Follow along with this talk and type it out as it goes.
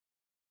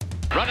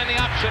Running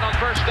the option on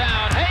first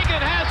down. Hagan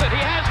has it.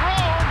 He has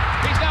room.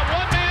 He's got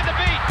one man to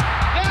beat.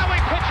 Now he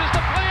pitches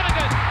to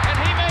Flanagan, and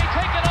he may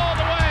take it all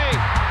the way.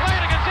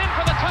 Flanagan's in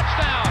for the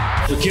touchdown.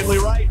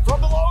 McKinley Wright from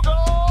the logo.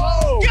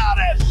 Oh,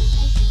 got it!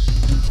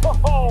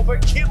 Oh,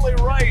 McKinley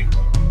Wright.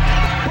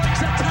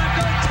 Breaks a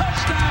tackle.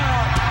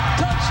 Touchdown.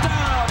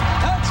 Touchdown.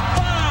 That's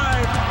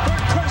 5 for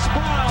Chris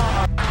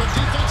Brown. The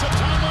defense of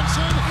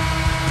Tomlinson.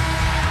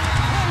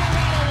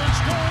 Colorado is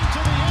going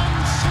to the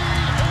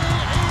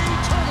NCAA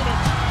tournament.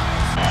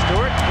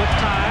 Stewart with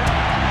time.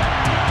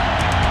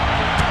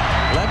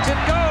 Lets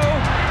it go.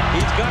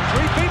 He's got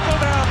 3 people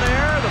down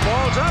there. The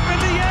ball's up in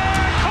the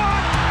air.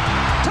 Caught.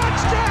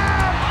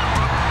 Touchdown.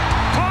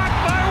 Caught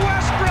by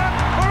Westbrook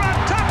for a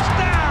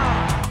touchdown.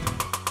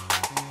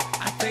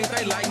 I think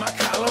they like my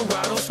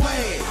Colorado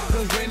swag.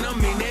 Cause when I'm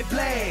in that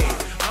play,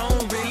 I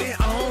don't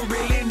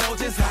really know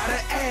just how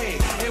to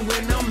act. And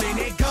when I'm in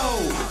it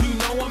go, you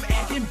know I'm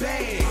acting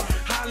bad.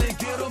 Holland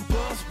get a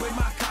bus with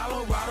my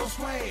Colorado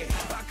swag.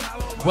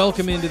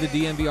 Welcome into the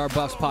DNVR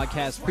Buffs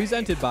podcast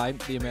presented by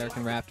the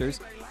American Raptors.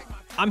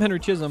 I'm Henry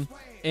Chisholm,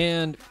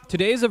 and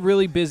today is a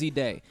really busy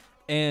day.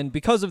 And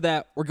because of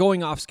that, we're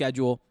going off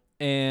schedule.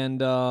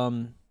 And you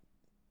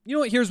know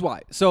what? Here's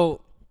why. So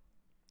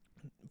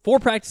 4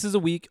 practices a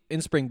week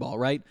in spring ball,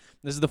 right?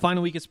 This is the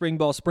final week of spring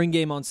ball. Spring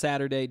game on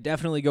Saturday.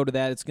 Definitely go to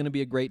that. It's going to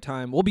be a great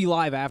time. We'll be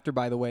live after,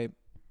 by the way.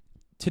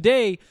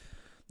 Today,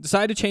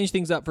 decided to change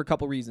things up for a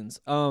couple reasons.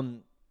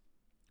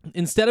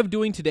 Instead of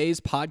doing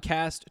today's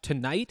podcast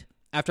tonight,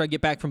 after I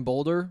get back from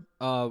Boulder,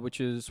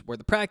 which is where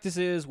the practice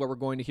is, where we're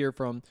going to hear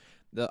from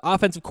the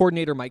offensive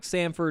coordinator, Mike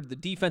Sanford, the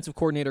defensive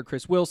coordinator,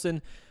 Chris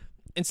Wilson.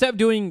 Instead of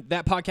doing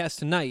that podcast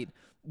tonight,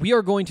 we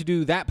are going to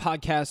do that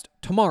podcast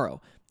tomorrow.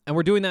 And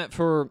we're doing that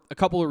for a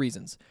couple of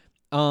reasons.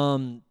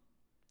 The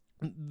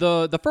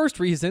first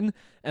reason,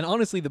 and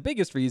honestly the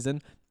biggest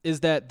reason, is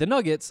that the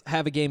Nuggets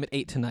have a game at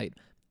 8 tonight.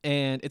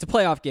 And it's a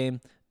playoff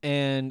game.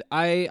 And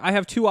I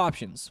have 2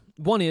 options.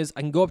 One is I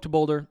can go up to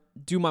Boulder,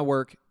 do my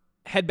work,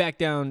 head back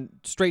down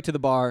straight to the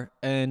bar,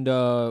 and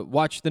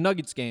watch the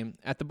Nuggets game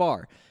at the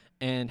bar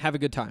and have a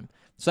good time.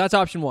 So that's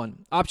option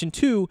 1. Option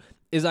 2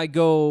 is I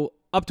go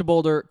up to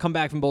Boulder, come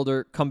back from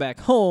Boulder, come back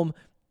home,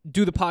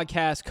 do the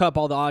podcast, cut up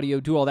all the audio,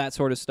 do all that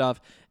sort of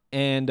stuff,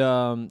 and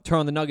turn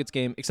on the Nuggets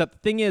game. Except the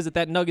thing is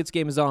that Nuggets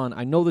game is on.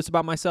 I know this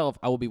about myself.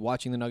 I will be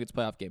watching the Nuggets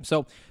playoff game.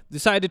 So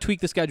decided to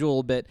tweak the schedule a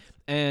little bit,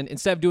 and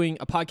instead of doing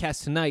a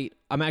podcast tonight,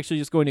 I'm actually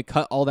just going to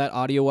cut all that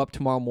audio up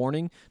tomorrow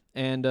morning,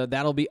 and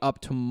that'll be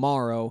up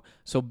tomorrow.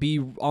 So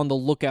be on the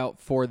lookout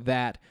for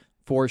that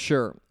for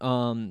sure.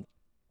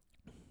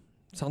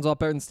 Sounds a lot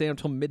better than staying up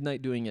until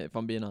midnight doing it, if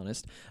I'm being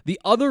honest. The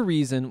other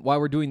reason why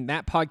we're doing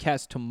that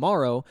podcast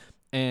tomorrow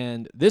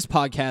and this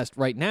podcast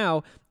right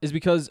now is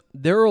because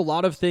there are a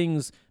lot of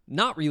things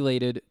not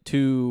related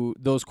to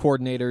those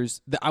coordinators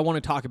that I want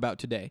to talk about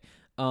today.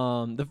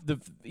 The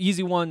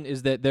easy one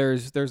is that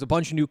there's a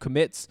bunch of new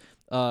commits,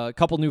 a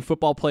couple new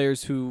football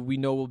players who we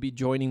know will be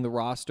joining the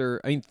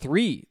roster. I mean,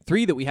 three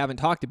that we haven't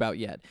talked about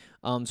yet.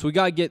 So we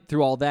got to get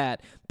through all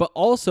that. But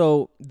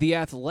also, The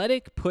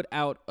Athletic put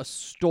out a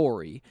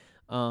story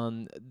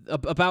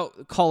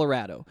about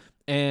Colorado.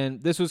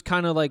 And this was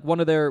kind of like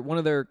one of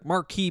their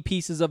marquee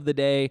pieces of the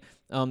day.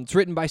 It's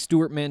written by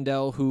Stuart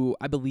Mandel, who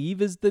I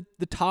believe is the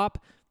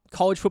top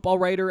college football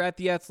writer at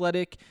The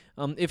Athletic.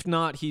 If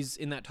not, he's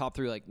in that top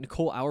 3. Like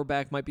Nicole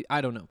Auerbach might be. I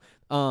don't know.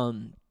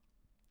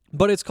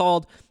 But it's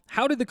called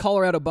 "How Did the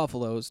Colorado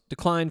Buffaloes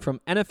Decline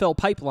from NFL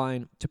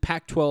Pipeline to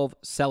Pac-12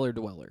 Cellar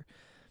Dweller?"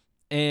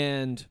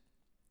 And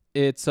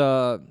it's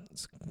kind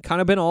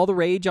of been all the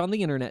rage on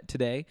the internet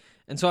today.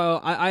 And so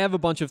I have a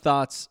bunch of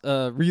thoughts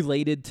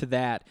related to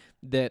that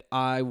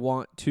I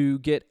want to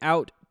get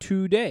out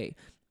today.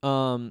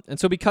 And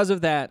so because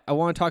of that, I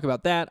want to talk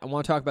about that. I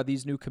want to talk about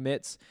these new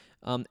commits.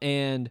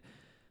 And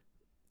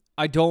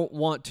I don't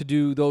want to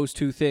do those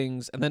 2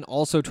 things and then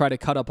also try to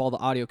cut up all the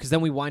audio, because then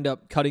we wind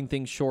up cutting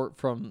things short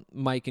from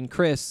Mike and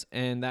Chris,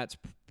 and that's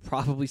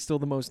probably still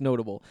the most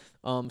notable.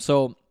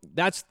 So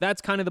that's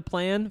kind of the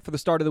plan for the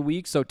start of the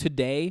week. So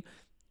today,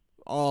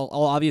 I'll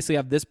obviously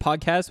have this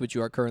podcast, which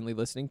you are currently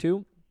listening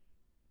to.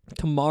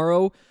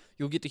 Tomorrow,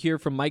 you'll get to hear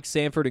from Mike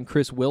Sanford and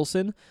Chris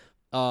Wilson.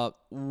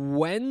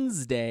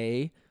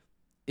 Wednesday,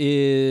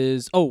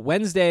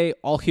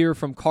 I'll hear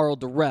from Carl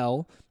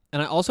Durrell.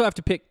 And I also have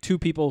to pick 2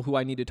 people who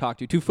I need to talk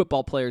to, 2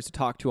 football players to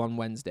talk to on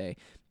Wednesday.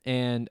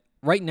 And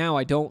right now,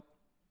 I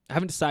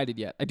haven't decided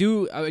yet. I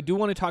do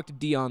want to talk to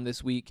Dion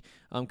this week,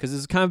 because this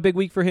is kind of a big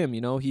week for him.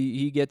 You know,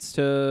 he gets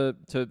to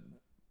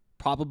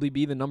probably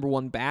be the number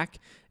 1 back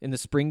in the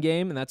spring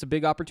game, and that's a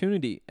big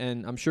opportunity,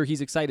 and I'm sure he's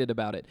excited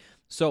about it.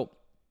 So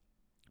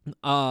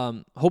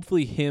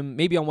hopefully him,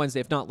 maybe on Wednesday,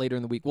 if not later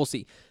in the week, we'll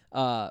see.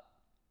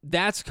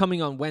 That's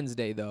coming on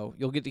Wednesday, though.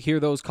 You'll get to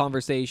hear those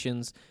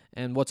conversations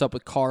and what's up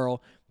with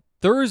Carl.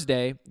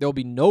 Thursday, there'll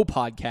be no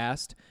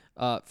podcast.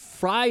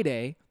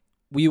 Friday,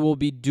 we will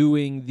be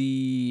doing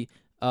the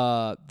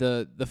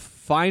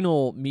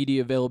final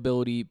media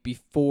availability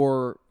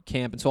before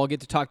camp, and so I'll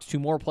get to talk to 2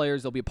 more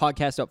players. There'll be a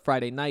podcast up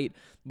Friday night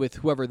with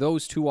whoever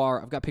those 2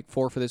 are. I've got pick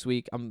 4 for this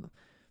week. I'm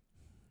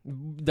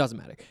Doesn't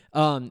matter.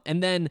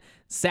 And then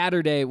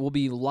Saturday we'll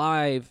be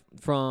live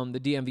from the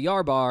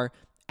DMVR bar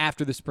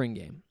after the spring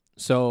game.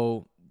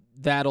 So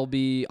that'll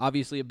be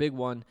obviously a big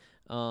one.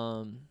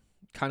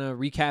 Kind of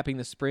recapping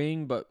the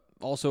spring, but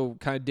also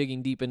kind of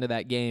digging deep into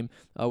that game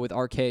with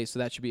RK. So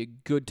that should be a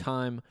good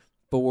time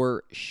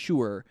for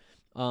sure.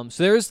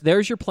 So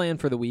there's your plan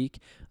for the week.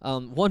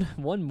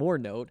 One more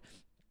note.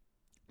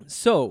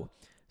 So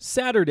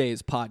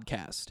Saturday's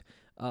podcast.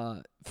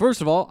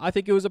 First of all, I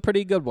think it was a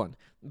pretty good one,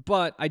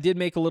 but I did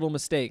make a little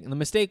mistake. And the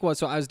mistake was,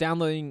 so I was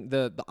downloading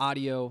the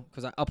audio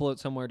because I upload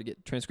somewhere to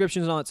get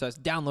transcriptions on it. So I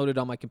downloaded it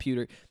on my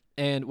computer.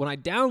 And when I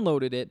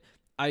downloaded it,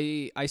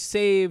 I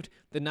saved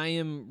the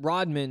Naeem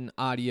Rodman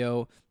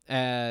audio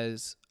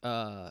as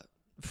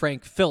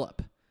Frank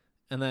Phillip.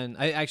 And then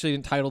I actually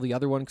didn't title the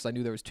other one because I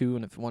knew there was two.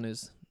 And if one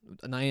is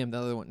Naeem, the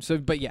other one. So,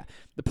 but yeah,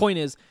 the point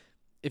is,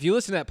 if you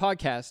listen to that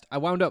podcast, I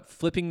wound up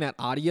flipping that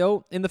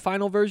audio in the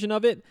final version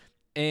of it.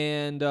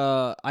 And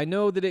I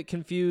know that it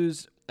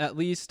confused at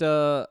least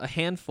a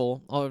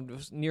handful,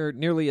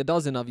 nearly a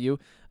dozen of you.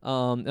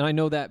 And I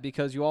know that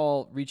because you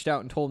all reached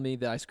out and told me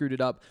that I screwed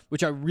it up,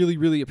 which I really,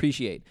 really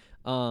appreciate.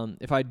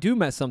 If I do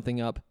mess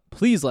something up,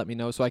 please let me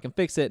know so I can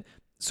fix it.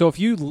 So if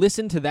you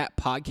listen to that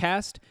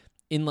podcast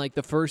in like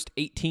the first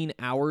 18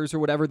 hours or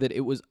whatever that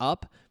it was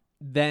up,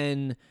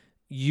 then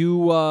you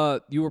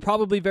were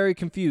probably very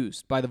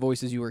confused by the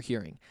voices you were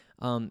hearing.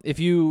 If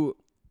you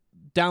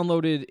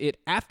downloaded it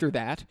after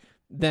that,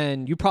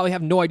 then you probably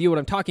have no idea what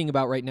I'm talking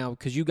about right now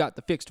because you got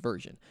the fixed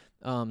version.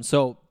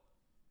 So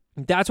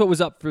that's what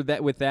was up for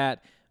that with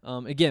that.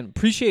 Again,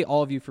 appreciate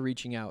all of you for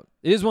reaching out.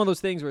 It is one of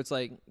those things where it's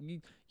like,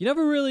 you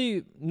never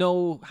really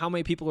know how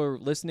many people are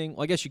listening.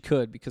 Well, I guess you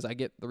could because I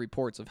get the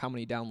reports of how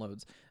many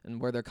downloads and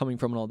where they're coming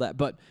from and all that.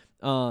 But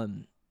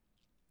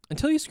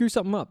until you screw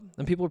something up,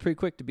 and people are pretty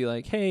quick to be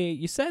like, hey,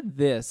 you said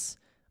this.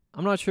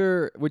 I'm not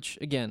sure, which,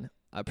 again,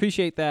 I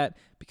appreciate that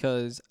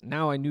because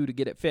now I knew to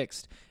get it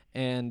fixed.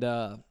 And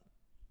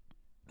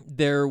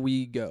there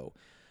we go.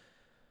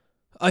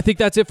 I think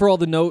that's it for all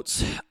the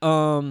notes.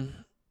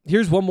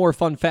 Here's one more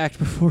fun fact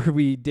before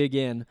we dig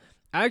in.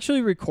 I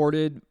actually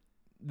recorded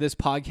this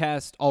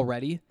podcast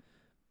already,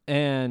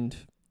 and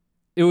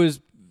it was,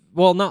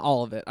 well, not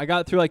all of it. I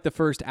got through like the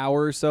first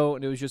hour or so,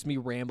 and it was just me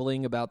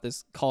rambling about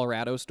this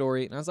Colorado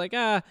story. And I was like,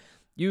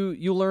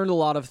 you learned a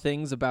lot of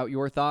things about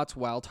your thoughts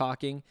while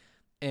talking,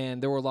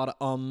 and there were a lot of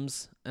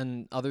ums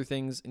and other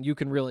things, and you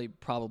can really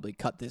probably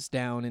cut this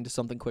down into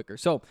something quicker.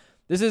 So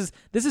this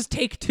is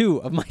take 2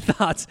 of my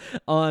thoughts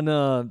on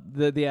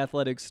the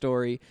Athletics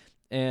story.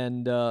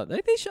 And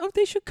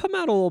they should come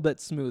out a little bit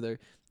smoother.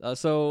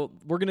 So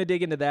we're going to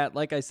dig into that.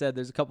 Like I said,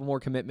 there's a couple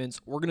more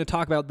commitments. We're going to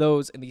talk about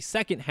those in the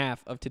second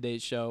half of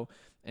today's show.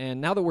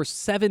 And now that we're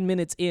 7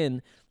 minutes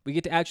in, we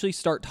get to actually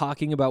start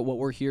talking about what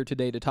we're here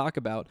today to talk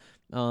about.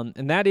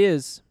 And that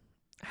is,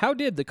 how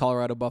did the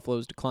Colorado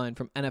Buffaloes decline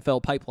from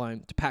NFL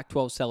pipeline to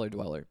Pac-12 cellar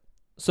dweller?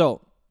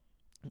 So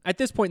at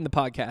this point in the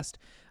podcast,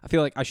 I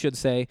feel like I should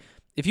say,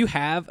 if you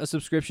have a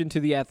subscription to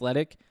The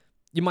Athletic,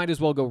 you might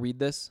as well go read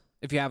this.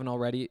 If you haven't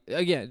already.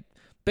 Again,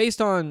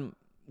 based on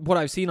what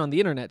I've seen on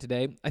the internet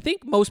today, I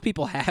think most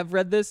people have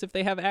read this if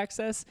they have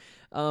access,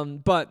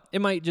 but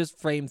it might just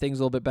frame things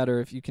a little bit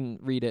better if you can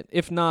read it.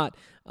 If not,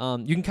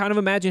 you can kind of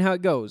imagine how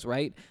it goes,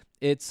 right?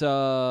 It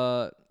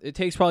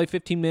takes probably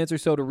 15 minutes or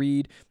so to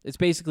read. It's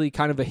basically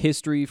kind of a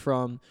history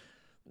from,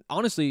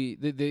 honestly,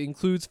 it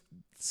includes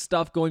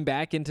stuff going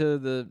back into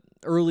the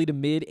early to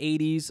mid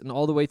 80s and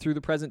all the way through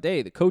the present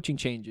day. The coaching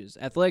changes,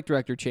 athletic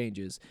director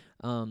changes,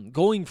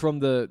 going from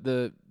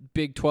the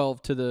Big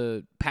 12 to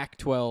the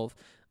Pac-12,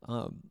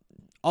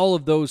 all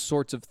of those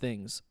sorts of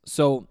things.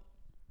 So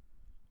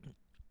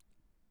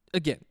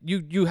again,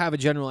 you have a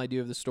general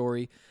idea of the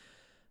story.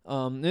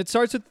 It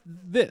starts with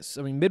this.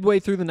 I mean, midway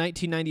through the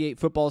 1998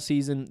 football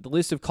season, the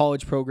list of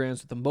college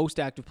programs with the most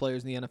active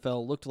players in the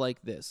NFL looked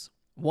like this.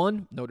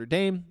 1, Notre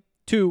Dame.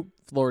 2,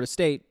 Florida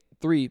State.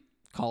 3,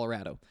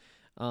 Colorado.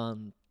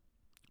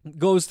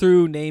 Goes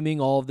through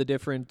naming all of the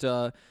different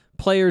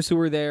players who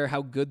were there,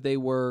 how good they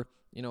were,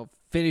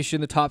 finished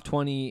in the top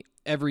 20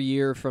 every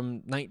year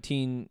from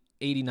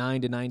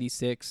 1989 to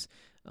 96.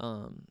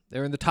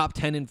 They're in the top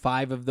 10 in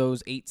 5 of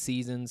those 8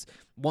 seasons,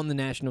 won the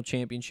national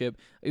championship.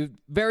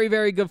 Very,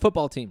 very good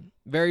football team.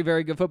 Very,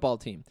 very good football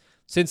team.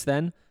 Since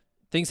then,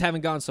 things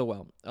haven't gone so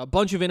well. A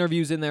bunch of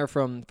interviews in there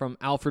from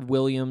Alfred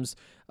Williams,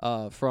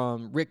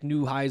 from Rick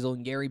Neuheisel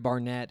and Gary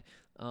Barnett,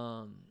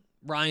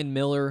 Ryan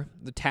Miller,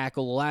 the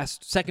tackle,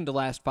 second to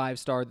last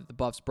 5-star that the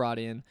Buffs brought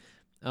in,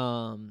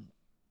 all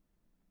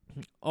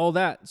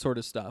that sort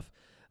of stuff.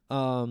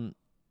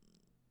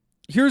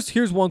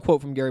 Here's one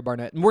quote from Gary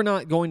Barnett, and we're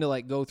not going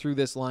to go through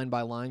this line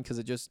by line because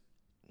it just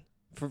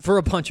for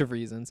a bunch of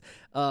reasons.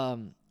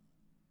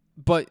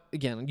 But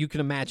again, you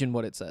can imagine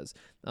what it says.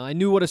 I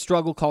knew what a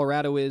struggle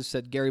Colorado is,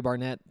 said Gary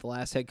Barnett, the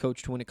last head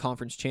coach to win a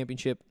conference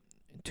championship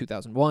in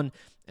 2001,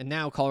 and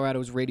now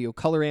Colorado's radio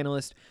color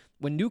analyst.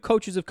 When new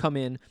coaches have come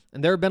in,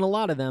 and there have been a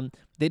lot of them,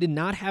 they did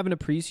not have an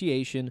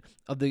appreciation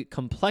of the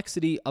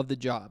complexity of the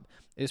job.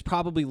 It has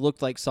probably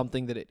looked like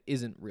something that it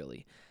isn't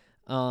really.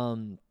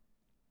 So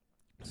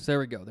there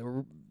we go. They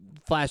were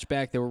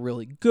flashback. They were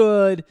really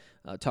good.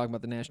 Talking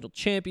about the national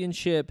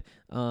championship.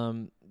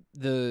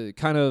 The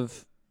kind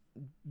of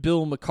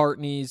Bill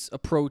McCartney's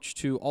approach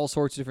to all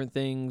sorts of different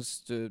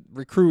things, to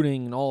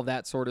recruiting and all of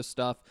that sort of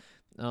stuff.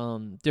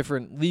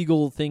 Different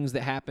legal things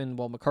that happened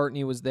while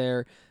McCartney was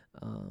there.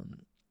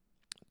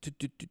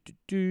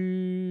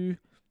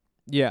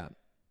 Yeah.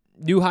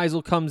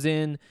 Neuheisel comes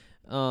in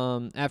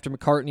after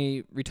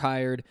McCartney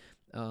retired.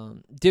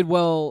 Did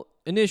well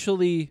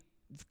initially,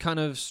 kind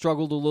of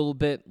struggled a little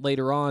bit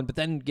later on, but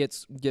then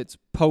gets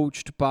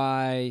poached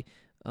by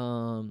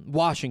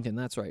Washington.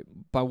 That's right,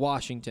 by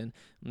Washington.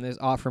 And they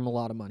offer him a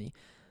lot of money.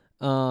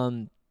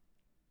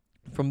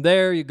 From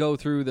there, you go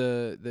through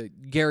the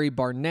Gary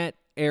Barnett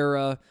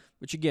era,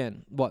 which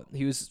again,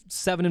 he was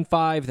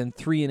 7-5, then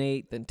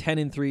 3-8, then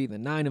 10-3,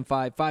 then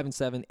 9-5,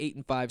 5-7,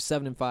 8-5,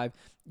 7-5.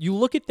 You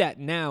look at that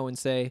now and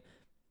say,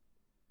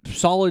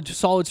 solid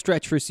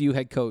stretch for CU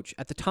head coach.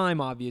 At the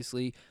time,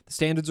 obviously, the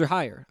standards are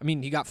higher. I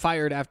mean, he got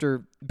fired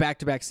after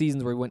back-to-back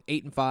seasons where he went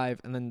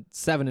 8-5 and then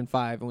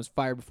 7-5 and was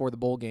fired before the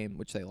bowl game,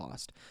 which they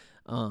lost.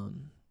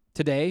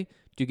 Today,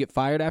 do you get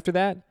fired after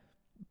that?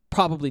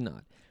 Probably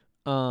not.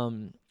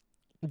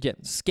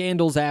 Again,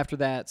 scandals after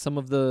that, some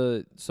of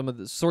the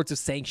sorts of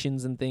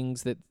sanctions and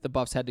things that the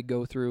Buffs had to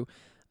go through.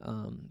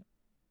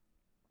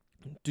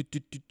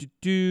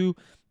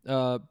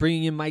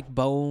 Bringing in Mike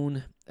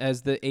Bone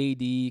as the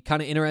AD.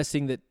 Kind of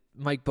interesting that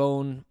Mike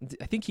Bone,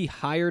 I think he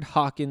hired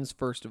Hawkins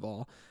first of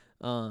all,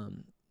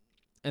 and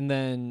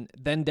then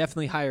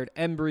definitely hired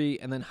Embry,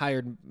 and then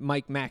hired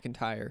Mike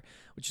McIntyre,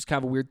 which is kind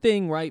of a weird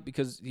thing, right?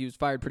 Because he was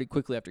fired pretty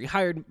quickly after he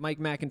hired Mike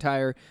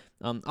McIntyre.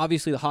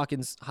 Obviously, the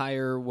Hawkins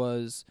hire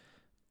was,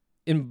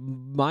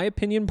 in my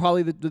opinion,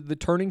 probably the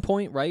turning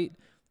point, right?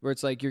 Where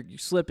it's like you're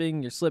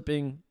slipping,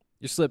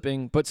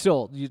 but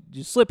still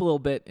you slip a little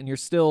bit, and you're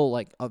still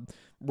like a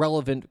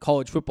relevant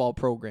college football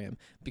program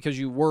because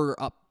you were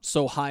up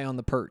so high on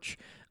the perch.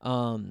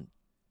 Then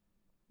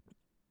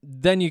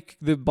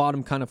the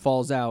bottom kind of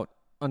falls out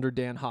under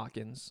Dan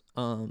Hawkins,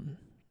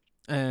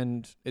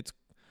 and it's,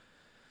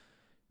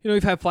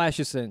 you've had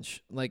flashes since,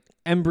 like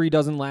Embry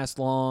doesn't last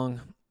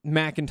long.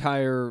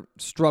 McIntyre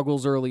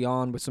struggles early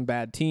on with some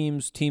bad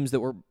teams that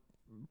were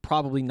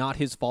probably not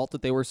his fault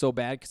that they were so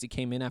bad because he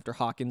came in after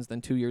Hawkins,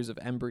 then 2 years of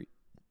Embry.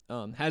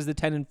 Has the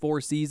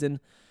 10-4 season,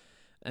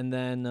 and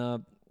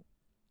then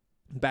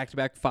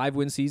back-to-back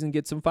 5-win season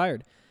gets him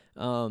fired.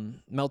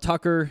 Mel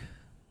Tucker,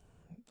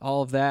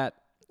 all of that,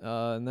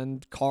 and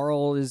then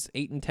Carl is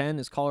 8-10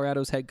 as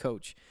Colorado's head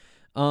coach.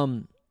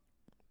 Let's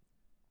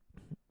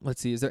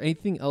see, is there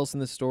anything else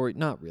in the story?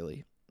 Not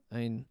really. I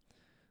mean,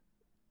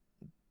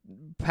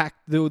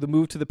 the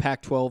move to the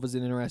Pac-12 is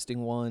an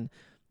interesting one.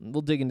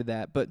 We'll dig into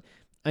that, but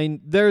I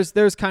mean,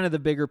 there's kind of the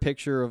bigger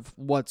picture of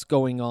what's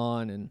going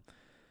on and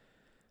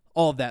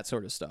all of that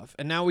sort of stuff.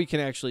 And now we can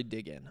actually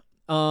dig in.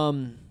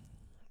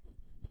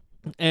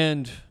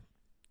 And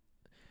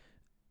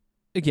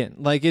again,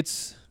 like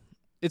it's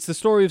the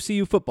story of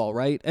CU football,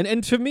 right?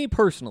 And to me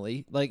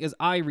personally, like as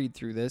I read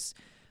through this,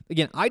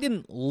 again, I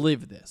didn't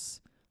live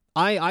this.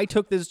 I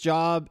took this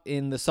job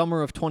in the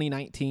summer of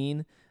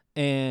 2019,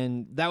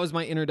 and that was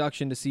my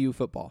introduction to CU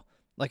football.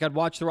 Like I'd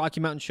watched the Rocky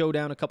Mountain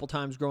Showdown a couple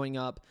times growing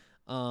up.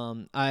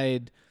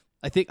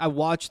 I think I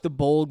watched the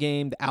bowl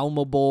game, the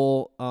Alma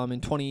Bowl,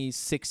 in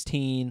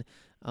 2016.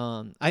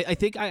 I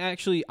think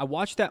I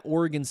watched that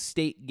Oregon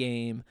State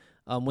game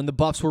when the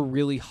Buffs were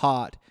really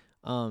hot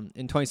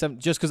in 2017,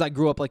 just because I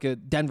grew up like a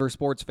Denver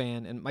sports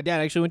fan, and my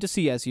dad actually went to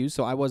CSU,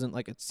 so I wasn't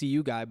like a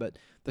CU guy, but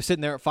they're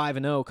sitting there at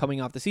 5-0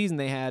 coming off the season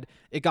they had.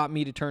 It got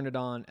me to turn it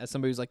on as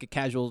somebody who's like a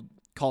casual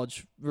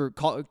college or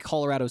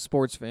Colorado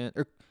sports fan,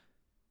 or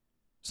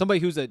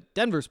somebody who's a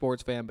Denver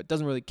sports fan but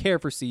doesn't really care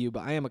for CU,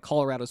 but I am a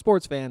Colorado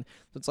sports fan.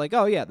 So it's like,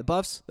 oh yeah, the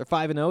Buffs, they're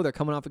 5-0, they're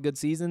coming off a good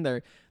season,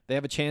 they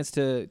have a chance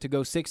to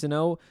go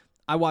 6-0.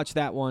 I watched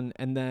that one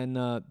and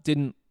then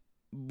didn't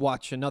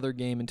watch another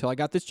game until I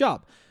got this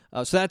job.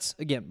 So that's,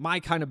 again,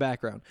 my kind of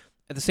background.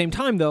 At the same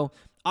time, though,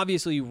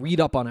 obviously you read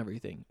up on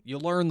everything. You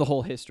learn the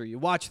whole history. You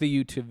watch the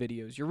YouTube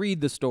videos. You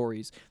read the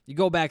stories. You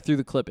go back through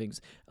the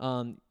clippings.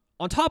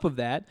 On top of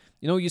that,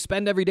 you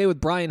spend every day with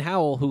Brian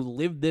Howell, who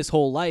lived this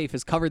whole life,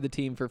 has covered the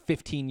team for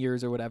 15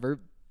 years or whatever.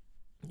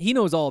 He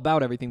knows all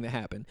about everything that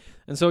happened.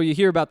 And so you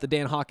hear about the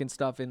Dan Hawkins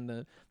stuff in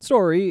the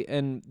story,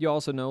 and you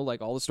also know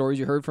like all the stories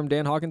you heard from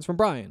Dan Hawkins from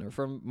Brian, or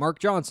from Mark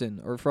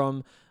Johnson, or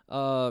from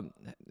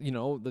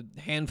the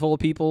handful of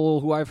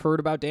people who I've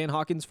heard about Dan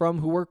Hawkins from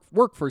who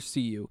work for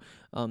CU.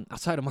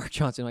 Outside of Mark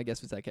Johnson, I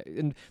guess it's that guy.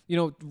 And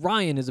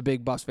Ryan is a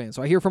big Buffs fan,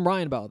 so I hear from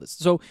Ryan about all this.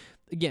 So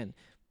again,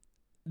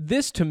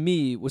 this to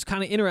me was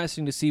kind of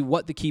interesting to see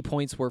what the key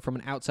points were from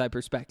an outside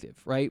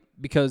perspective, right?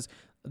 Because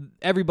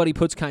everybody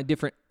puts kind of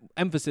different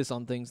emphasis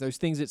on things. There's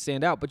things that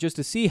stand out, but just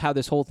to see how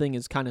this whole thing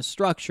is kind of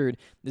structured,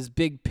 this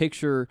big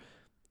picture,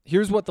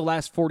 here's what the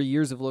last 40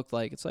 years have looked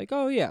like. It's like,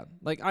 oh yeah,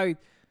 like I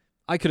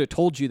could have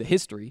told you the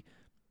history,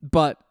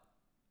 but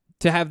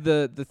to have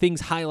the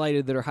things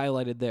highlighted that are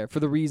highlighted there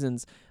for the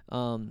reasons,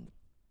 again,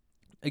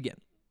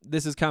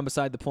 this is kind of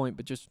beside the point,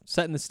 but just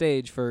setting the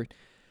stage for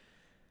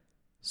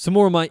some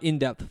more of my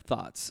in-depth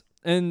thoughts.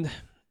 And,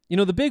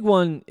 the big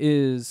one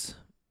is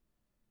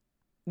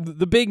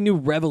the big new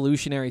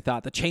revolutionary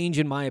thought, the change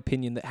in my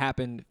opinion that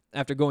happened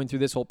after going through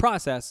this whole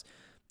process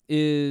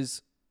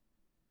is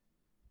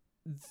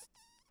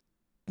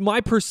my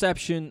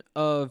perception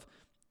of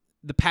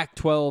the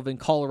Pac-12 and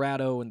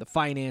Colorado and the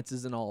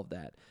finances and all of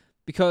that.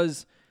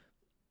 Because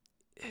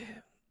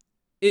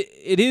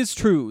it is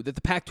true that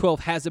the Pac-12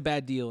 has a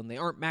bad deal and they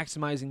aren't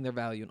maximizing their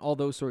value and all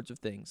those sorts of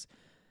things.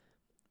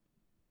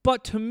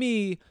 But to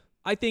me,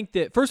 I think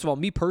that, first of all,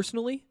 me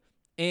personally,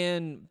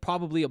 and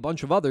probably a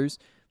bunch of others,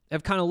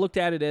 have kind of looked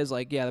at it as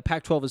like, yeah, the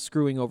Pac-12 is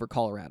screwing over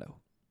Colorado.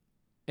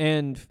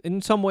 And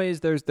in some ways,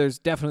 there's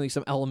definitely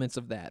some elements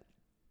of that.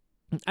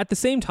 At the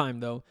same time,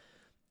 though,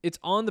 it's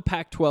on the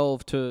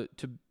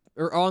Pac-12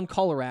 or on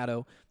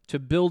Colorado to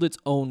build its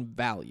own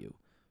value,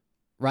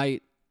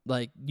 right?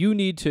 Like, you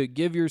need to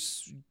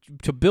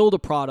to build a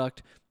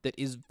product that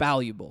is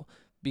valuable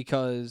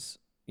because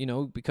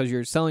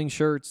you're selling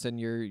shirts and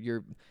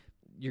you're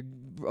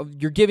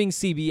giving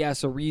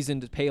CBS a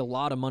reason to pay a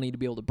lot of money to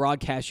be able to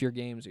broadcast your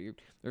games,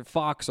 or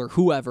Fox or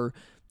whoever,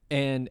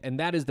 and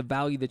that is the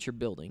value that you're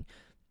building.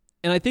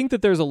 And I think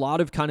that there's a lot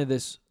of kind of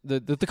this,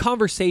 the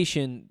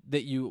conversation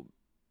that you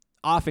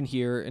often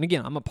hear, and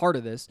again, I'm a part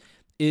of this,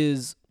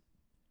 is,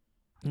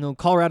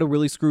 Colorado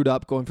really screwed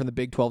up going from the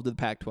Big 12 to the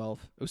Pac-12.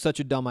 It was such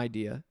a dumb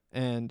idea,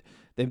 and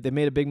they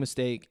made a big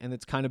mistake, and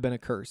it's kind of been a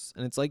curse.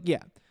 And it's like,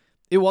 yeah,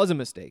 it was a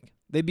mistake.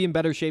 They'd be in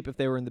better shape if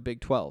they were in the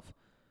Big 12.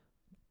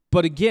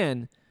 But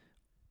again,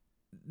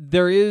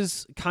 there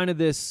is kind of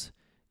this,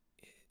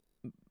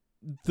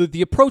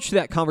 the approach to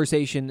that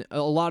conversation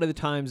a lot of the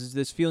times is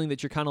this feeling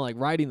that you're kind of like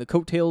riding the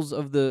coattails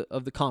of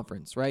the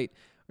conference, right?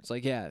 It's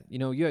like, yeah,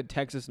 you had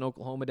Texas and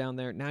Oklahoma down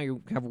there. Now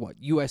you have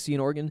USC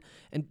and Oregon.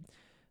 And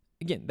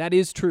again, that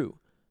is true.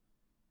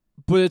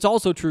 But it's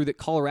also true that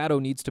Colorado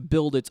needs to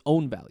build its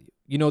own value.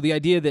 The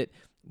idea that,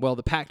 well,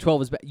 the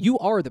Pac-12 is bad. You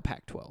are the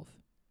Pac-12.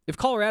 If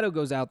Colorado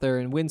goes out there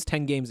and wins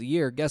 10 games a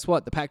year, guess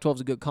what? The Pac-12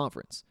 is a good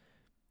conference.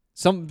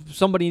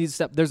 Somebody needs to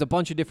step. There's a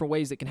bunch of different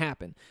ways that can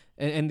happen.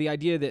 And the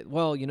idea that,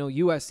 well,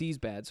 USC's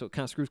bad, so it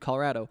kind of screws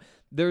Colorado.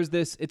 There's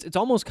this, it's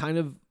almost kind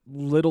of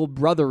little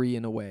brothery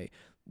in a way,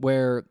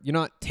 where you're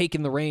not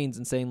taking the reins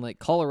and saying, like,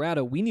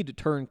 Colorado, we need to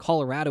turn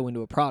Colorado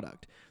into a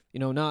product.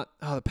 Not,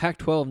 the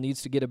Pac-12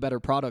 needs to get a better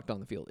product on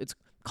the field. It's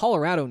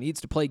Colorado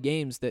needs to play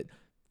games that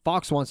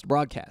Fox wants to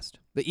broadcast,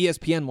 that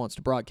ESPN wants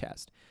to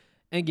broadcast.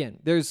 And again,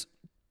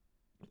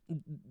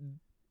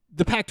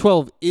 the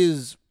Pac-12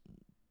 is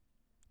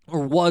or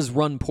was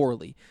run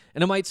poorly,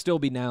 and it might still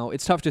be now.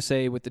 It's tough to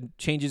say with the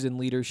changes in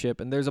leadership,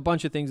 and there's a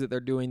bunch of things that they're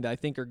doing that I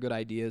think are good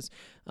ideas,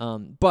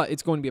 but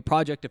it's going to be a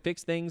project to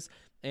fix things,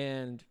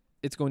 and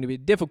it's going to be a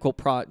difficult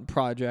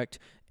project,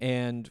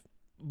 and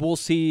we'll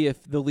see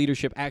if the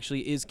leadership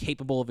actually is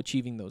capable of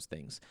achieving those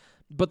things.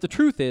 But the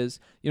truth is,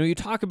 you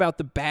talk about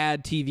the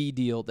bad TV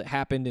deal that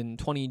happened in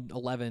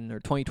 2011 or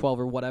 2012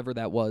 or whatever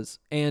that was,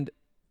 and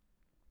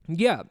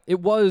yeah, it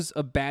was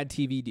a bad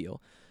TV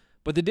deal.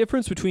 But the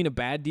difference between a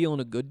bad deal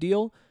and a good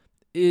deal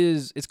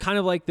is it's kind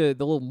of like the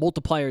little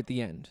multiplier at the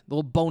end, the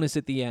little bonus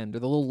at the end, or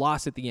the little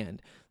loss at the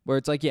end, where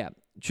it's like, yeah,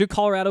 should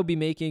Colorado be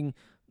making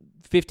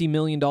 $50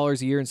 million a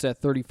year instead of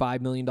 $35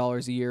 million a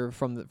year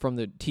from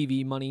the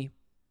TV money?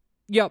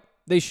 Yep,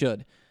 they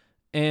should.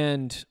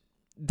 And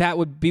that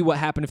would be what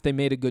happened if they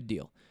made a good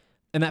deal.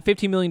 And that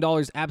 $15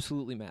 million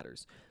absolutely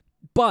matters.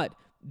 But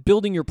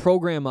building your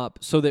program up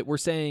so that we're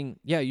saying,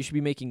 yeah, you should be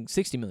making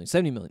 $60 million,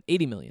 $70 million,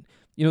 $80 million.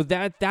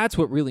 That's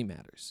what really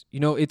matters.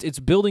 It's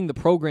building the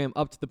program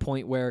up to the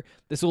point where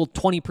this little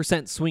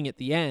 20% swing at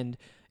the end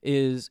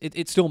is,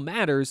 it still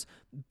matters,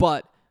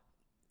 but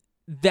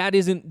that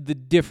isn't the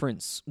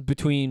difference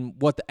between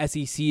what the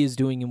SEC is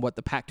doing and what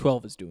the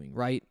Pac-12 is doing,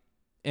 right?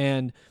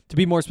 And to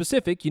be more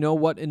specific,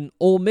 what an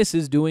Ole Miss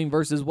is doing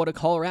versus what a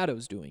Colorado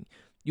is doing.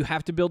 You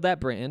have to build that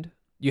brand.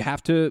 You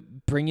have to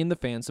bring in the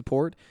fan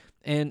support.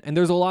 And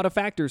there's a lot of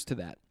factors to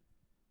that.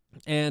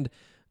 And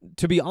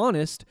to be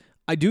honest,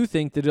 I do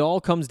think that it all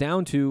comes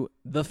down to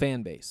the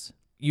fan base.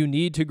 You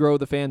need to grow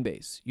the fan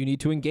base. You need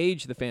to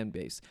engage the fan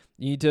base.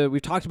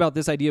 We've talked about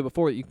this idea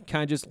before, that you can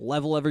kind of just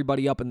level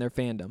everybody up in their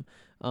fandom.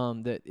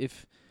 That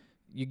if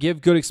you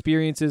give good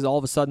experiences, all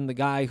of a sudden the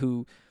guy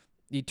who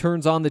he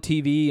turns on the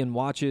TV and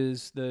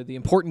watches the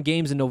important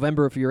games in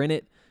November, if you're in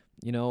it,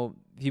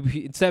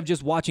 he instead of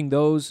just watching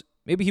those,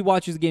 maybe he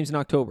watches the games in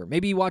October.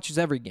 Maybe he watches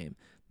every game.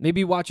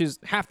 Maybe he watches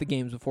half the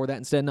games before that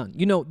instead of none.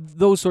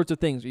 Those sorts of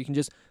things where you can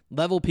just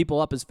level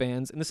people up as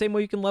fans in the same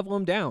way you can level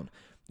them down.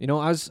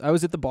 I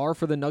was at the bar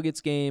for the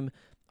Nuggets game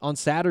on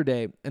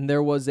Saturday, and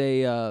there was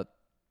a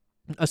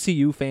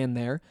CU fan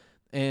there,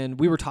 and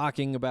we were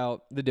talking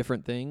about the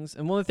different things.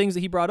 And one of the things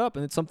that he brought up,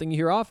 and it's something you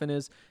hear often,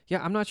 is,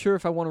 yeah, I'm not sure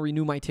if I want to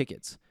renew my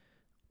tickets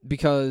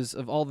because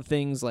of all the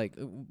things, like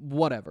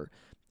whatever.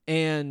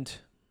 And,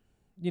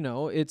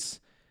 it's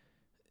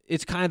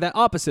kind of that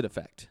opposite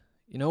effect.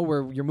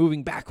 Where you're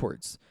moving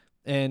backwards.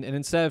 And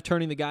instead of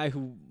turning the guy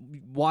who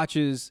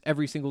watches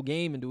every single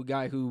game into a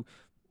guy who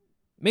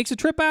makes a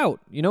trip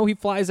out. He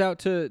flies out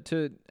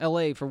to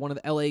LA for one of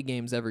the LA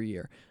games every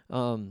year.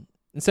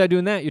 Instead of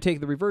doing that, you take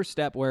the reverse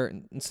step where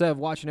instead of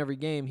watching every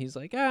game, he's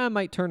like, I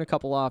might turn a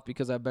couple off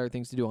because I have better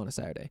things to do on a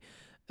Saturday.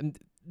 And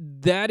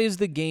that is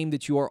the game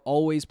that you are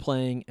always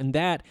playing, and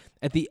that,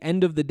 at the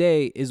end of the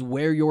day, is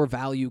where your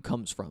value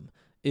comes from,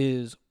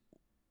 is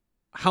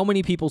how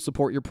many people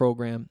support your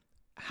program,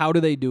 how do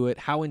they do it,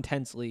 how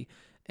intensely,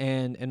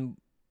 and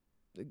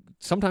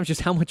sometimes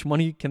just how much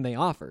money can they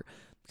offer.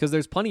 Because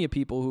there's plenty of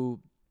people who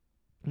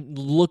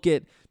look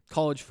at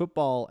college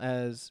football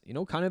as,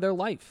 kind of their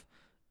life.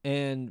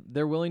 And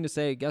they're willing to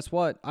say, guess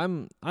what? I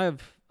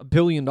have $1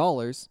 billion.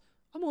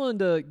 I'm willing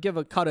to give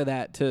a cut of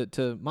that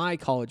to my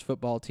college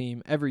football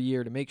team every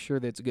year to make sure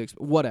that it's a good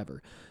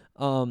whatever.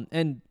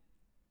 And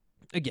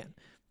again,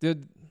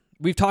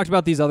 we've talked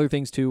about these other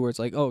things too, where it's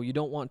like, oh, you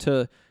don't want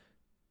to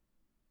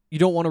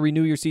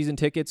renew your season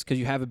tickets because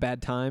you have a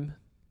bad time.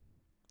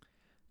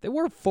 They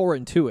were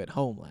 4-2 at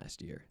home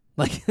last year.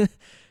 Like,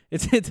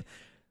 it's.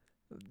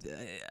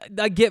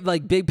 I get,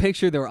 like, big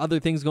picture, there were other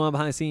things going on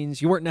behind the scenes.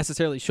 You weren't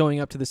necessarily showing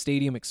up to the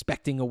stadium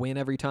expecting a win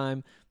every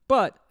time.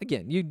 But,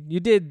 again, you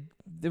did,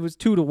 it was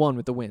 2-1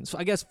 with the win. So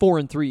I guess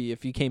 4-3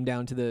 if you came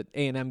down to the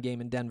A&M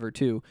game in Denver,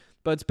 too.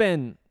 But it's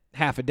been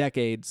half a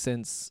decade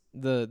since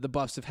the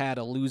Buffs have had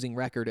a losing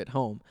record at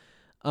home.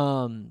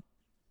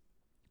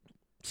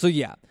 So,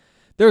 yeah,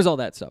 there's all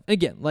that stuff.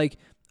 Again, like,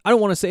 I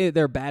don't want to say that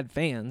they're bad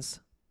fans,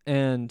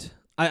 and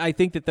I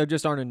think that there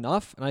just aren't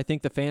enough, and I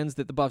think the fans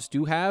that the Buffs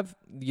do have,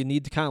 you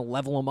need to kind of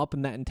level them up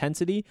in that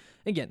intensity.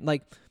 Again,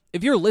 like,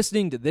 if you're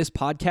listening to this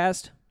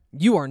podcast,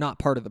 you are not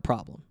part of the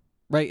problem,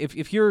 right?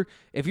 If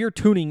you're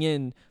tuning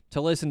in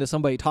to listen to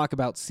somebody talk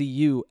about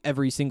CU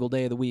every single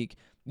day of the week,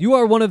 you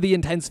are one of the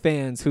intense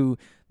fans who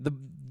the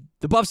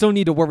Buffs don't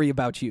need to worry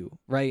about you,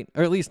 right?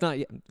 Or at least not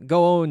yet.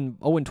 Go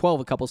 0-12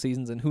 a couple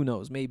seasons, and who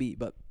knows, maybe.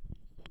 But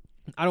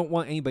I don't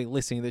want anybody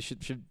listening to this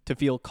should to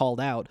feel called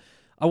out.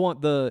 I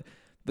want the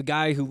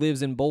guy who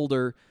lives in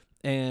Boulder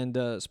and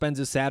spends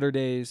his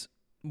Saturdays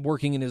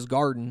working in his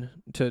garden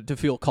to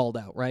feel called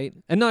out, right?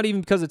 And not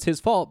even because it's his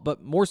fault,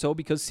 but more so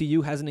because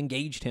CU hasn't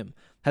engaged him,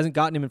 hasn't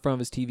gotten him in front of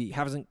his TV,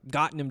 hasn't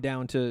gotten him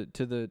down to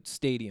the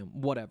stadium,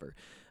 whatever.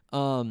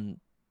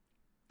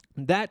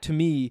 That, to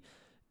me,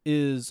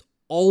 is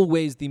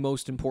always the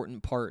most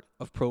important part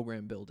of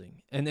program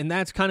building. And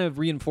that's kind of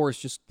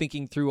reinforced just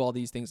thinking through all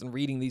these things and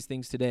reading these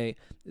things today,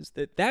 is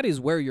that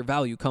is where your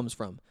value comes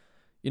from.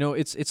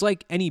 It's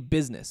like any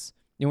business.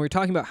 When we're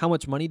talking about how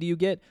much money do you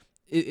get,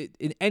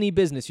 in any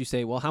business you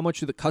say, well, how much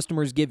do the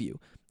customers give you?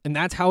 And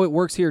that's how it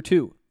works here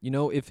too.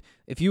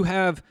 If you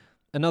have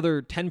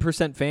another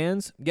 10%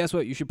 fans, guess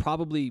what? You should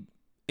probably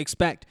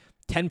expect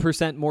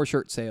 10% more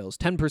shirt sales,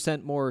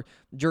 10% more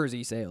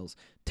jersey sales,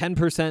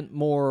 10%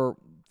 more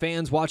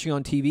fans watching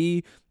on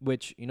TV,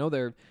 which,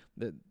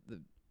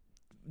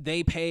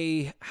 they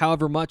pay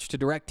however much to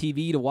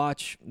DirecTV to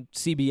watch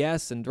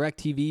CBS, and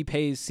DirecTV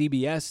pays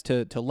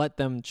CBS to let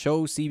them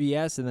show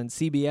CBS, and then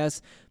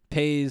CBS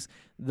pays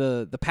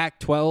the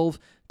Pac-12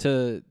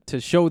 to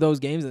show those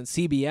games, and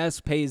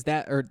CBS pays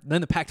that, or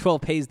then the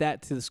Pac-12 pays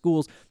that to the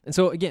schools. And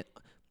so, again,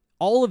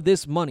 all of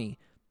this money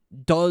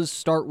does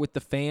start with the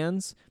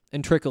fans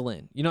and trickle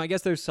in. I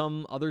guess there's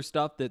some other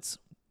stuff that's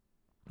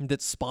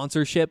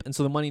sponsorship, and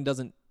so the money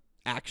doesn't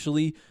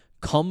actually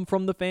come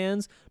from the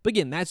fans. But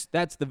again, that's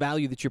the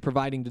value that you're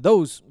providing to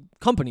those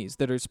companies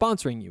that are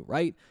sponsoring you,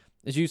 right?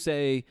 As you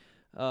say,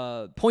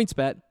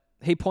 PointsBet,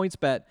 hey,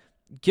 PointsBet,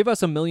 give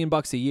us $1 million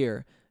a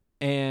year,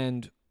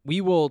 and we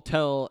will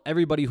tell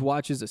everybody who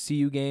watches a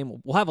CU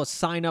game, we'll have a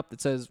sign up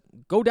that says,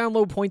 go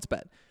download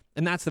PointsBet.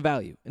 And that's the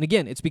value. And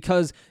again, it's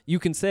because you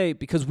can say,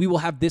 because we will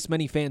have this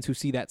many fans who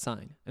see that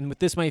sign. And with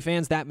this many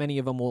fans, that many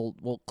of them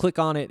will click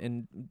on it,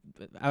 and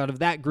out of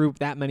that group,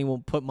 that many will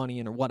put money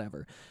in or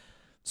whatever.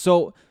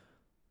 So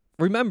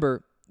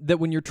remember that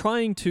when you're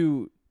trying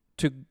to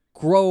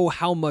grow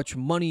how much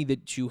money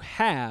that you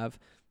have,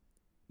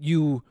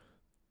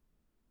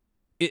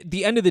 at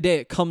the end of the day,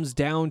 it comes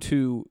down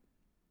to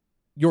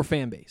your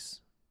fan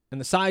base and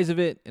the size of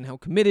it and how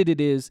committed it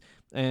is,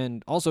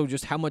 and also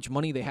just how much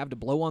money they have to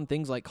blow on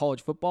things like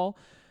college football.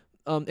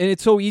 And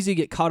it's so easy to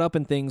get caught up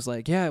in things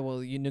like, yeah,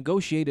 well, you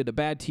negotiated a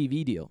bad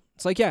TV deal.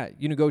 It's like, yeah,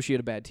 you negotiate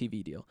a bad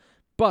TV deal.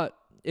 But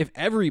if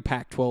every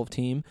Pac-12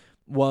 team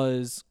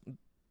was,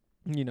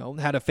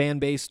 had a fan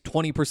base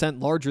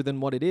 20% larger than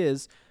what it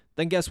is,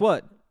 then guess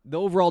what? The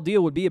overall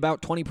deal would be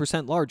about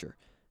 20% larger.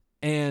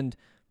 And,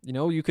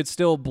 you could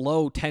still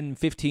blow 10,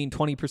 15,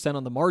 20%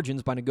 on the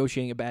margins by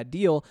negotiating a bad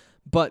deal,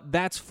 but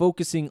that's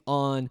focusing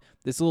on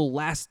this little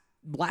last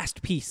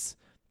piece,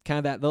 kind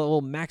of that the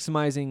little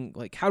maximizing,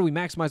 like, how do we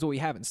maximize what we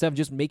have instead of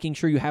just making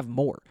sure you have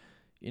more?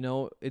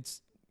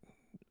 It's,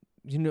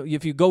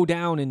 if you go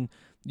down and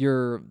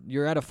you're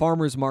at a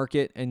farmer's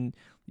market and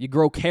you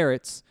grow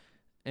carrots,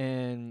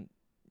 and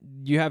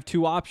you have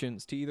two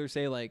options to either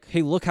say, like,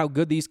 hey, look how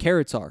good these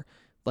carrots are.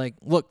 Like,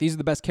 look, these are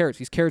the best carrots.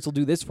 These carrots will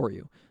do this for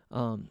you.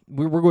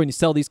 We're going to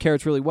sell these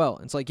carrots really well.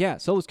 And it's like, yeah,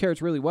 sell those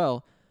carrots really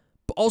well,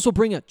 but also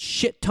bring a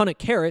shit ton of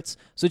carrots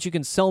so that you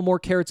can sell more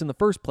carrots in the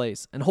first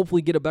place and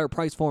hopefully get a better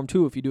price for them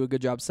too if you do a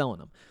good job selling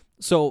them.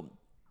 So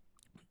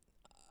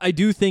I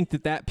do think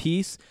that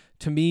piece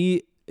to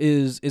me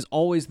is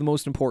always the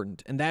most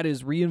important, and that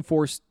is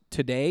reinforced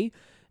today.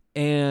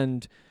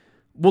 And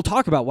we'll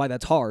talk about why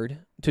that's hard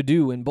to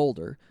do in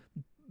Boulder.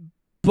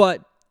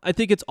 But I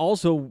think it's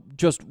also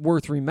just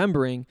worth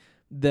remembering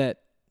that,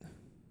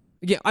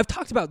 yeah, I've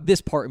talked about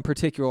this part in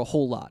particular a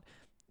whole lot.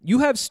 You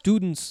have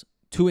students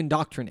to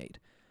indoctrinate.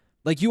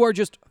 Like, you are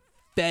just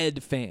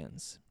fed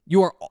fans.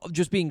 You are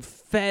just being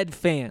fed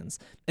fans.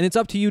 And it's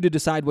up to you to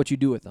decide what you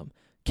do with them.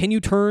 Can you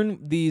turn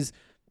these,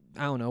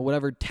 I don't know,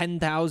 whatever,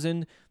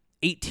 10,000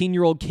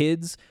 18-year-old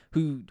kids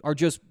who are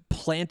just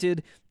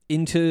planted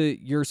into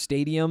your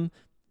stadium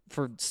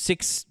for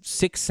six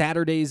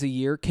Saturdays a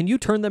year, can you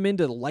turn them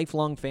into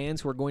lifelong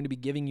fans who are going to be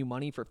giving you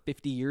money for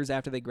 50 years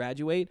after they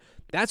graduate?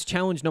 That's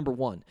challenge number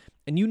one.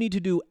 And you need to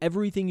do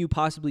everything you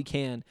possibly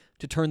can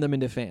to turn them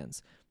into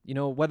fans. You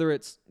know, whether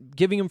it's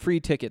giving them free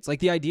tickets, like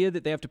the idea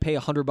that they have to pay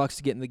 $100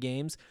 to get in the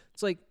games.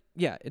 It's like,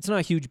 yeah, it's not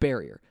a huge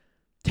barrier.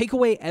 Take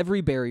away every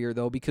barrier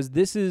though, because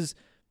this is,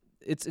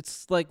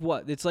 it's like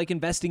what? It's like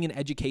investing in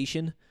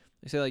education.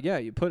 They say, like, yeah,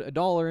 you put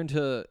 $1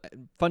 into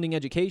funding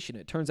education.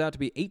 It turns out to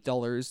be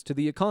 $8 to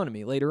the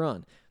economy later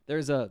on.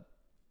 There's a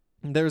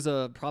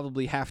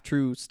probably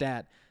half-true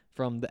stat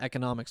from the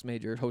economics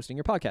major hosting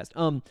your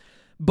podcast.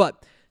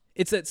 But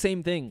it's that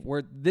same thing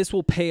where this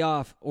will pay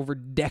off over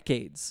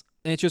decades,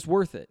 and it's just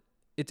worth it.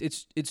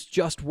 It's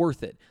just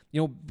worth it.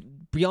 You know,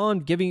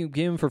 beyond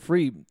giving for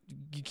free,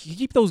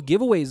 keep those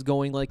giveaways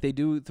going like they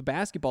do at the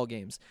basketball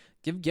games.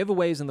 Give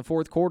giveaways in the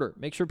fourth quarter.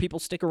 Make sure people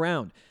stick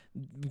around.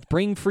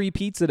 Bring free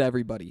pizza to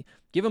everybody.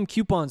 Give them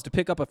coupons to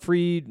pick up a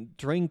free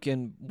drink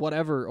and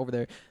whatever over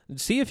there.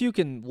 See if you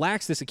can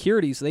lax the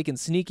security so they can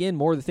sneak in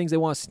more of the things they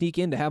want to sneak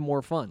in to have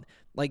more fun.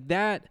 Like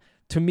that,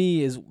 to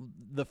me, is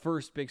the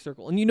first big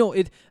circle. And you know,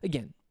 it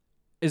again,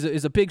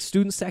 is a big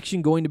student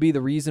section going to be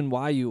the reason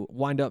why you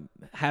wind up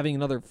having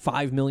another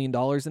 $5 million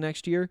the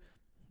next year?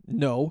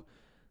 No.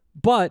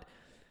 But,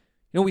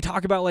 you know, we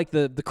talk about like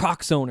the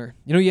Crocs owner.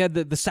 You know, you had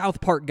the South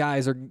Park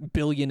guys or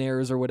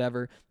billionaires or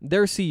whatever.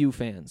 They're CU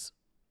fans.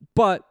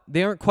 But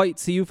they aren't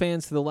quite CU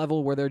fans to the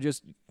level where they're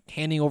just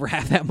handing over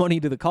half that money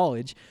to the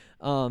college.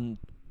 You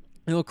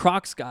know,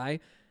 Crocs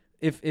guy,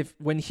 if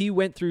when he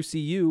went through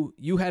CU,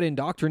 you had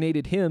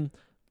indoctrinated him,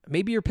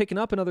 maybe you're picking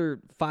up another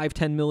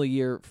 $5-10 mil a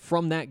year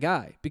from that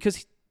guy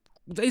because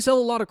they sell a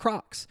lot of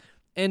Crocs,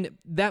 and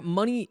that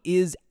money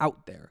is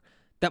out there.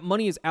 That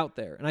money is out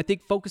there, and I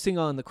think focusing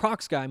on the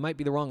Crocs guy might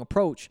be the wrong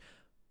approach.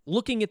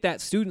 Looking at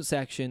that student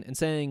section and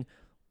saying,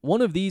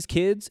 one of these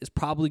kids is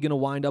probably going to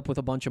wind up with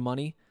a bunch of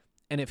money,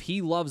 and if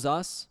he loves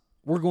us,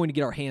 we're going to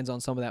get our hands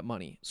on some of that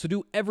money. So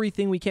do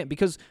everything we can,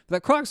 because for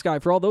that Crocs guy,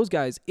 for all those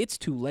guys, it's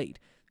too late.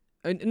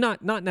 And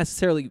not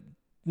necessarily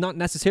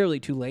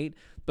too late.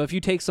 But if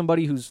you take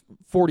somebody who's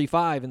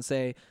 45 and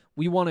say,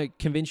 we want to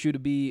convince you to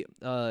be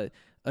a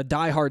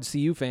diehard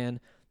CU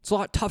fan, it's a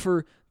lot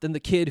tougher than the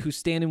kid who's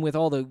standing with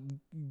all the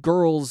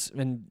girls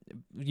and,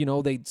 you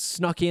know, they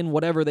snuck in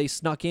whatever they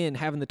snuck in,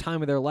 having the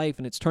time of their life,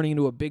 and it's turning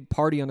into a big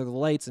party under the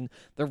lights, and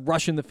they're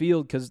rushing the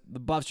field because the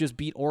Buffs just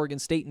beat Oregon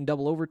State in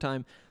double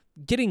overtime.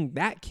 Getting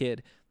that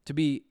kid to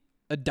be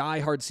a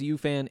diehard CU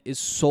fan is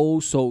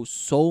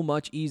so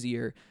much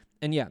easier.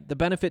 And yeah, the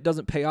benefit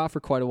doesn't pay off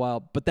for quite a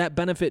while, but that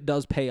benefit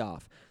does pay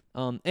off.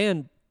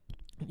 And,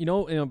 you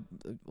know, a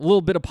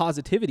little bit of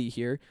positivity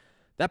here.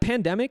 That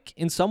pandemic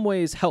in some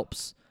ways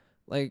helps.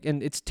 Like,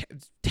 and it's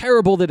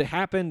terrible that it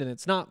happened, and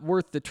it's not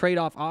worth the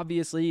trade-off,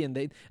 obviously.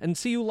 And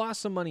CU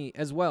lost some money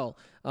as well.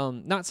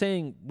 Not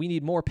saying we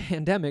need more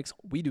pandemics.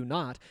 We do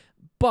not.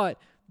 But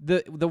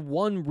the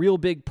one real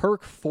big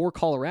perk for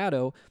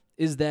Colorado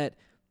is that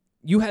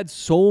you had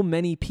so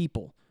many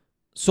people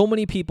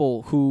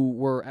who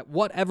were at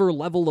whatever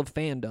level of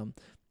fandom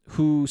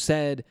who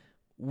said,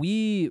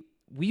 we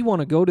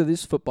want to go to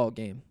this football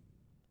game.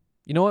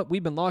 You know what?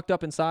 We've been locked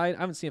up inside. I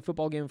haven't seen a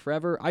football game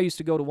forever. I used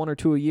to go to 1 or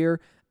 2 a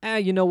year.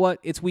 You know what?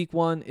 It's week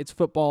 1. It's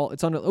football.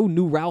 It's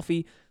new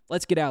Ralphie.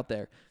 Let's get out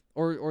there.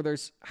 Or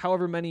there's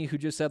however many who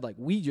just said, like,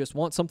 we just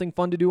want something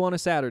fun to do on a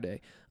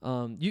Saturday.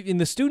 In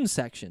the student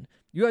section,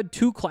 you had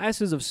 2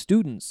 classes of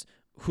students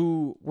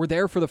who were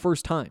there for the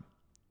first time.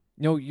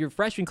 You know, your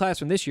freshman class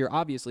from this year,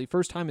 obviously,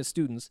 first time as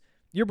students.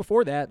 Year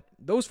before that,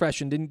 those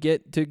freshmen didn't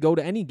get to go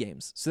to any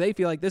games. So they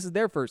feel like this is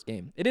their first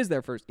game. It is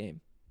their first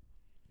game.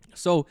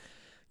 So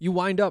you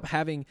wind up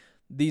having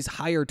these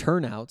higher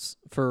turnouts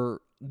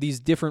for these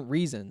different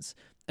reasons.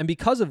 And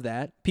because of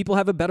that, people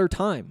have a better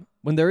time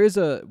when there is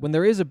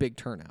a big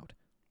turnout.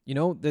 You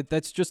know,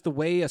 that's just the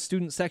way a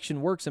student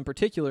section works in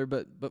particular,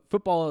 but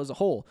football as a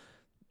whole.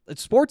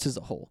 It's sports as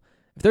a whole.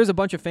 If there's a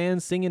bunch of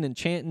fans singing and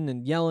chanting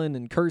and yelling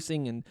and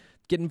cursing and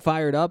getting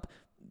fired up,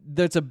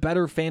 that's a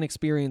better fan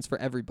experience for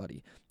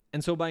everybody.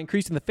 And so by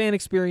increasing the fan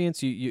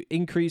experience, you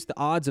increase the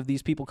odds of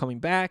these people coming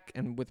back,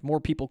 and with more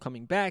people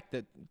coming back,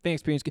 that fan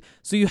experience.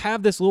 So you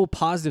have this little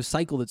positive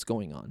cycle that's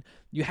going on.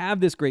 You have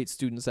this great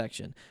student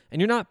section,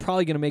 and you're not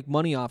probably going to make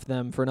money off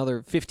them for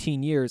another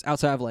 15 years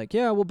outside of like,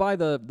 yeah, we'll buy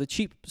the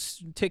cheap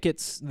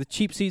tickets, the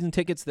cheap season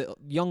tickets that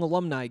young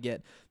alumni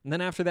get. And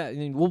then after that,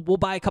 we'll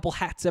buy a couple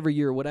hats every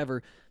year or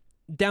whatever.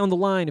 Down the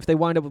line, if they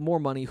wind up with more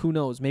money, who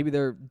knows? Maybe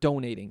they're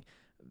donating,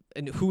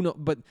 and who knows?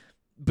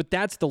 But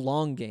that's the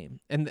long game,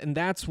 and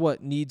that's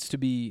what needs to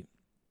be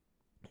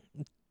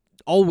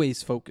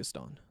always focused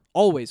on.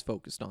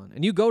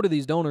 And you go to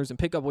these donors and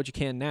pick up what you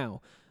can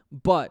now,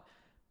 but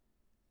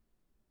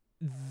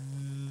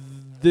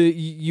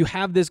you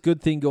have this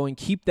good thing going.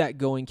 Keep that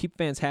going. Keep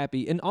fans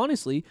happy. And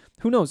honestly,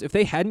 who knows? If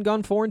they hadn't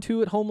gone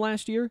 4-2 at home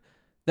last year,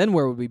 then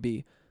where would we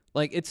be?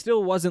 Like, it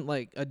still wasn't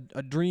like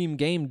a dream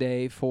game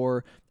day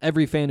for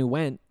every fan who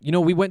went.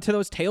 We went to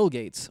those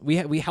tailgates.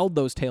 We held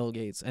those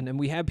tailgates, and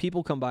we had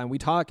people come by and we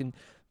talk and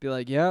be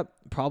like, yeah,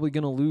 probably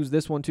going to lose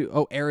this one too.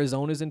 Oh,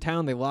 Arizona's in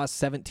town. They lost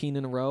 17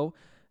 in a row.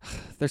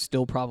 They're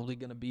still probably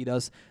going to beat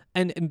us.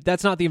 And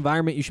that's not the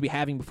environment you should be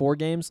having before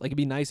games. Like, it'd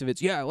be nice if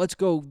it's, yeah, let's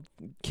go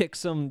kick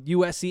some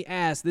USC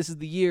ass. This is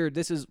the year.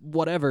 This is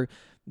whatever.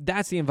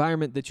 That's the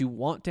environment that you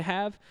want to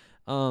have.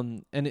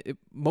 And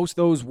most of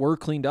those were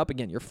cleaned up.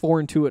 Again, you're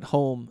 4-2 at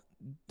home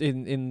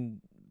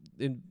in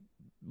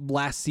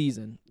last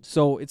season,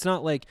 so it's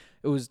not like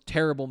it was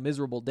terrible,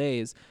 miserable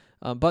days.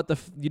 But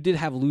you did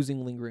have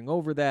losing lingering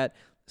over that.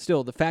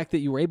 Still, the fact that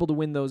you were able to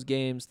win those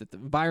games, that the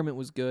environment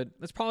was good,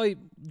 that's probably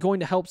going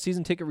to help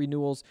season ticket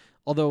renewals.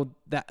 Although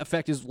that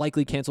effect is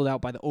likely canceled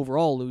out by the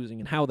overall losing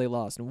and how they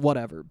lost and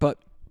whatever. But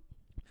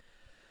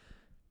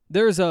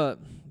there are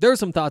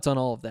some thoughts on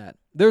all of that.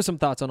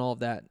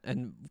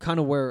 And kind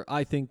of where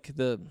I think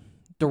the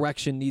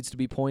direction needs to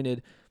be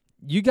pointed.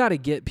 You got to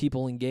get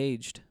people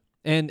engaged.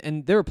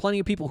 And there are plenty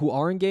of people who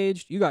are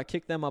engaged. You got to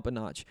kick them up a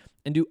notch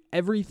and do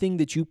everything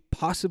that you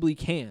possibly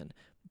can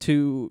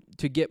to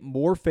get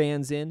more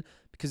fans in,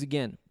 because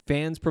again,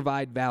 fans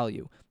provide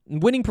value.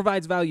 And winning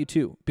provides value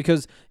too,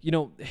 because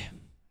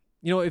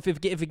if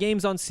a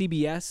game's on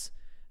CBS,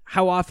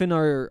 how often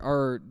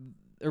or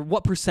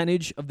what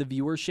percentage of the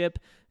viewership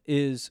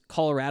is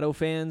Colorado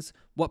fans?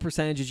 What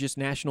percentage is just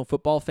national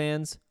football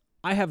fans?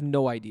 I have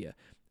no idea.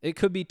 It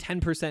could be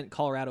 10%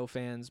 Colorado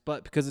fans,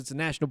 but because it's a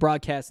national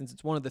broadcast, since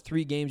it's one of the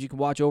 3 games you can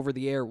watch over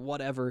the air,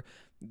 whatever,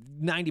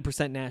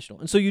 90% national.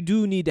 And so you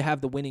do need to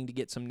have the winning to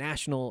get some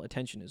national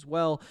attention as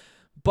well.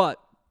 But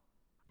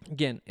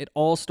again, it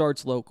all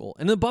starts local.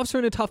 And the Buffs are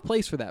in a tough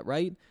place for that,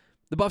 right?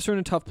 The Buffs are in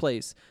a tough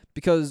place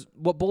because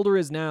what Boulder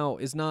is now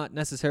is not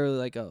necessarily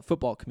like a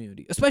football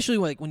community, especially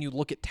like when you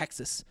look at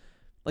Texas.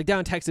 Like down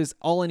in Texas,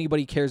 all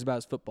anybody cares about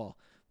is football.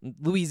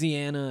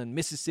 Louisiana and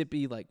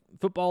Mississippi, like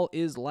football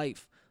is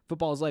life.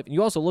 Football is life. And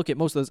you also look at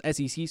most of those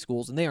SEC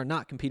schools, and they are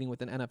not competing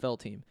with an NFL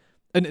team.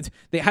 And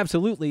they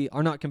absolutely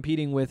are not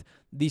competing with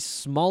the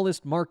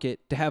smallest market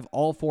to have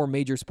all 4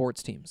 major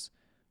sports teams.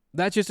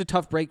 That's just a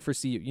tough break for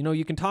CU.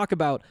 You can talk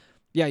about,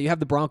 yeah, you have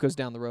the Broncos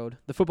down the road.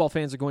 The football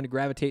fans are going to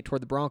gravitate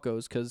toward the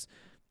Broncos because,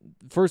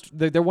 first,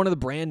 they're one of the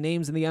brand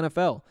names in the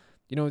NFL.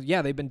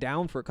 Yeah, they've been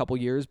down for a couple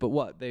years, but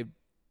what?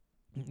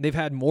 They've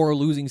had more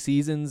losing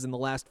seasons in the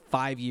last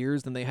 5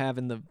 years than they have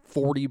in the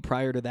 40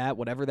 prior to that,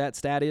 whatever that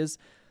stat is.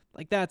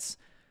 Like, that's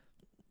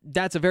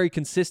a very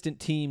consistent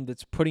team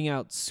that's putting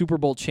out Super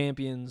Bowl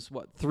champions,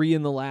 3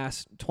 in the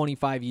last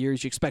 25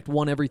 years. You expect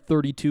one every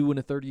 32 in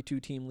a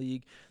 32-team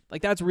league.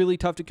 Like, that's really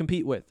tough to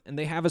compete with, and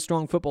they have a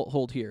strong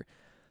foothold here.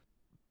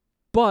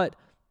 But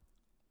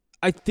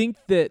I think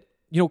that,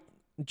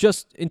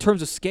 just in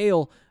terms of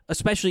scale,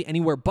 especially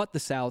anywhere but the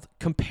South,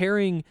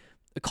 comparing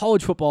a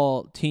college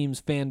football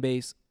team's fan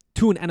base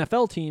to an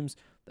NFL team's,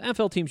 the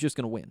NFL team's just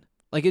going to win.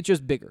 Like, it's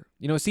just bigger.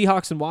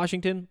 Seahawks in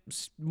Washington,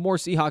 more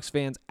Seahawks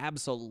fans,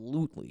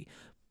 absolutely.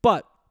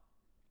 But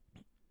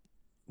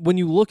when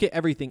you look at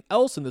everything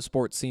else in the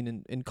sports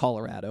scene in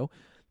Colorado,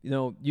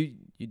 you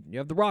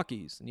have the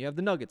Rockies and you have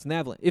the Nuggets and the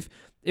Avalanche.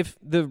 If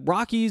the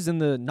Rockies and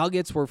the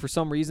Nuggets were for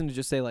some reason to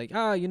just say like,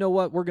 you know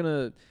what, we're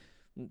gonna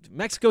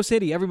Mexico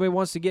City, everybody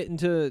wants to get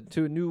into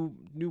a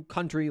new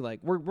country, like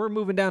we're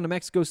moving down to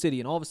Mexico City,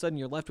 and all of a sudden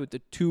you're left with the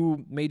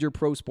 2 major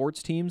pro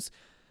sports teams,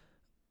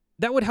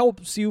 that would help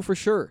CU for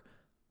sure.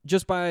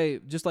 Just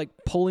like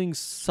pulling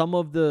some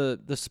of the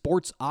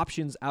sports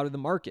options out of the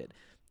market.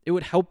 It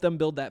would help them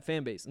build that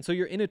fan base. And so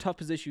you're in a tough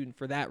position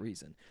for that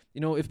reason.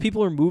 If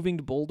people are moving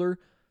to Boulder,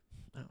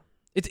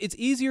 it's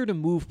easier to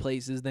move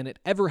places than it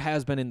ever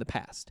has been in the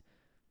past.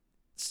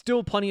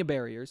 Still plenty of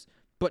barriers,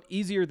 but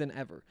easier than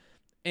ever.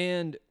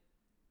 And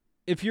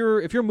if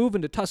you're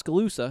moving to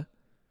Tuscaloosa,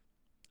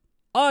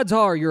 odds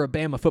are you're a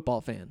Bama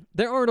football fan.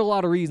 There aren't a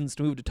lot of reasons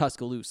to move to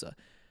Tuscaloosa.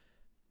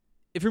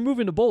 If you're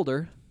moving to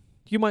Boulder,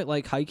 you might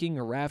like hiking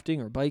or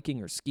rafting or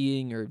biking or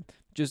skiing or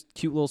just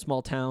cute little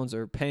small towns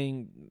or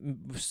paying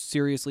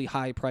seriously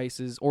high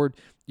prices, or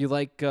you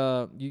like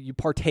you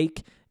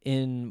partake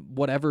in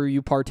whatever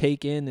you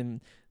partake in,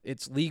 and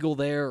it's legal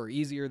there or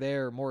easier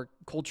there or more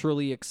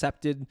culturally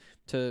accepted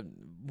to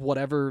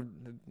whatever,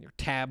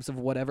 tabs of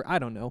whatever. I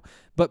don't know.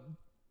 But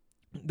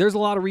there's a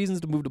lot of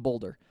reasons to move to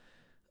Boulder.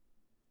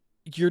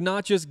 You're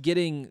not just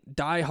getting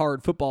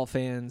diehard football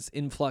fans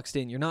influxed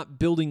in. You're not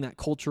building that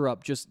culture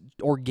up just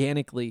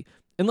organically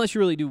unless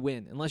you really do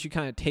win, unless you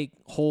kind of take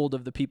hold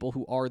of the people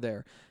who are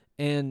there.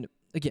 And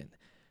again,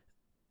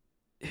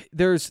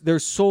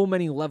 there's so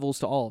many levels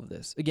to all of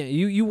this. Again,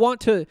 you want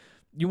to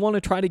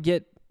try to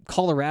get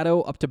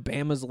Colorado up to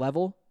Bama's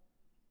level.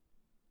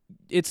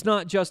 It's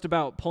not just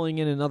about pulling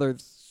in another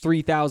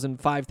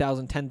 3,000,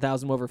 5,000,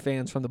 10,000 whatever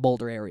fans from the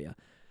Boulder area.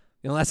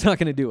 That's not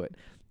going to do it.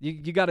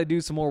 You got to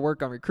do some more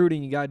work on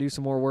recruiting. You got to do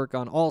some more work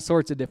on all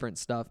sorts of different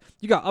stuff.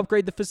 You got to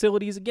upgrade the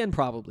facilities again,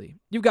 probably.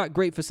 You've got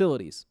great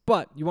facilities,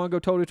 but you want to go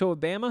toe-to-toe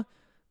with Bama?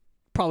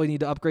 Probably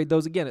need to upgrade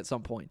those again at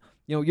some point.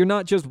 You're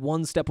not just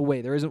one step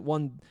away. There isn't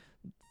one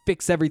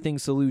fix-everything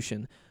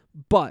solution.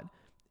 But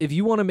if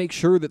you want to make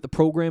sure that the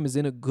program is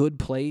in a good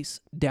place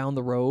down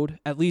the road,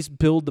 at least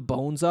build the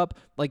bones up,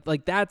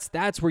 like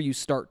that's where you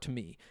start to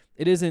me.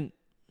 It isn't,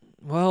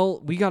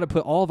 well, we got to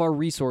put all of our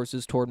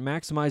resources toward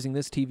maximizing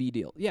this TV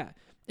deal. Yeah.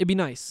 It'd be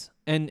nice,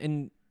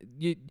 and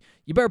you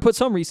better put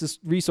some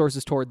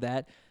resources toward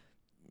that.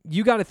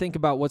 You got to think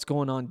about what's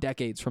going on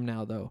decades from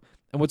now, though.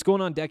 And what's going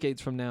on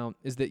decades from now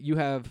is that you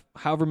have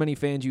however many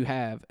fans you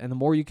have, and the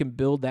more you can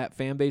build that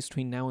fan base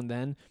between now and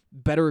then,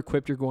 better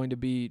equipped you're going to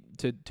be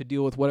to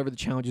deal with whatever the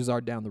challenges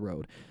are down the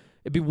road.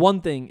 It'd be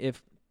one thing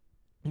if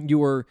you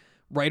were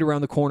right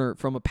around the corner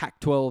from a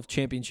Pac-12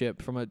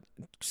 championship, from a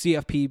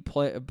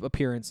CFP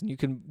appearance, and you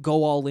can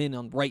go all in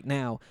on right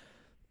now.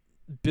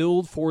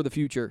 Build for the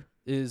future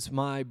is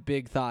my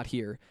big thought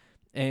here.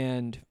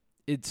 And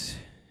it's,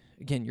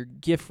 again, you're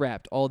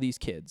gift-wrapped all these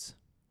kids.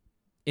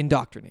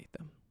 Indoctrinate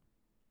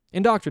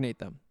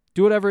them.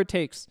 Do whatever it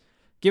takes.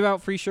 Give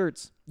out free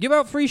shirts. Give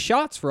out free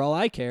shots for all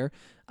I care.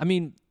 I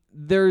mean,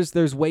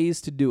 there's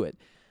ways to do it.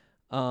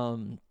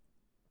 So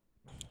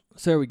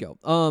there we go.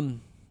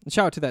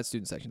 Shout out to that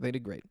student section. They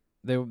did great.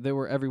 They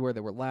were everywhere. They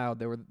were loud.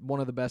 They were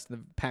one of the best in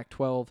the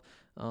Pac-12.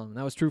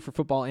 That was true for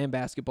football and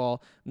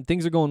basketball. And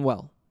things are going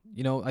well.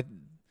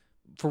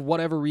 For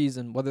whatever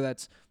reason, whether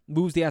that's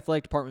moves the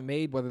athletic department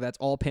made, whether that's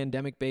all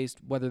pandemic-based,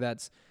 whether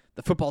that's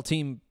the football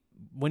team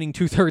winning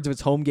 2/3 of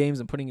its home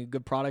games and putting a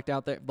good product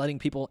out there, letting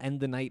people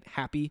end the night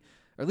happy,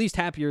 or at least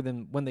happier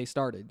than when they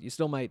started. You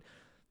still might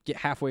get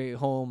halfway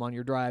home on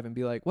your drive and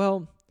be like,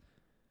 well,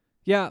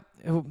 yeah,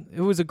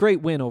 it was a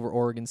great win over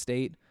Oregon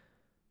State.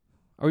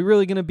 Are we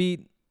really going to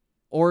beat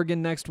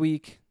Oregon next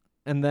week?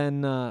 And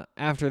then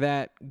after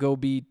that, go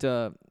beat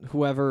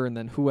whoever, and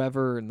then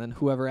whoever, and then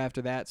whoever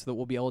after that, so that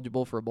we'll be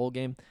eligible for a bowl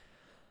game?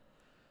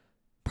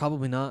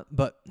 Probably not.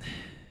 But,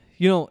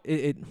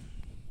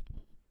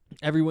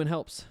 every win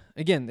helps.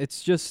 Again,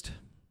 it's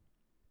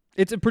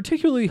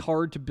particularly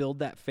hard to build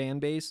that fan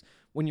base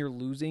when you're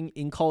losing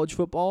in college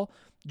football,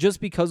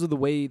 just because of the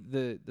way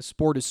the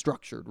sport is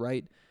structured,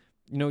 right?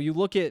 You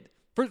look at,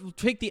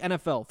 take the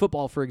NFL,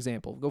 football, for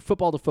example. Go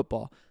football to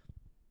football.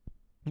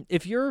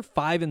 If you're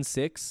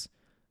 5-6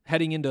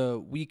 heading into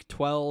week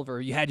 12, or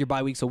you had your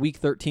bye week, so week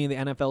 13 of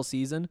the NFL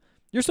season,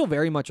 you're still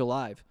very much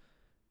alive.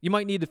 You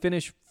might need to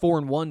finish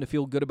 4-1 to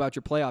feel good about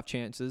your playoff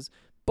chances,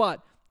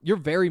 but you're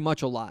very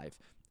much alive,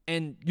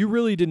 and you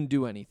really didn't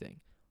do anything.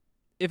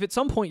 If at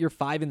some point you're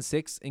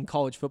 5-6 in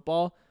college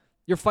football,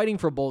 you're fighting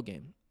for a bowl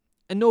game,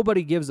 and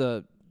nobody gives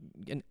a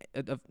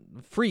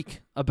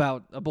freak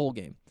about a bowl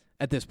game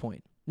at this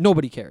point.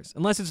 Nobody cares,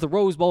 unless it's the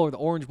Rose Bowl or the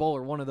Orange Bowl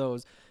or one of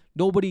those.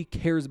 Nobody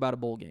cares about a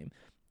bowl game.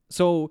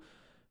 So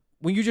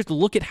when you just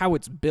look at how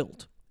it's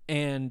built,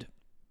 and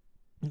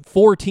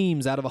 4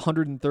 teams out of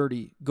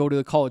 130 go to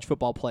the college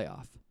football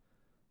playoff,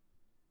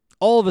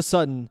 all of a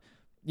sudden,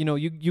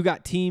 you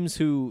got teams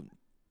who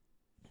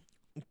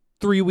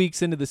 3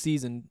 weeks into the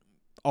season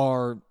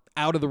are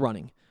out of the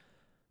running.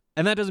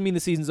 And that doesn't mean the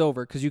season's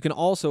over, because you can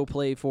also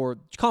play for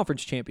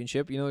conference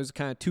championship. There's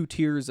kind of 2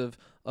 tiers of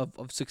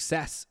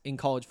success in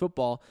college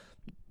football.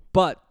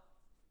 But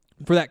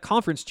for that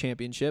conference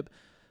championship,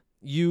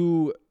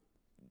 you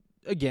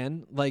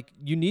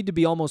need to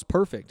be almost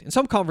perfect. In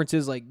some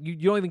conferences, you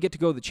don't even get to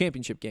go to the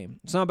championship game.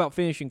 It's not about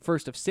finishing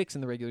first of 6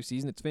 in the regular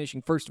season. It's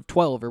finishing first of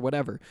 12 or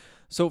whatever.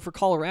 So for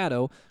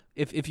Colorado,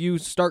 if you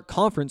start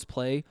conference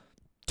play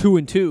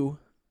 2-2,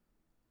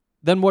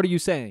 then what are you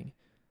saying?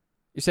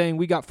 You're saying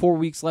we got 4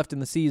 weeks left in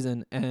the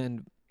season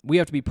and we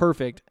have to be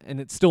perfect,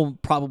 and it still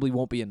probably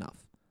won't be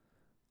enough.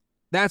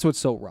 That's what's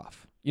so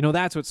rough.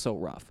 That's what's so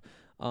rough.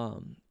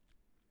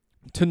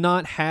 To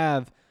not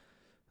have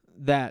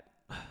that.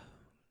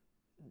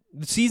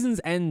 The seasons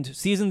end,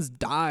 seasons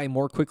die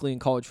more quickly in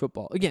college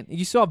football. Again,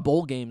 you still have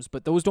bowl games,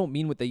 but those don't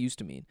mean what they used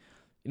to mean.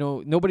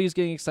 Nobody's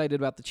getting excited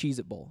about the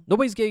Cheez-It Bowl.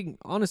 Nobody's getting,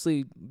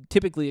 honestly,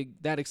 typically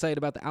that excited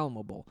about the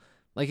Alamo Bowl.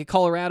 Like at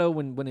Colorado,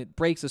 when it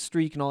breaks a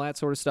streak and all that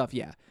sort of stuff,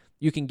 yeah,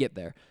 you can get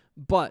there.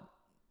 But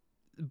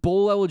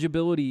bowl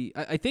eligibility,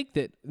 I think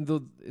that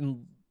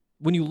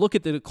when you look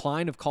at the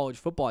decline of college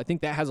football, I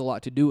think that has a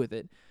lot to do with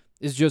it.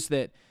 It's just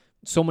that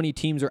so many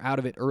teams are out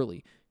of it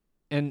early.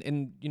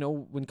 And you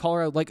know, when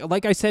Colorado,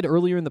 like I said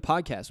earlier in the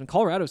podcast, when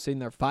Colorado's sitting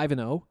there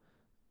 5-0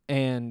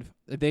 and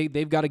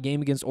they've got a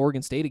game against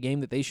Oregon State, a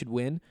game that they should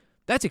win,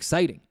 that's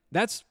exciting.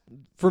 That's,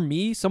 for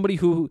me, somebody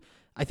who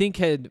I think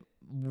had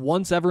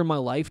once ever in my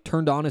life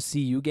turned on a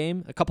CU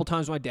game. A couple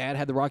times my dad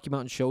had the Rocky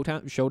Mountain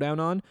Showdown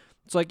on.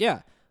 It's like,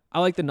 yeah, I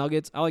like the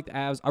Nuggets. I like the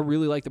Avs. I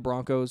really like the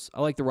Broncos.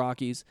 I like the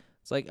Rockies.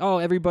 It's like, oh,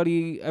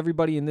 everybody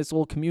in this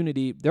little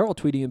community, they're all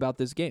tweeting about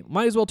this game.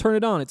 Might as well turn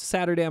it on. It's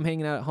Saturday. I'm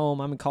hanging out at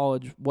home. I'm in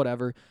college,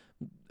 whatever.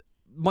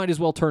 Might as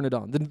well turn it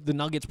on. The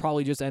Nuggets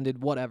probably just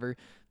ended, whatever.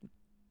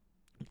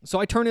 So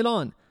I turn it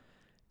on.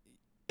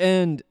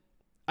 And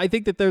I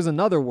think that there's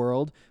another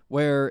world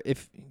where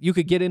if you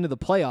could get into the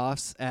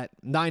playoffs at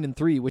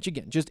 9-3, which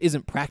again just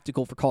isn't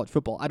practical for college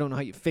football. I don't know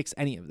how you fix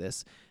any of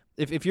this.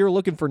 If you're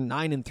looking for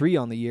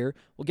 9-3 on the year,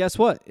 well, guess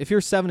what? If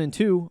you're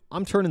 7-2,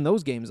 I'm turning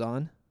those games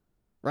on.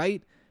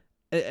 Right?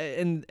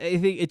 And I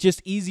think it's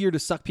just easier to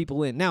suck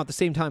people in. Now, at the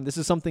same time, this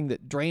is something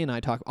that Dre and I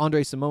talk,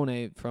 Andre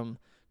Simone from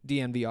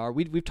DNVR,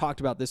 we've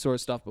talked about this sort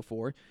of stuff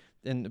before,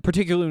 and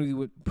particularly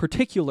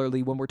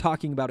when we're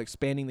talking about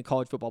expanding the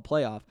college football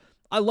playoff.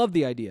 I love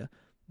the idea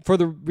for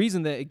the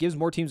reason that it gives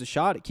more teams a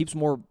shot. It keeps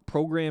more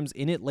programs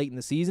in it late in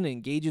the season. It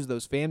engages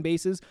those fan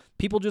bases.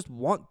 People just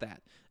want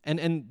that.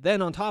 And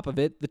then on top of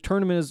it, the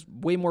tournament is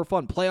way more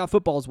fun. Playoff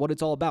football is what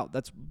it's all about.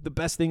 That's the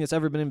best thing that's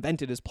ever been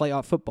invented is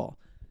playoff football.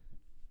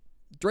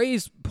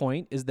 Dre's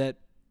point is that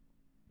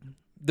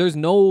there's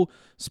no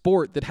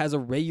sport that has a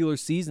regular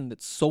season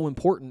that's so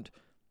important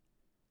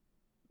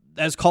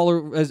as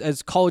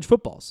college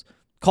football's.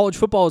 College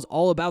football is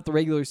all about the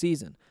regular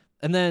season.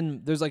 And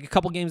then there's like a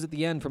couple games at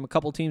the end from a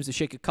couple teams to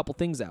shake a couple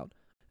things out.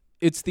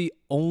 It's the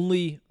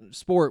only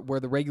sport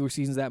where the regular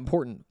season is that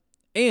important.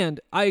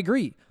 And I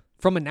agree.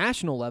 From a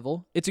national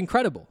level, it's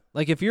incredible.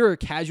 Like if you're a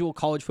casual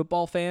college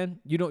football fan,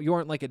 you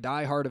aren't like a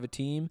diehard of a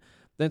team,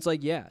 then it's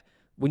like, yeah.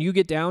 When you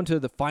get down to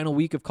the final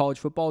week of college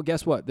football,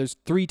 guess what? There's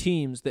 3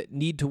 teams that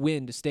need to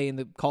win to stay in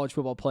the college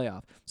football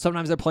playoff.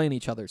 Sometimes they're playing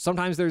each other.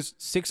 Sometimes there's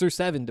 6 or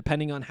 7,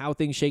 depending on how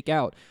things shake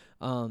out.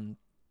 And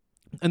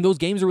those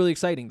games are really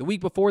exciting. The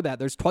week before that,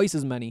 there's twice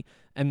as many,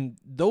 and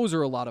those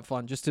are a lot of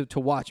fun just to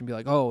watch and be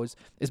like, oh, is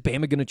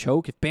Bama going to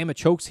choke? If Bama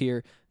chokes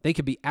here, they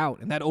could be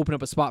out, and that open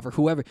up a spot for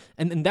whoever.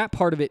 And that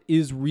part of it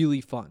is really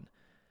fun.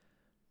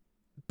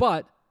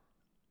 But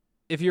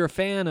if you're a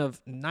fan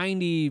of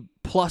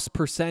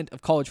 90+%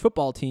 of college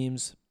football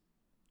teams,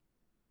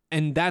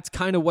 and that's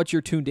kind of what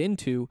you're tuned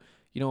into,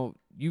 you know,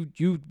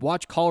 you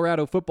watch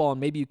Colorado football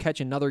and maybe you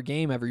catch another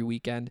game every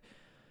weekend,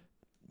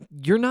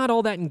 you're not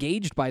all that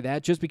engaged by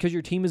that just because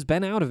your team has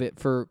been out of it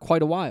for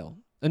quite a while.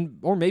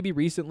 Or maybe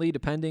recently,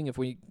 depending if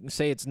we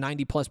say it's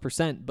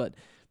 90+%, but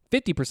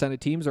 50% of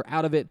teams are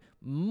out of it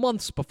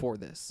months before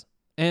this.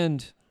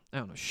 And I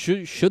don't know,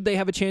 should they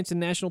have a chance in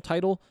national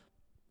title?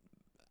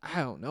 I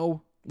don't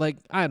know.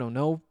 I don't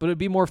know, but it'd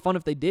be more fun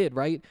if they did,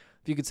 right?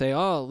 If you could say,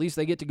 oh, at least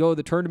they get to go to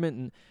the tournament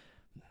and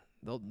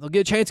they'll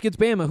get a chance against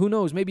Bama. Who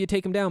knows? Maybe you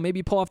take them down. Maybe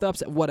you pull off the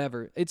upset.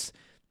 Whatever. It's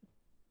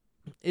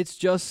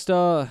just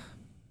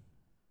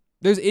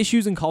there's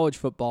issues in college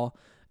football,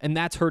 and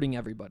that's hurting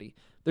everybody.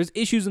 There's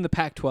issues in the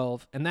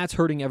Pac-12, and that's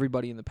hurting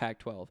everybody in the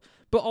Pac-12.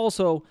 But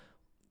also,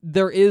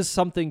 there is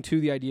something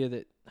to the idea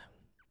that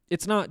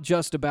it's not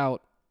just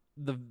about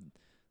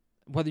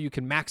whether you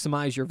can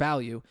maximize your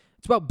value.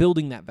 It's about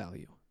building that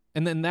value.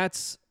 And then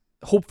that's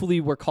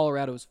hopefully where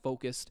Colorado is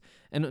focused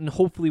and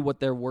hopefully what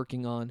they're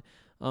working on.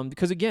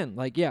 Because again,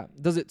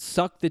 does it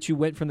suck that you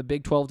went from the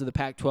Big 12 to the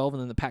Pac-12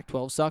 and then the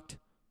Pac-12 sucked?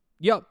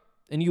 Yep.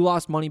 And you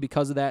lost money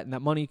because of that, and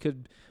that money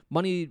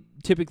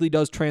typically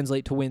does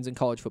translate to wins in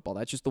college football.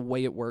 That's just the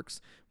way it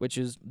works, which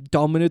is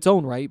dumb in its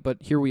own right, but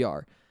here we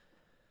are.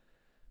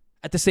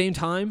 At the same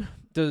time,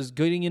 does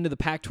getting into the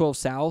Pac-12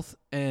 South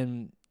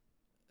and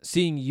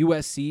seeing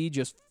USC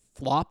just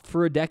flop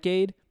for a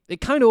decade, it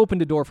kind of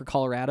opened a door for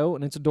Colorado,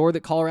 and it's a door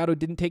that Colorado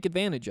didn't take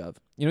advantage of.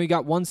 You know, you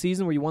got one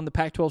season where you won the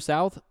Pac-12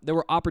 South. There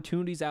were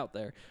opportunities out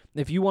there.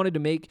 If you wanted to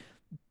make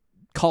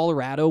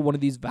Colorado one of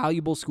these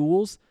valuable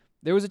schools,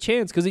 there was a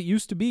chance because it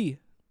used to be.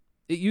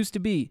 It used to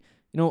be.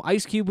 You know,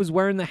 Ice Cube was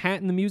wearing the hat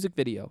in the music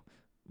video.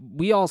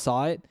 We all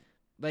saw it.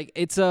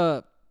 It's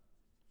not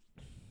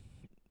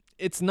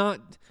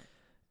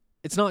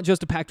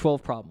just a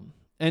Pac-12 problem.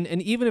 And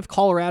even if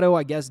Colorado,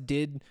 I guess,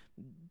 did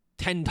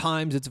 10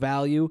 times its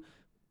value,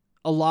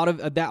 a lot of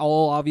that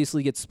all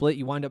obviously gets split.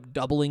 You wind up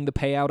doubling the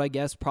payout, I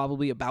guess,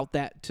 probably about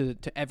that to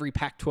every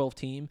Pac-12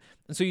 team.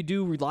 And so you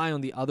do rely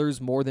on the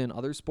others more than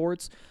other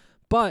sports.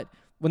 But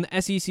when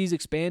the SEC's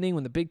expanding,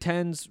 when the Big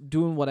Ten's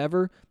doing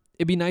whatever,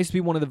 it'd be nice to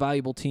be one of the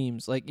valuable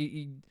teams.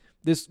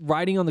 This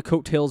riding on the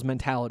coattails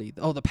mentality.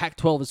 Oh, the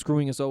Pac-12 is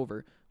screwing us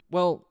over.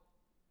 Well,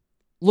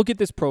 look at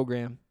this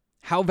program.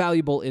 How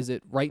valuable is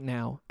it right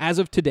now, as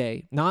of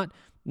today? Not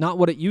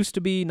what it used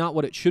to be, not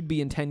what it should be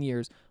in 10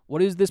 years.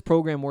 What is this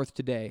program worth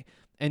today?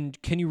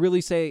 And can you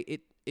really say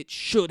it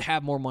should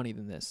have more money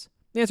than this?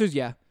 The answer is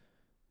yeah.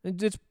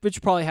 It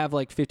should probably have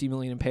 $50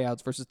 million in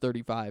payouts versus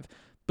 35.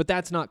 But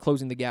that's not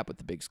closing the gap with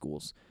the big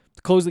schools.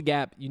 To close the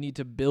gap, you need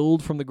to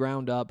build from the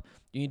ground up.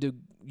 You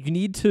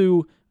need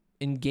to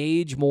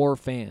engage more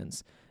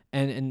fans.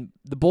 And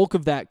the bulk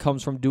of that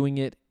comes from doing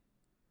it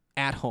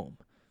at home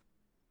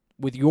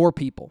with your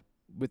people,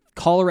 with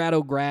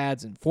Colorado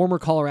grads and former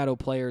Colorado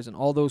players and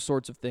all those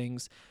sorts of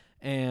things.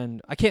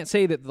 And I can't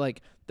say that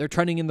like they're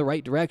trending in the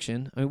right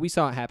direction. I mean, we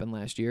saw it happen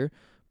last year.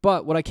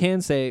 But what I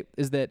can say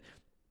is that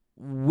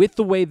with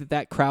the way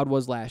that crowd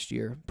was last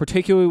year,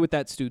 particularly with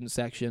that student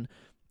section,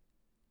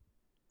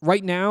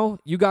 right now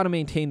you got to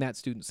maintain that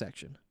student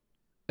section.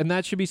 And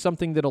that should be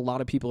something that a lot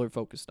of people are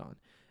focused on.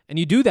 And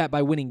you do that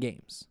by winning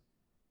games.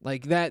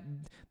 Like that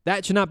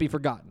should not be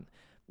forgotten.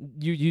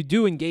 You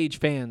do engage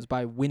fans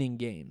by winning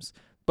games.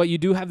 But you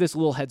do have this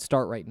little head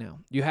start right now.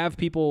 You have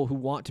people who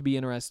want to be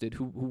interested,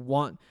 who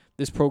want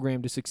this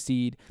program to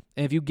succeed.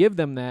 And if you give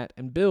them that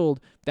and build,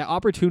 that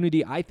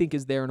opportunity, I think,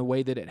 is there in a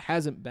way that it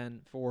hasn't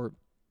been for,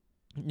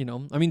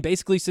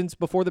 basically since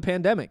before the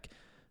pandemic.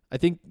 I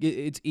think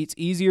it's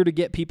easier to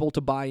get people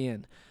to buy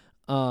in.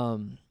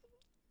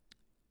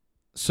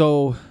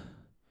 So,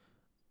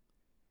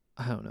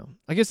 I don't know.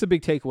 I guess the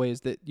big takeaway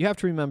is that you have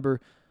to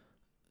remember,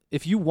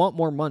 if you want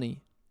more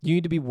money, you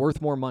need to be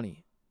worth more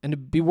money. And to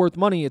be worth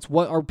money, it's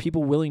what are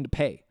people willing to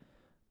pay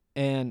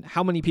and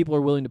how many people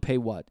are willing to pay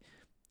what.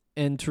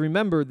 And to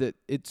remember that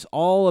it's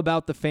all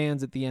about the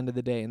fans at the end of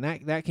the day. And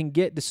that can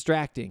get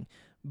distracting,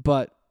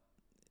 but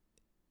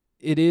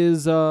it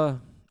is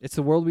it's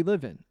the world we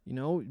live in.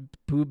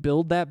 We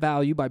build that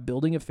value by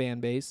building a fan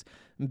base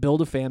and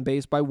build a fan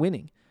base by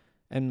winning.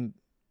 And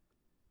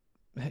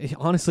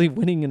honestly,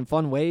 winning in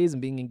fun ways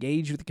and being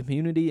engaged with the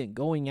community and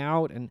going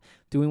out and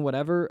doing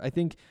whatever, I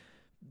think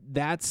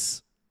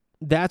that's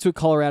what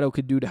Colorado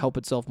could do to help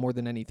itself more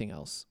than anything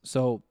else.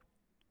 So,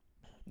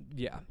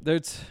 yeah,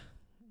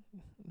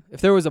 if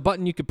there was a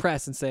button you could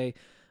press and say,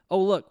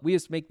 oh, look, we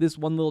just make this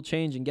one little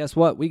change, and guess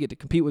what? We get to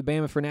compete with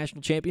Bama for a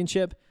national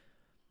championship.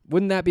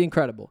 Wouldn't that be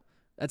incredible?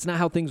 That's not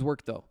how things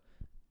work, though.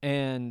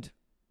 And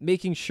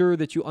making sure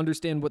that you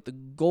understand what the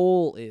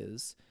goal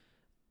is,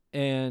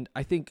 and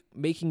I think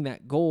making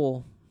that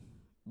goal,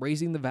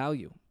 raising the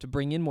value to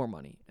bring in more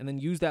money, and then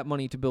use that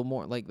money to build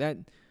more. Like that,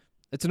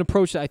 it's an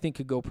approach that I think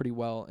could go pretty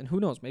well. And who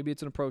knows, maybe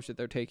it's an approach that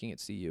they're taking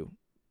at CU.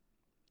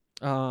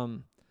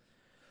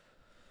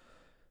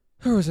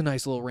 There was a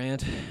nice little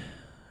rant.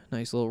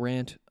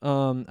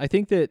 I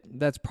think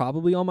that's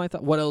probably all my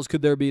thought. What else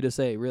could there be to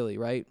say, really,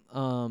 right?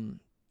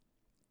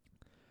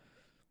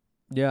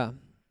 Yeah.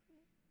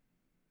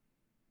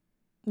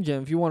 Yeah,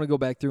 if you want to go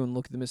back through and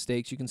look at the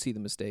mistakes, you can see the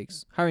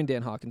mistakes. Hiring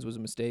Dan Hawkins was a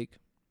mistake.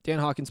 Dan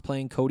Hawkins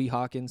playing Cody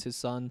Hawkins, his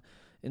son,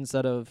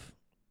 instead of,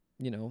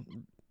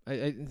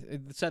 I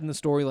said in the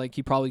story, like,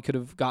 he probably could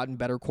have gotten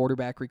better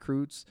quarterback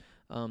recruits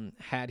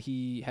had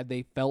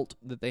they felt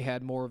that they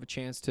had more of a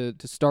chance to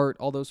start,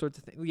 all those sorts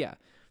of things. Yeah,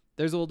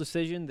 there's a little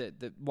decision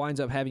that winds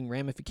up having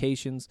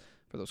ramifications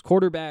for those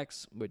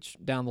quarterbacks, which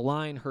down the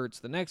line hurts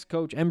the next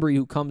coach, Embry,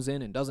 who comes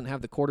in and doesn't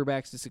have the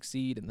quarterbacks to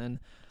succeed, and then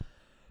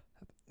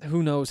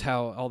who knows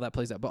how all that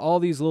plays out. But all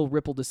these little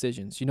ripple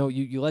decisions,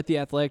 you let the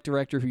athletic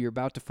director who you're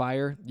about to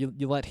fire,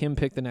 you let him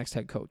pick the next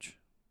head coach.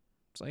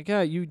 It's like,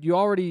 yeah, you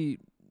already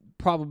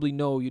probably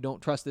know you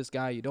don't trust this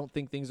guy, you don't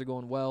think things are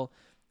going well,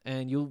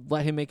 and you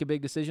let him make a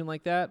big decision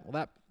like that. Well,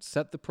 that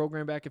set the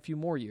program back a few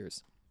more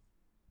years.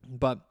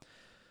 But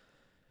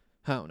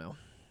I don't know.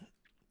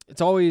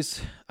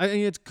 I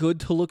think it's good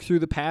to look through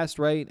the past,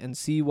 right, and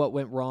see what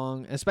went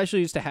wrong,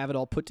 especially just to have it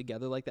all put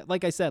together like that.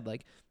 Like I said,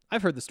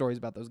 I've heard the stories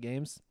about those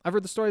games. I've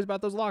heard the stories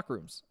about those locker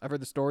rooms. I've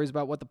heard the stories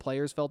about what the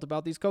players felt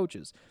about these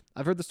coaches.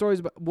 I've heard the stories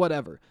about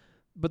whatever.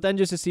 But then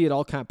just to see it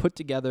all kind of put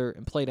together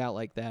and played out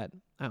like that,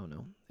 I don't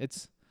know.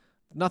 It's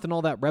nothing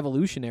all that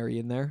revolutionary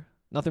in there.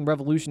 Nothing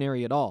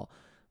revolutionary at all.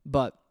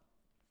 But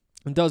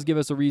it does give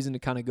us a reason to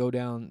kind of go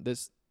down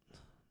this,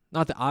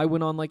 not that I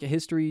went on like a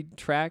history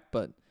track,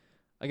 but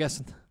I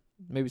guess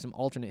maybe some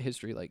alternate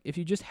history. Like, if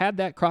you just had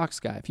that Crocs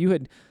guy, if you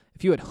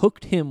had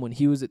hooked him when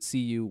he was at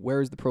CU,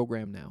 where is the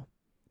program now?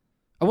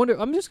 I wonder,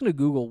 I'm just going to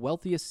Google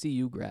wealthiest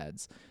CU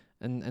grads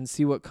and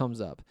see what comes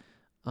up.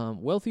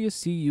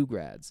 Wealthiest CU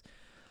grads.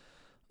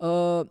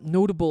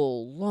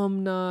 Notable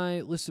alumni,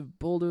 list of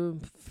Boulder,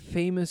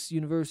 famous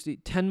university,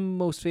 10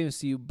 most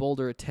famous CU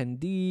Boulder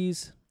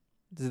attendees.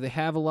 Do they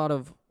have a lot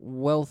of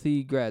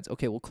wealthy grads?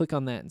 Okay, we'll click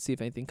on that and see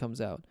if anything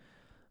comes out.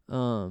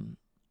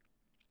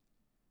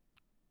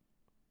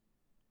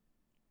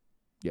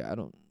 Yeah,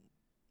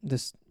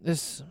 this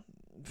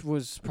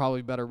was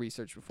probably better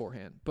research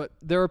beforehand. But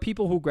there are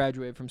people who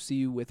graduated from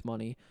CU with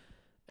money,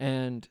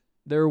 and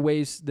there are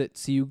ways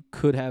that CU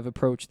could have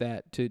approached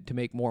that to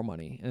make more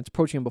money, and it's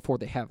approaching them before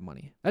they have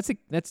money.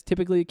 That's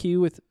typically a key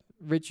with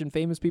rich and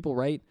famous people,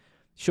 right?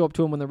 Show up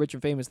to them when they're rich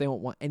and famous, they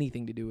won't want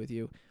anything to do with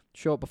you.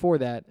 Show up before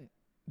that,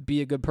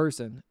 be a good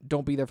person.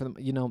 Don't be there for them,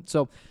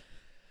 So,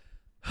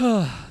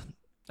 I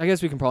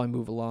guess we can probably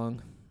move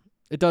along.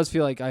 It does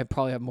feel like I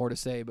probably have more to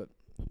say, but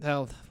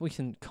hell, we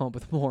can come up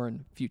with more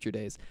in future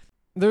days.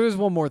 There is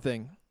one more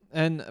thing.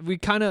 And I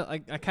kind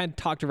of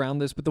talked around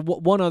this, but the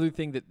one other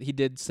thing that he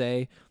did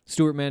say,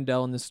 Stuart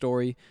Mandel in this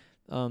story,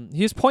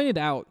 he has pointed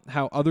out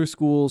how other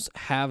schools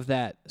have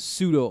that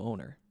pseudo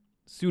owner.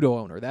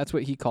 That's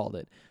what he called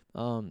it.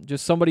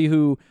 Just somebody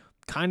who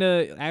kind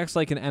of acts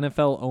like an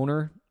NFL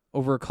owner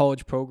over a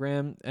college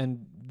program,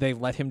 and they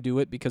let him do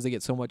it because they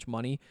get so much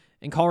money.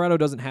 And Colorado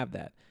doesn't have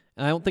that.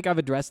 And I don't think I've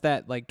addressed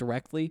that like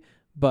directly,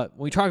 but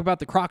when we talk about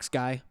the Crocs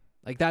guy,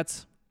 like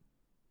that's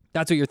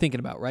what you're thinking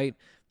about, right?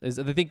 I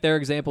think their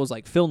example is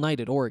like Phil Knight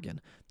at Oregon,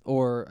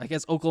 or I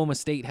guess Oklahoma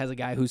State has a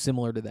guy who's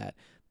similar to that.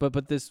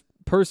 But this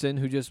person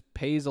who just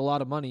pays a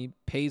lot of money,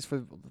 pays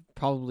for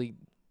probably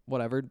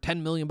whatever,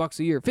 $10 million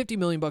a year, $50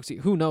 million a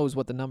year, who knows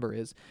what the number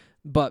is.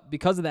 But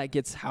because of that,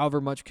 gets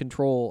however much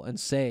control and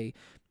say,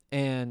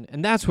 and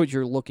that's what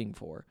you're looking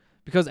for.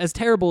 Because as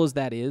terrible as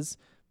that is,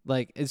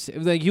 like it's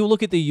like you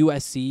look at the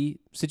USC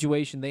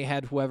situation, they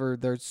had whoever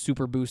their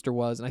super booster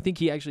was, and I think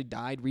he actually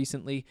died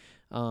recently,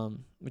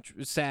 which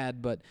was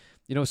sad. But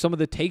some of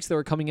the takes that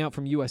were coming out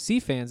from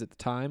USC fans at the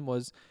time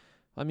was,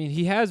 I mean,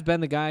 he has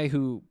been the guy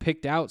who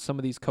picked out some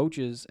of these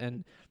coaches,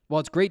 and while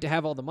it's great to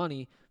have all the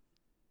money,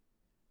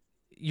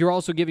 you're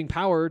also giving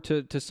power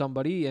to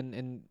somebody,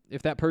 and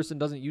if that person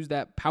doesn't use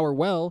that power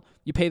well,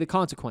 you pay the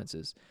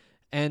consequences.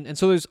 And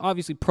so there's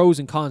obviously pros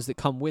and cons that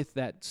come with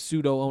that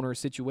pseudo-owner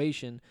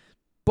situation.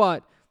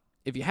 But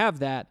if you have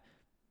that,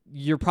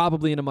 you're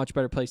probably in a much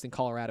better place than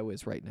Colorado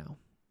is right now.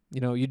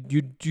 You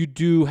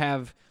do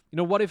have,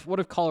 what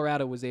if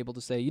Colorado was able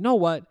to say, you know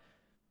what,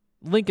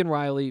 Lincoln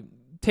Riley,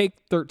 take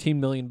 $13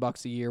 million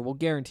a year. We'll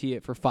guarantee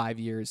it for 5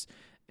 years,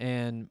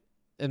 and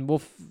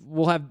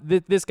we'll have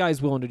this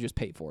guy's willing to just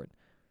pay for it.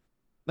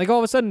 Like all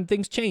of a sudden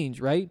things change,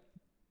 right?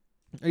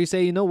 Or you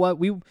say, you know what,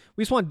 we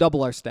just want to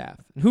double our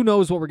staff. And who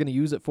knows what we're going to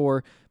use it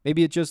for?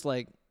 Maybe it's just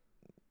like,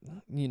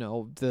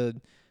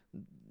 the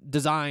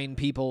design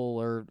people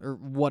or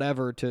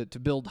whatever to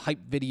build hype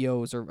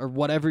videos or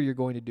whatever you're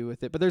going to do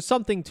with it. But there's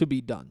something to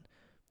be done.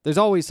 There's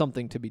always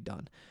something to be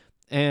done.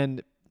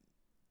 And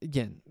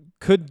again,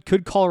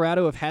 could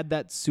Colorado have had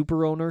that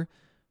super owner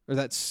or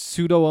that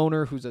pseudo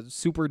owner who's a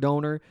super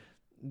donor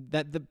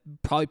that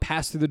probably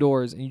passed through the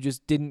doors and you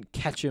just didn't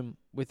catch him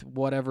with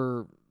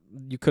whatever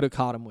you could have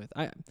caught him with?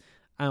 I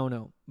don't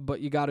know, but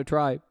you got to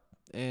try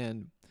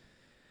and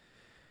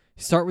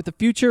start with the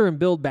future and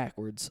build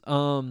backwards.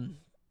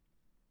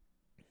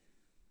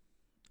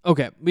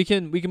 Okay, we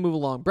can move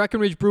along.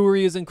 Breckenridge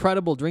Brewery is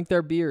incredible. Drink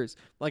their beers.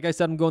 Like I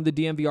said, I'm going to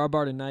the DMVR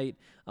bar tonight.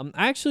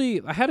 I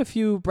had a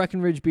few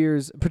Breckenridge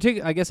beers.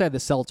 I guess I had the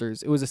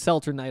seltzers. It was a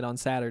seltzer night on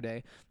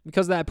Saturday.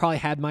 Because of that, I probably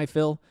had my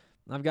fill.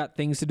 I've got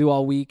things to do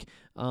all week.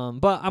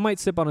 But I might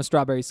sip on a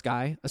Strawberry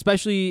Sky,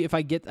 especially if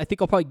I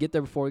think I'll probably get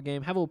there before the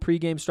game. Have a little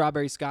pregame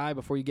Strawberry Sky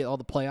before you get all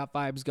the playoff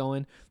vibes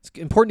going. It's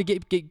important to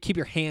keep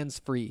your hands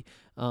free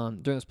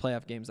during those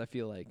playoff games, I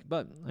feel like.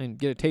 But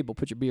get a table,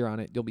 put your beer on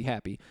it, you'll be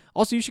happy.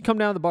 Also, you should come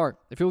down to the bar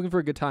if you're looking for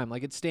a good time.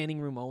 Like, it's standing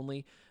room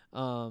only.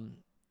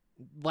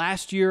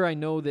 Last year, I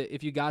know that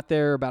if you got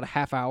there about a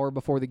half hour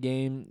before the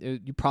game,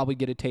 you probably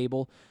get a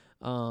table.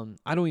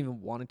 I don't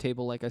even want a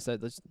table, like I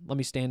said. Let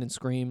me stand and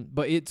scream.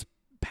 But it's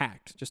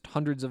packed, just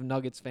hundreds of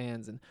Nuggets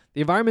fans, and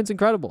the environment's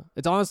incredible.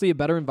 It's honestly a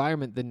better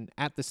environment than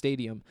at the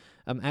stadium,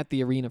 at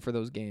the arena for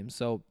those games.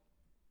 So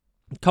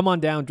come on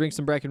down, drink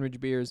some Breckenridge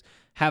beers,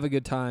 have a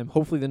good time.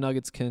 Hopefully the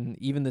Nuggets can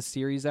even the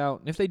series out.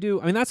 And if they do,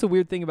 I mean, that's the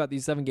weird thing about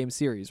these 7-game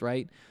series,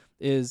 right?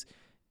 Is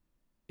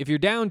if you're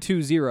down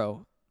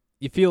 2-0,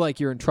 you feel like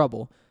you're in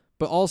trouble.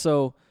 But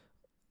also,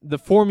 the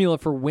formula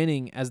for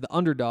winning as the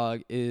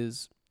underdog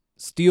is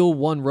steal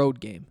one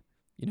road game.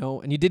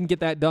 And you didn't get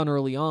that done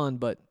early on,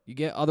 but you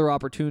get other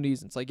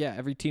opportunities. It's like, yeah,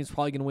 every team's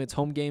probably going to win its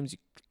home games,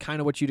 kind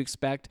of what you'd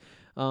expect.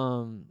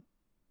 So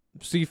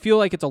you feel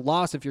like it's a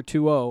loss if you're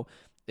 2-0.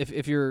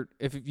 If you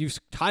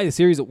tie the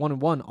series at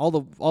 1-1,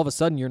 all of a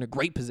sudden you're in a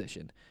great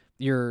position.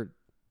 You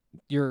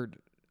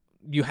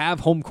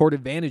have home court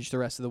advantage the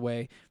rest of the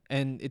way,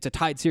 and it's a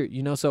tied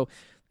series. So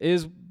it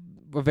is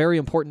a very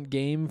important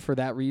game for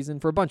that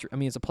reason. For a bunch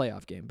of, it's a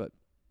playoff game, but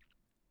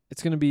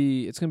it's gonna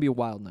be a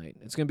wild night.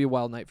 It's gonna be a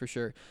wild night for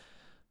sure.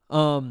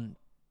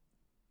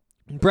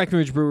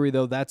 Breckenridge Brewery,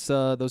 though, that's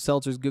those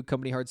seltzers, Good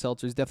Company hard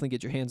seltzers. Definitely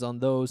get your hands on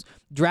those.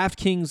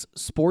 DraftKings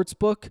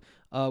Sportsbook,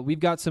 we've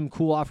got some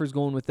cool offers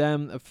going with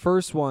them. The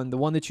first one, the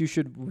one that you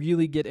should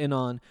really get in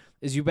on,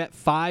 is you bet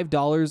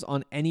 $5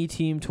 on any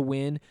team to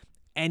win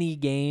any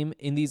game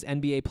in these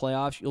NBA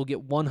playoffs. You'll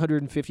get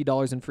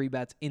 $150 in free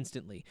bets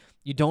instantly.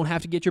 You don't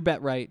have to get your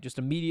bet right. Just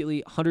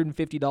immediately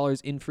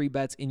 $150 in free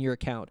bets in your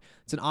account.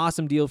 It's an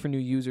awesome deal for new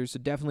users, so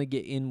definitely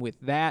get in with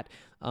that.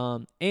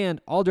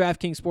 And all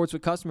DraftKings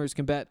Sportsbook customers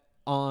can bet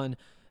on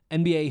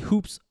NBA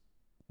hoops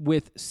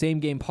with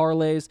same-game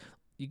parlays.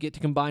 You get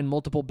to combine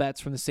multiple bets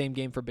from the same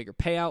game for a bigger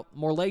payout.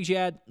 More legs you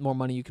add, more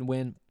money you can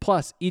win.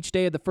 Plus, each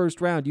day of the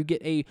first round, you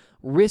get a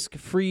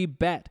risk-free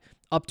bet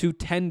up to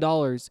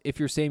 $10 if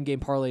your same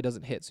game parlay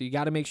doesn't hit. So you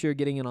got to make sure you're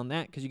getting in on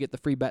that because you get the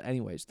free bet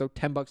anyways. Throw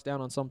 $10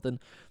 down on something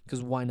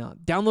because why not?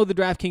 Download the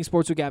DraftKings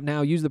Sportsbook app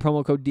now. Use the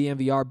promo code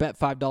DMVR. Bet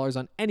 $5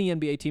 on any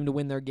NBA team to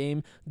win their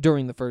game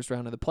during the first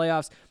round of the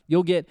playoffs.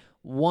 You'll get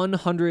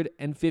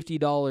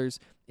 $150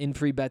 in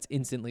free bets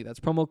instantly. That's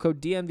promo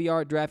code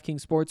DNVR at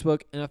DraftKings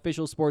Sportsbook, an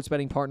official sports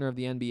betting partner of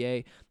the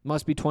NBA.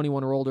 Must be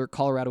 21 or older,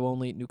 Colorado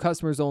only, new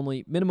customers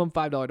only, minimum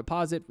 $5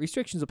 deposit.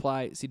 Restrictions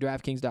apply. See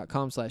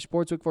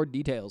DraftKings.com/sportsbook for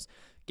details.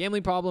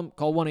 Gambling problem?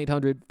 Call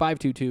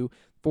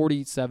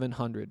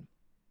 1-800-522-4700.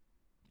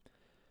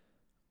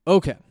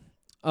 Okay.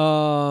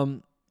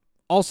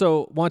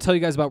 Also, want to tell you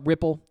guys about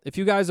Ripple. If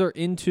you guys are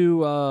into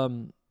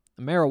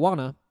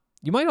marijuana,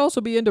 you might also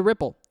be into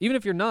Ripple. Even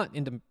if you're not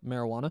into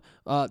marijuana,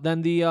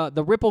 then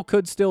the Ripple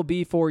could still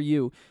be for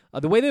you.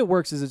 The way that it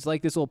works is it's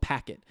like this little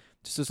packet,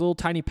 just this little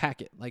tiny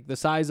packet, like the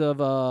size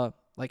of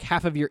like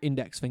half of your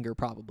index finger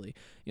probably.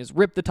 You just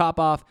rip the top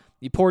off,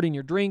 you pour it in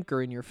your drink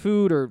or in your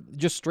food or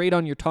just straight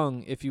on your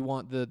tongue if you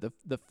want the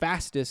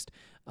fastest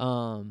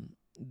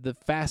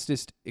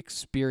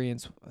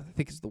experience, I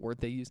think is the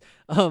word they use.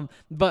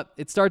 But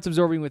it starts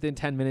absorbing within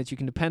 10 minutes. You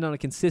can depend on a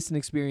consistent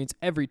experience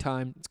every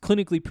time. It's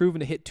clinically proven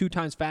to hit 2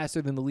 times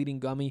faster than the leading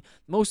gummy.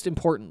 Most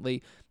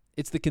importantly,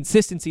 it's the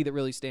consistency that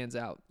really stands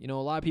out. You know,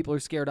 a lot of people are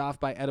scared off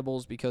by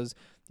edibles because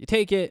you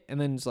take it and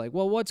then it's like,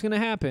 well, what's going to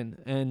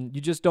happen? And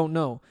you just don't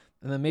know.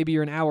 And then maybe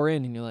you're an hour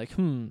in and you're like,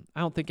 I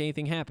don't think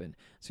anything happened.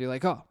 So you're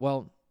like, oh,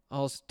 well,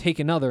 I'll take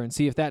another and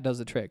see if that does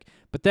the trick.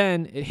 But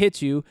then it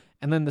hits you,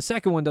 and then the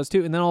second one does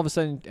too, and then all of a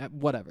sudden,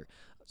 whatever.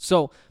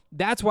 So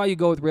that's why you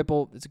go with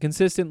Ripple. It's a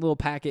consistent little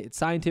packet. It's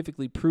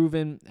scientifically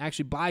proven,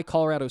 actually by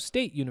Colorado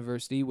State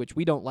University, which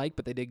we don't like,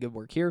 but they did good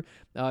work here.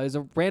 It's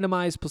a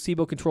randomized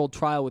placebo-controlled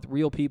trial with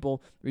real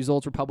people.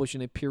 Results were published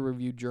in a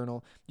peer-reviewed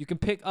journal. You can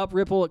pick up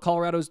Ripple at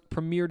Colorado's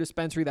premier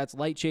dispensary. That's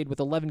Lightshade,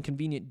 with 11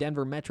 convenient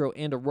Denver Metro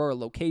and Aurora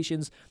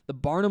locations. The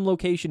Barnum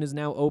location is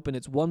now open.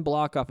 It's 1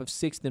 block off of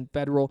 6th and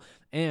Federal,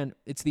 and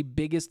it's the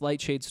biggest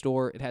Lightshade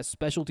store. It has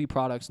specialty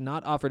products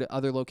not offered at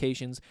other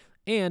locations,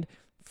 and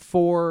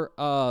for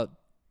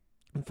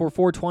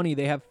 420,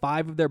 they have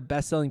 5 of their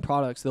best-selling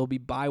products. They'll be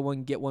buy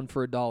one, get one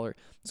for $1.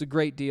 It's a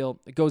great deal.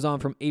 It goes on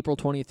from April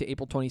 20th to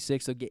April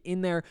 26th, so get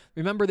in there.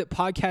 Remember that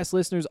podcast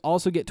listeners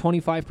also get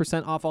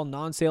 25% off all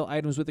non-sale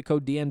items with the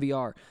code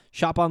DNVR.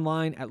 Shop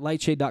online at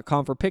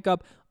lightshade.com for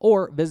pickup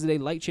or visit a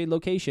Lightshade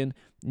location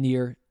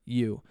near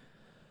you.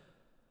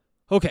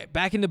 Okay,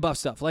 back into Buff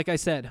stuff. Like I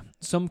said,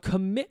 some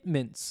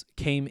commitments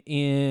came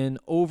in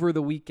over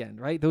the weekend,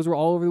 right? Those were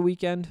all over the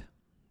weekend?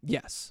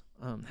 Yes.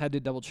 Had to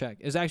double check.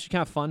 It was actually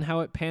kind of fun how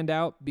it panned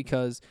out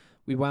because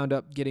we wound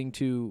up getting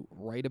to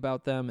write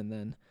about them and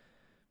then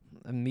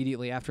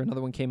immediately after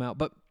another one came out.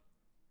 But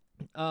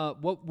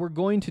what we're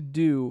going to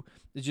do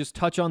is just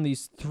touch on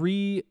these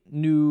 4.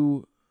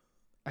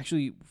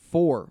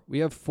 We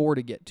have 4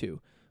 to get to.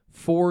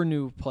 4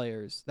 new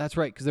players. That's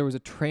right, because there was a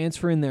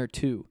transfer in there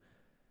too.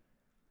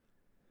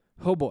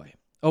 Oh boy.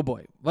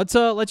 Let's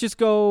just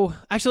go.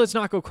 Actually, let's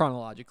not go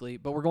chronologically,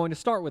 but we're going to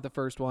start with the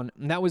first one,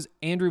 and that was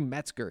Andrew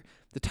Metzger,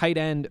 the tight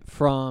end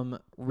from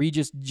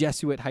Regis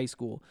Jesuit High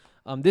School.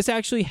 This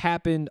actually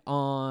happened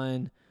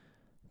on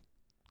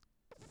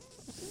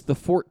the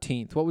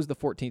 14th. What was the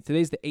 14th?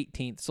 Today's the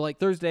 18th. So like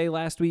Thursday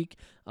last week,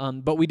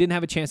 but we didn't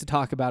have a chance to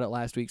talk about it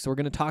last week, so we're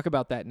going to talk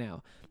about that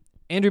now.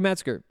 Andrew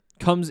Metzger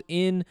comes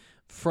in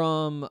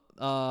from,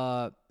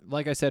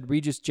 like I said,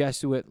 Regis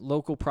Jesuit,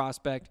 local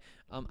prospect.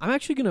 I'm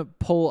actually going to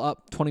pull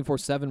up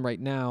 24/7 right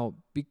now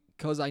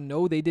because I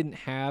know they didn't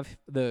have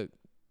the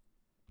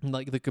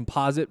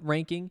composite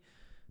ranking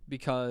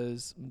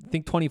because I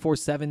think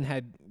 24/7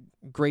 had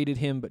graded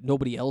him, but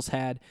nobody else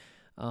had.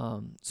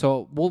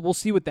 So we'll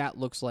see what that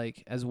looks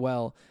like as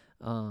well.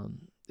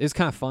 It's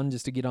kind of fun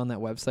just to get on that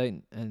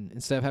website and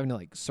instead of having to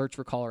like search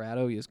for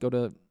Colorado, you just go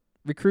to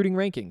recruiting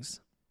rankings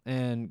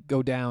and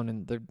go down,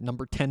 and they're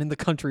number 10 in the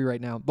country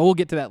right now. But we'll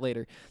get to that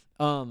later.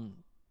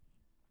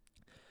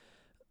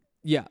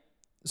 Yeah.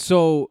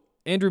 So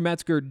Andrew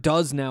Metzger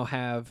does now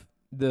have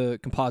the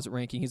composite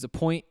ranking. He's a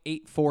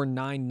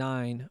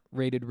 .8499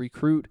 rated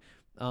recruit.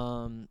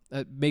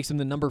 That makes him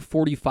the number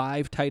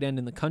 45 tight end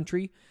in the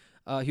country.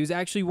 He was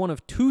actually one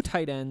of 2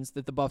 tight ends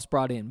that the Buffs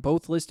brought in.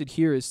 Both listed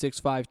here as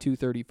 6'5",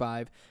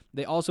 235.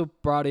 They also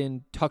brought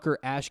in Tucker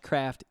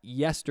Ashcraft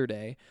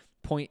yesterday,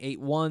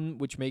 .81,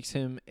 which makes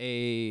him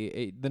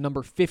the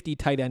number 50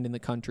 tight end in the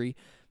country.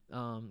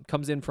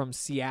 Comes in from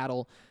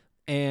Seattle.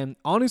 And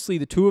honestly,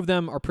 the 2 of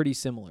them are pretty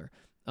similar.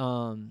 We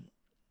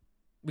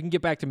can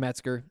get back to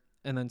Metzger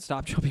and then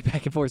stop jumping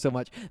back and forth so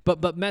much.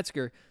 But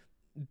Metzger,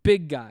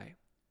 big guy,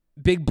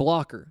 big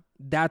blocker.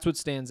 That's what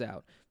stands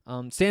out.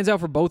 Stands out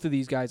for both of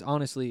these guys,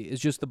 honestly, is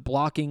just the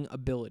blocking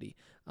ability.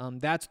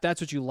 That's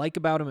what you like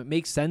about them. It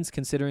makes sense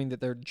considering that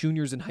they're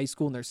juniors in high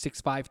school and they're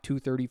 6'5",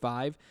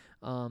 235.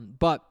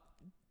 But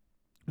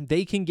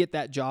they can get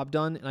that job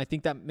done, and I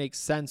think that makes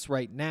sense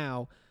right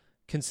now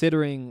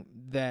considering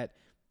that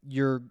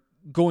you're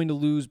going to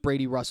lose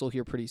Brady Russell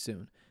here pretty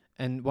soon.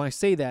 And when I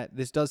say that,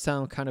 this does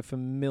sound kind of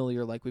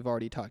familiar, like we've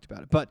already talked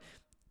about it. But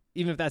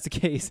even if that's the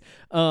case,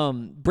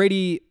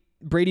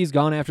 Brady's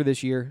gone after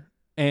this year.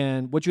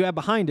 And what you have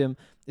behind him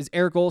is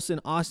Eric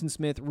Olson, Austin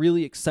Smith,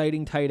 really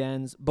exciting tight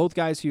ends, both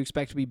guys who you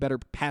expect to be better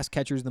pass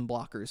catchers than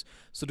blockers.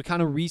 So to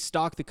kind of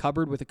restock the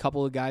cupboard with a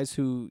couple of guys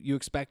who you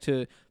expect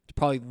to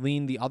probably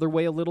lean the other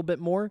way a little bit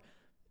more,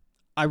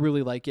 I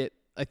really like it.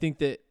 I think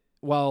that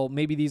while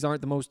maybe these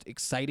aren't the most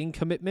exciting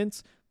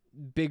commitments,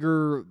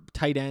 bigger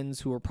tight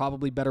ends who are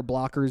probably better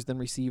blockers than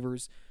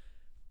receivers,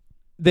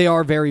 they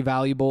are very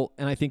valuable,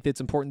 and I think that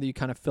it's important that you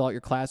kind of fill out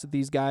your class with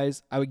these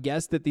guys. I would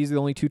guess that these are the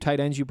only 2 tight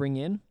ends you bring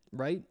in,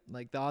 right?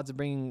 Like the odds of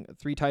bringing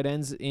 3 tight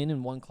ends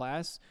in one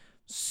class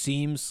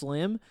seem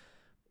slim.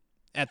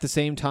 At the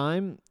same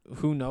time,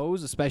 who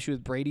knows, especially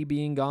with Brady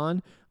being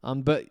gone.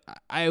 But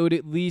I would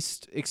at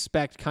least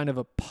expect kind of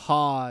a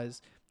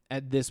pause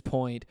at this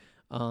point.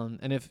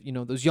 And if,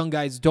 those young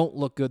guys don't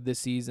look good this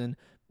season,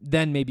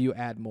 then maybe you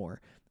add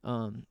more.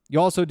 You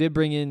also did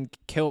bring in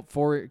Caleb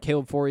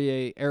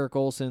Fourier, Eric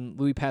Olson,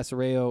 Louis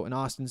Pasareo, and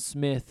Austin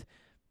Smith.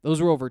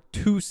 Those were over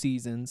 2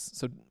 seasons,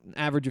 so an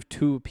average of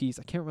 2 apiece.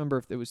 I can't remember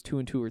if it was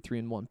 2-2 or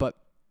 3-1, but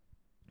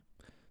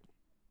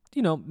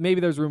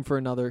maybe there's room for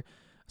another,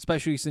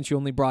 especially since you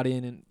only brought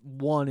in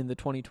 1 in the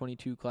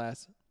 2022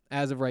 class.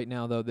 As of right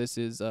now, though, this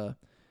is, I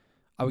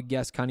would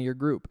guess, kind of your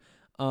group.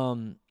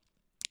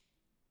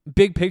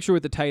 Big picture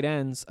with the tight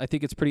ends, I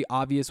think it's pretty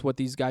obvious what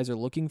these guys are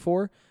looking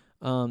for.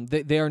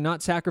 They are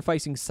not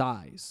sacrificing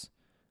size.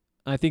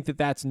 I think that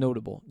that's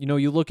notable.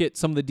 You look at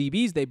some of the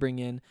DBs they bring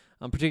in,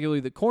 particularly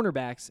the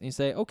cornerbacks, and you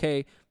say,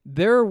 okay,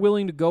 they're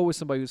willing to go with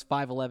somebody who's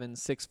 5'11",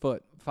 6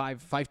 foot,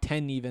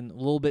 5'10", even a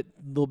little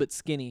bit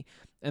skinny.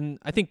 And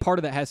I think part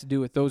of that has to do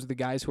with those are the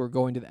guys who are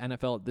going to the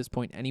NFL at this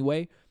point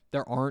anyway.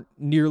 There aren't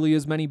nearly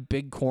as many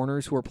big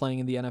corners who are playing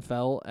in the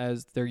NFL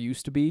as there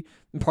used to be,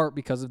 in part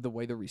because of the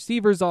way the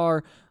receivers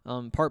are,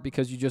 part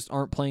because you just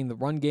aren't playing the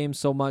run game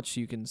so much.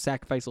 You can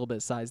sacrifice a little bit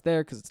of size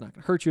there because it's not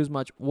going to hurt you as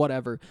much,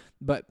 whatever.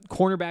 But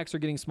cornerbacks are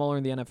getting smaller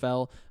in the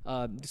NFL.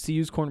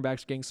 CU's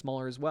cornerbacks are getting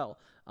smaller as well.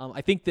 I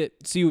think that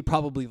CU would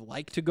probably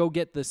like to go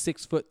get the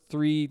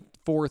 6'3",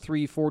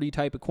 4'3", 40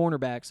 type of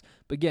cornerbacks.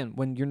 But again,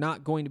 when you're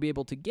not going to be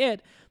able to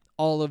get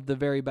all of the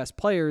very best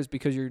players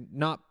because you're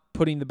not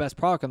putting the best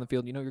product on the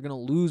field, you're going to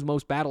lose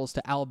most battles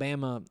to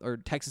Alabama or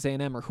Texas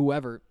A&M or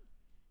whoever.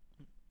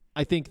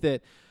 I think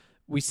that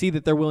we see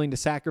that they're willing to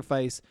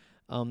sacrifice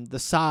the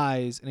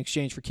size in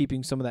exchange for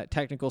keeping some of that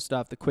technical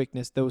stuff, the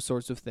quickness, those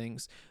sorts of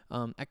things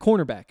at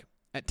cornerback.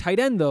 At tight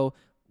end, though,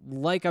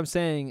 like I'm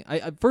saying,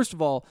 I first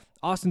of all,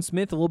 Austin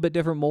Smith, a little bit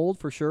different mold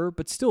for sure,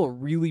 but still a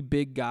really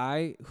big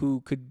guy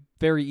who could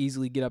very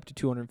easily get up to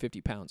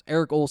 250 pounds.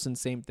 Eric Olson,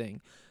 same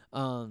thing.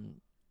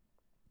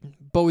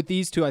 But with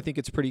these two, I think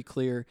it's pretty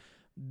clear.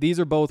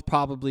 These are both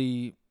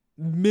probably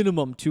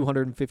minimum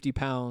 250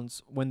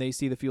 pounds when they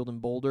see the field in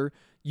Boulder.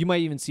 You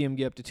might even see them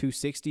get up to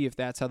 260 if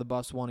that's how the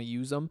Buffs want to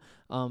use them.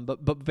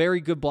 But very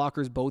good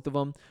blockers, both of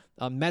them.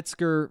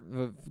 Metzger,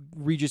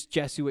 Regis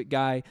Jesuit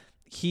guy,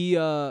 he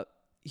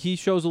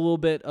shows a little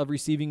bit of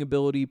receiving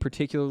ability,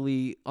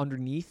 particularly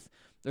underneath.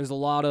 There's a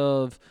lot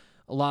of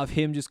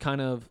him just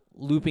kind of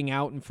looping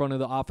out in front of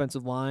the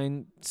offensive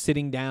line,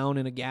 sitting down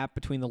in a gap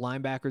between the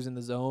linebackers in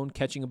the zone,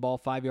 catching a ball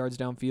 5 yards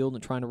downfield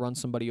and trying to run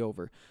somebody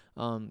over.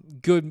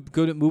 Good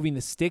at moving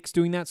the sticks,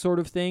 doing that sort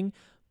of thing.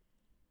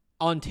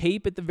 On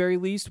tape, at the very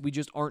least, we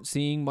just aren't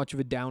seeing much of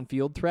a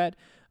downfield threat.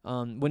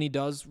 When he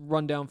does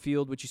run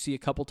downfield, which you see a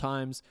couple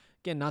times,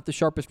 again, not the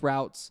sharpest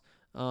routes,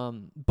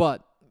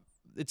 but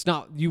it's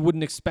not, you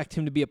wouldn't expect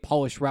him to be a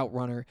polished route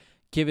runner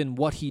given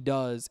what he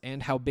does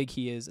and how big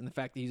he is and the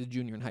fact that he's a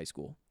junior in high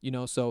school,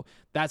 so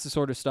that's the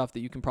sort of stuff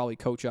that you can probably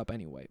coach up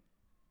anyway.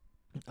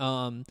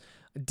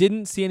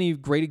 Didn't see any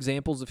great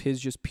examples of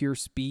his just pure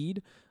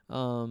speed.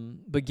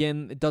 But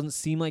again, it doesn't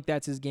seem like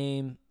that's his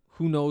game.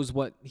 Who knows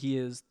what he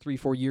is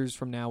 3-4 years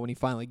from now when he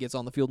finally gets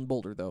on the field in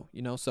Boulder though,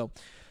 so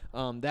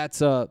that's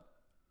kind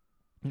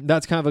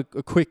of a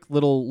quick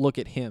little look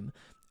at him.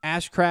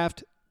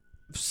 Ashcraft,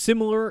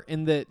 similar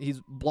in that he's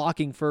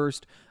blocking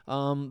first,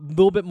 a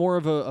little bit more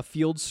of a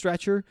field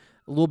stretcher,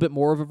 a little bit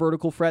more of a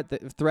vertical threat.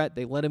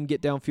 They let him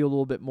get downfield a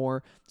little bit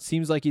more.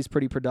 Seems like he's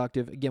pretty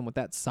productive. Again, with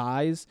that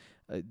size,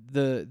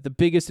 the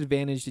biggest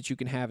advantage that you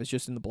can have is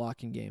just in the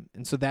blocking game,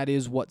 and so that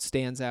is what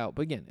stands out.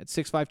 But again, at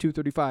 6'5",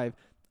 235,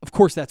 of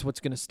course that's what's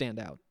going to stand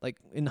out. Like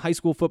in high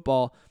school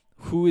football,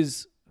 who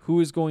is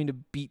going to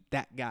beat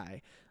that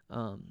guy?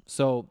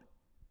 So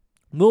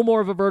a little more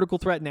of a vertical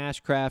threat in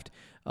Ashcraft,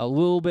 a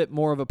little bit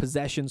more of a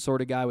possession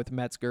sort of guy with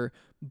Metzger.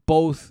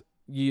 Both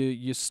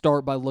you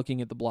start by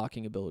looking at the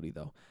blocking ability,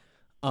 though.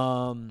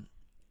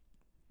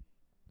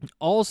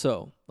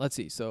 Also, let's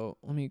see. So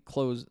let me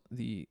close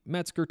the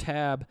Metzger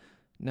tab.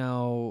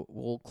 Now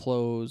we'll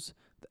close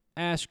the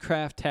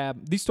Ashcraft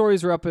tab. These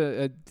stories are up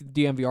at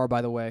DMVR,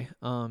 by the way.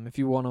 If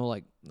you want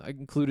to, I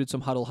included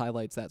some huddle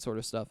highlights, that sort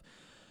of stuff.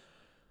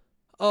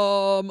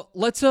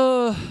 Let's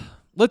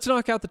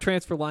knock out the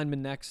transfer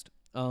lineman next.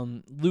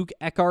 Luke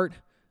Eckhart,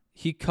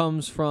 he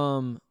comes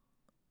from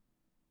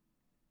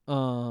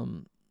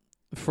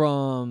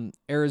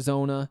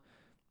Arizona.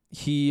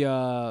 He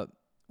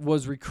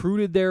was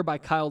recruited there by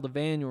Kyle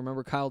DeVan. You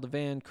remember Kyle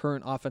DeVan,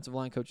 current offensive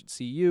line coach at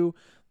CU.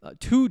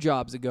 2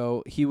 jobs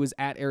ago, he was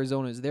at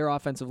Arizona as their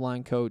offensive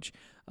line coach,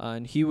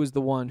 and he was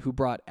the one who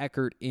brought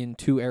Eckhart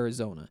into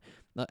Arizona.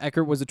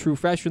 Eckhart was a true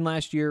freshman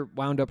last year,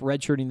 wound up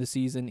redshirting the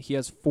season. He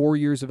has 4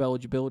 years of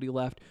eligibility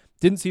left.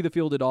 Didn't see the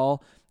field at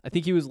all. I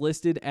think he was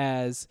listed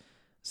as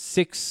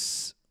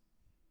 6.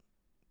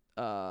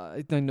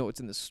 I know it's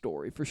in the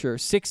story for sure.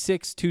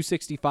 6'6",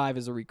 265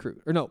 as a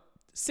recruit. Or no,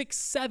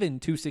 6'7",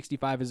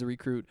 265 as a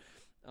recruit.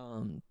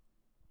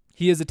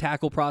 He is a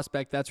tackle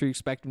prospect. That's where you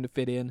expect him to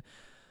fit in.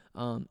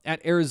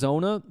 At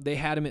Arizona, they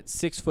had him at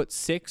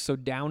 6'6", so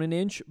down an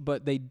inch,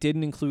 but they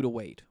didn't include a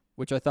weight,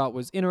 which I thought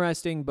was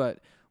interesting, but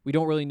we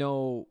don't really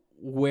know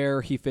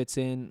where he fits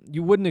in.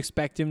 You wouldn't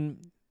expect him.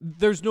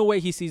 There's no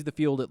way he sees the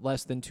field at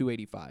less than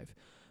 285.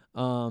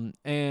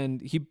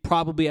 And he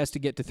probably has to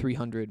get to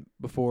 300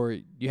 before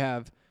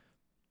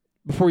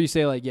you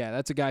say, like, yeah,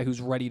 that's a guy who's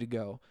ready to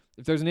go.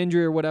 If there's an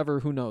injury or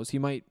whatever, who knows? He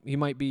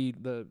might be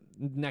the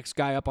next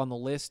guy up on the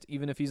list,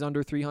 even if he's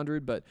under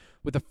 300. But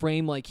with a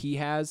frame like he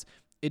has,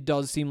 it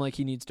does seem like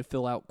he needs to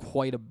fill out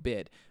quite a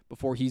bit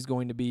before he's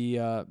going to be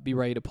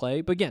ready to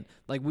play. But again,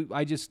 like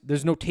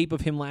there's no tape of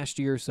him last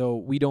year, so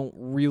we don't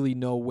really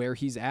know where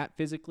he's at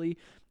physically,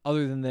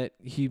 other than that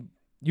you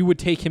would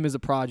take him as a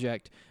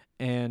project.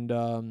 And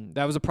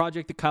that was a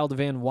project that Kyle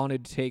DeVan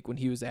wanted to take when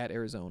he was at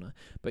Arizona.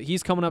 But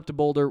he's coming up to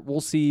Boulder.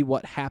 We'll see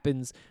what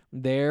happens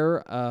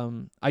there.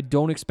 I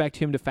don't expect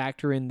him to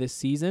factor in this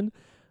season.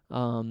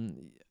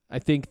 I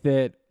think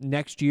that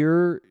next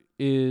year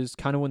is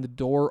kind of when the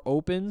door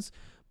opens,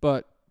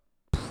 but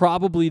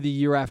probably the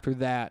year after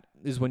that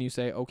is when you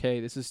say, okay,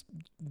 this is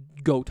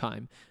go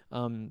time.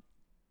 And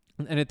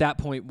at that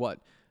point,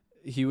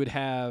 he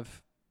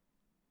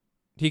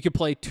could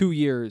play 2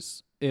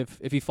 years if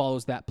he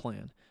follows that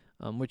plan.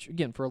 Which,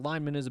 again, for a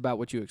lineman is about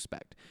what you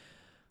expect.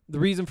 The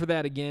reason for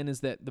that, again, is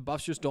that the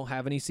Buffs just don't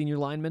have any senior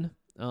linemen.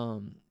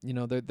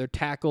 Their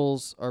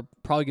tackles are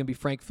probably going to be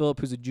Frank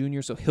Phillip, who's a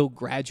junior, so he'll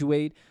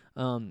graduate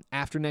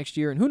after next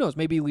year. And who knows,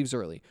 maybe he leaves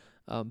early.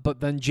 But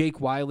then Jake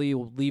Wiley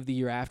will leave the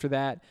year after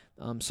that.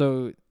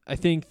 So I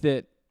think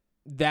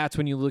that's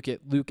when you look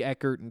at Luke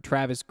Eckert and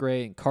Travis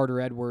Gray and Carter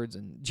Edwards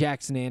and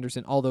Jackson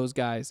Anderson, all those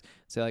guys,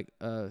 say like,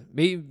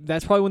 maybe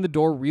that's probably when the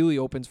door really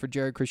opens for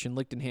Jared Christian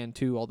Lichtenhand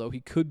too, although he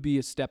could be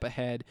a step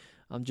ahead,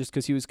 just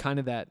because he was kind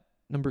of that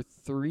number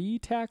 3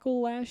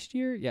 tackle last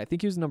year. Yeah, I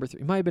think he was number 3.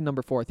 He might have been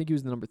number 4. I think he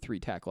was the number 3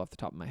 tackle off the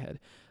top of my head.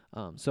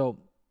 So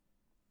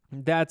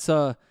that's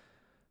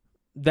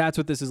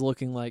what this is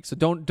looking like. So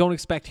don't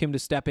expect him to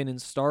step in and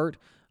start,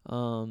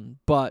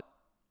 but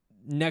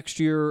next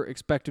year,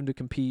 expect him to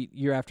compete.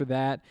 Year after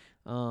that,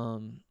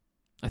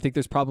 I think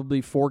there's probably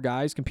 4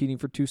 guys competing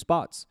for 2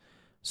 spots.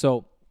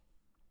 So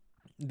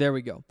there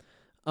we go.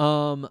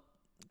 One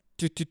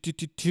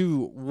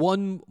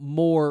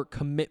more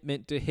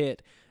commitment to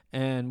hit,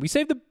 and we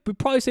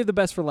probably save the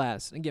best for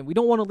last. Again, we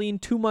don't want to lean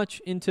too much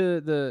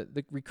into the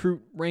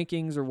recruit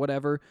rankings or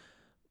whatever,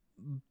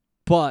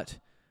 but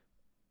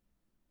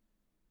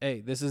hey,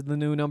 this is the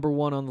new number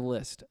 1 on the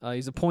list.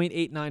 He's a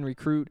 .89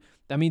 recruit.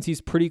 That means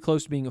he's pretty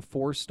close to being a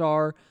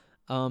 4-star.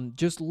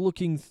 Just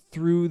looking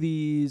through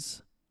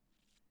these,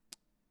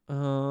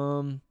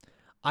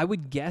 I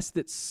would guess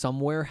that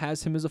somewhere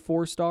has him as a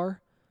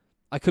 4-star.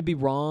 I could be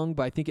wrong,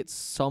 but I think at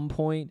some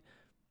point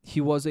he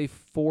was a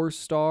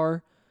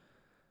 4-star.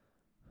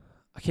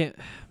 I can't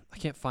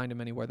find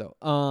him anywhere though.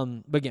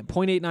 But again,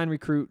 .89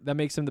 recruit. That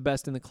makes him the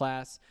best in the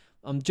class.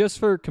 Just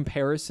for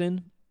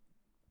comparison,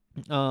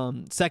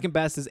 second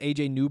best is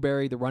AJ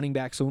Newberry, the running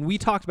back. So when we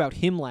talked about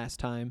him last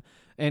time,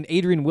 and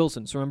Adrian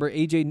Wilson, so remember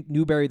AJ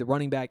Newberry, the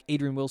running back,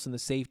 Adrian Wilson, the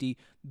safety,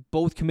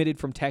 both committed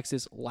from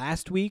Texas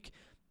last week.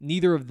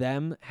 Neither of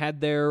them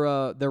had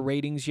their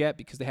ratings yet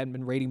because they hadn't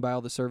been rating by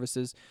all the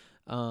services.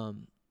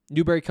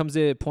 Newberry comes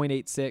in at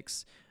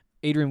 .86,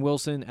 Adrian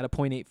Wilson at a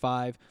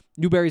 .85.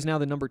 Newberry's now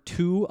the number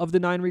 2 of the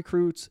 9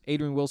 recruits.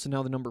 Adrian Wilson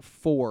now the number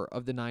 4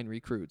 of the 9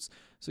 recruits.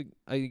 So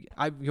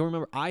you'll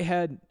remember I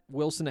had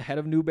Wilson ahead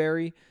of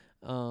Newberry.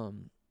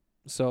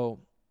 So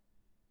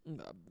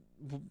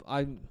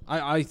I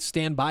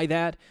stand by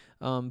that.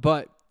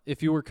 But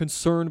if you were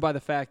concerned by the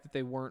fact that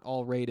they weren't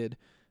all rated,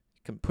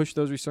 you can push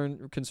those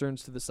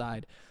concerns to the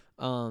side.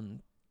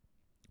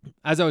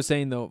 As I was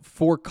saying, though,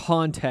 for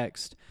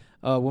context,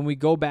 when we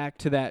go back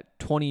to that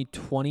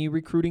 2020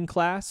 recruiting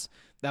class,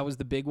 that was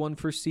the big one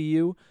for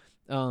CU.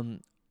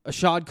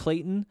 Ashad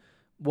Clayton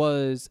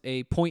was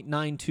a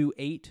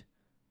 .928.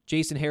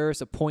 Jason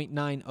Harris, a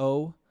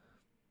 .90.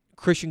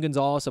 Christian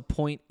Gonzalez, a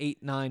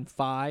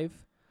 .895.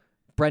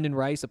 Brendan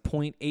Rice, a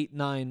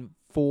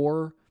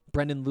 .894.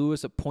 Brendan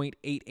Lewis, a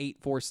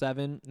 .8847.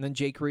 And then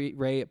Jake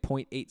Ray at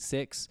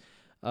 .86.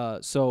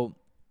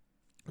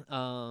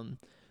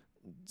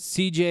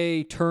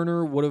 CJ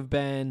Turner would have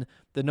been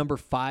the number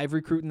 5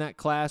 recruit in that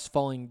class,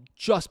 falling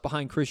just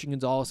behind Christian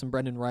Gonzalez and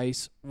Brendan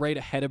Rice, right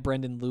ahead of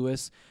Brendan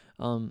Lewis.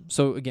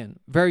 So again,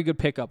 very good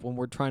pickup when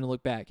we're trying to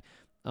look back.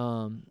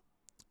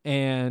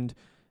 And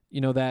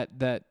you know,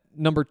 that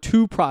number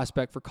 2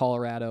 prospect for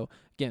Colorado,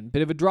 again,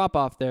 bit of a drop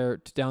off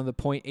there down to the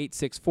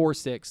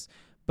 .8646,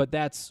 but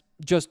that's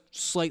just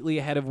slightly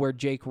ahead of where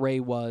Jake Ray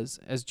was,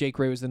 as Jake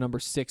Ray was the number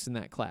 6 in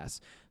that class.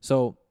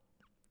 So,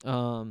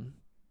 so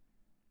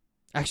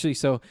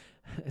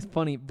it's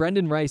funny.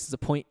 Brendan Rice is a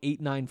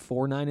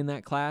 .8949 in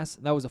that class.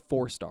 That was a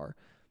 4-star.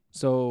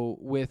 So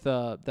with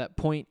that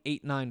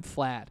 .89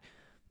 flat,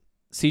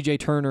 CJ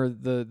Turner,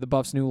 the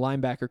Buffs' new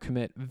linebacker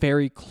commit,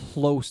 very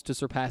close to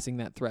surpassing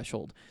that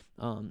threshold.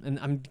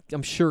 And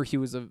I'm sure he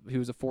was a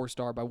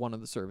 4-star by one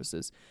of the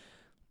services.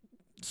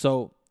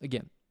 So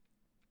again,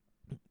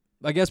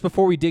 I guess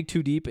before we dig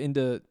too deep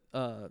into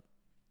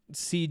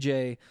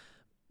CJ,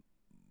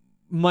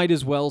 might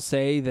as well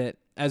say that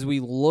as we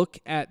look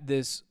at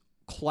this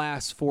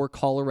class for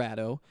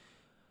Colorado,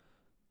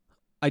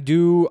 I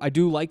do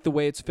like the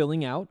way it's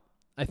filling out.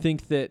 I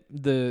think that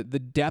the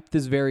depth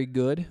is very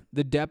good.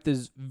 The depth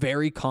is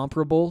very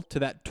comparable to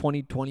that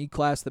 2020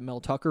 class that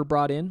Mel Tucker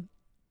brought in.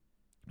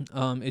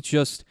 It's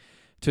just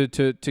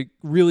to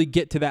really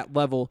get to that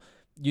level,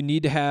 you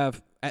need to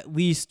have at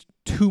least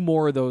 2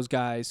 more of those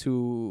guys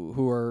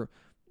who are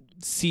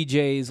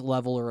CJ's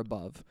level or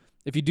above.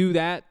 If you do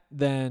that,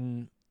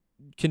 then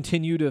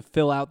continue to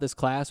fill out this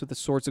class with the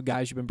sorts of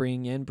guys you've been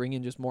bringing in. Bring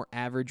in just more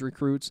average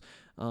recruits.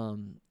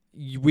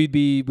 We'd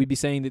be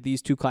saying that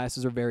these 2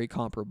 classes are very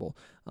comparable.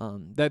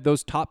 That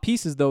those top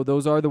pieces, though,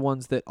 those are the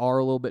ones that are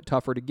a little bit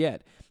tougher to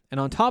get. And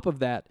on top of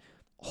that,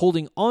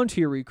 holding on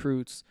to your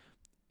recruits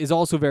is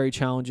also very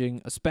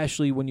challenging,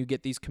 especially when you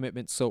get these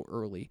commitments so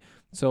early.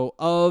 So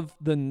of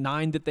the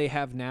 9 that they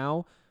have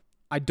now,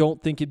 I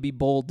don't think it'd be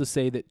bold to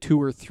say that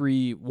 2 or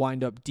 3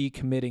 wind up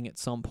decommitting at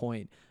some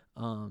point.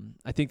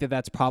 I think that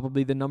that's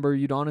probably the number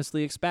you'd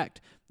honestly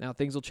expect. Now,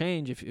 things will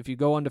change. If you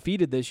go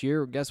undefeated this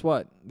year, guess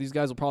what? These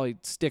guys will probably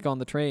stick on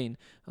the train.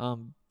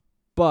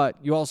 But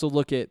you also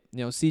look at,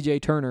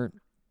 CJ Turner,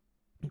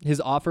 his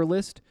offer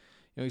list.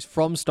 He's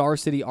from Star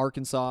City,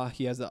 Arkansas.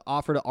 He has an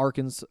offer to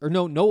Arkansas, or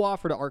no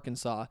offer to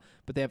Arkansas,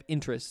 but they have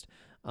interest.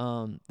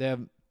 They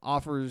have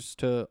offers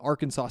to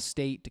Arkansas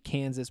State, to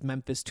Kansas,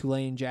 Memphis,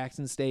 Tulane,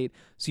 Jackson State.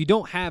 So you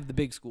don't have the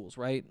big schools,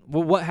 right?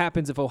 Well, what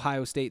happens if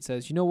Ohio State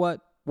says, you know what?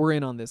 We're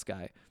in on this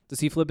guy. Does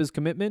he flip his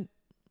commitment?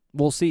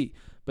 We'll see.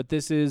 But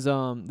this is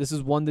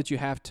one that you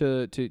have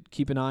to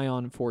keep an eye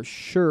on for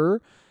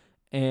sure,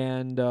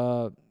 and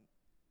we'll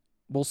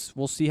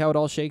see how it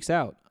all shakes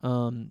out.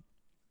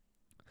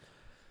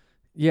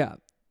 Yeah,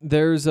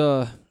 there's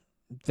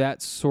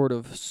that sort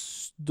of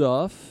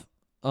stuff.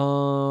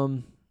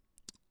 Like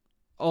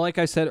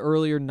I said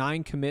earlier,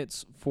 9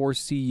 commits for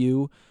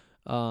CU,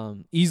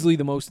 easily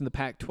the most in the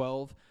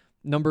Pac-12.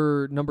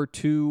 Number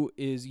 2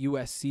 is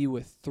USC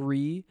with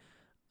 3.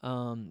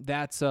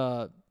 That's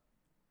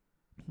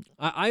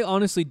I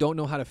honestly don't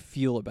know how to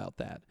feel about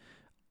that.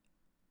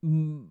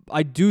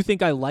 I do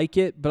think I like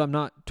it, but I'm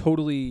not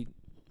totally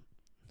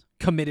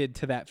committed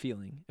to that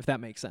feeling, if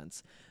that makes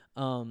sense.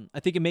 I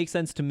think it makes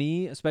sense to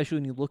me, especially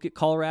when you look at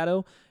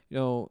Colorado.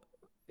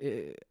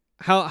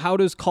 How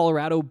does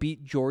Colorado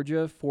beat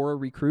Georgia for a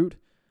recruit?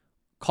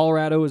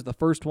 Colorado is the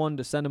first one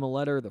to send him a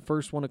letter, the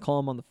first one to call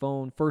him on the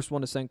phone, first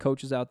one to send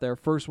coaches out there,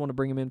 first one to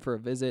bring him in for a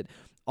visit.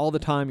 All the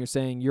time you're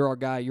saying, you're our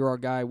guy,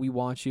 we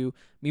want you.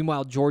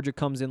 Meanwhile, Georgia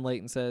comes in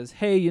late and says,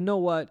 hey, you know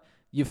what?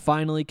 You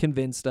finally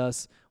convinced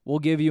us. We'll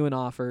give you an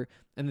offer.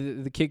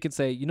 And the kid could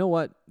say, you know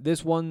what?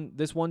 This one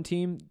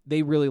team,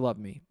 they really love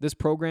me. This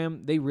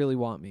program, they really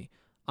want me.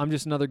 I'm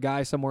just another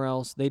guy somewhere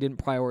else. They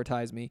didn't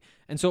prioritize me.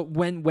 And so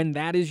when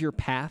that is your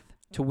path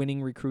to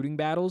winning recruiting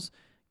battles,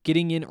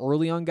 getting in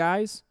early on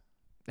guys,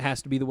 it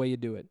has to be the way you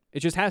do it. It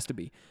just has to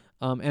be.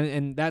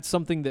 And that's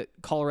something that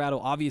Colorado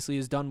obviously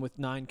has done with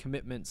 9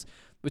 commitments,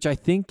 which I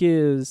think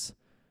is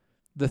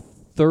the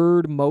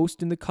 3rd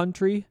most in the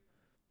country,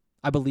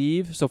 I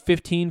believe. So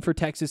 15 for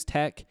Texas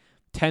Tech,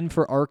 10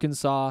 for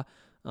Arkansas,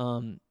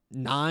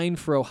 9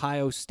 for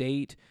Ohio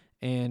State,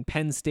 and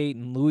Penn State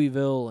and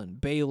Louisville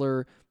and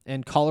Baylor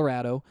and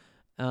Colorado.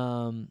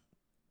 And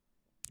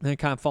it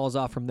kind of falls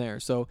off from there.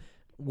 So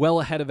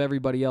well ahead of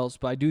everybody else,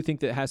 but I do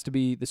think that it has to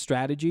be the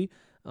strategy.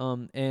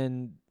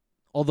 And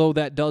although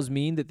that does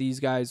mean that these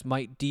guys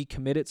might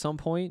decommit at some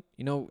point,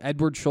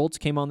 Edward Schultz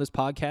came on this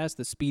podcast,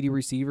 the speedy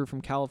receiver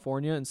from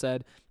California, and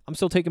said, I'm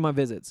still taking my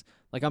visits.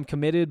 Like, I'm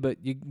committed, but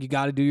you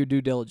got to do your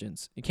due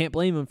diligence. You can't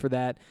blame him for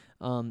that.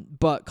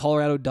 But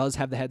Colorado does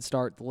have the head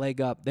start, the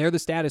leg up. They're the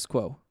status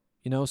quo,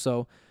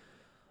 so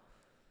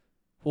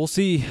we'll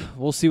see.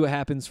 We'll see what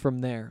happens from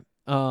there.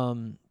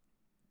 So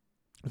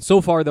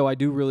far, though, I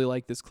do really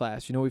like this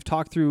class. We've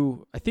talked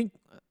through, I think,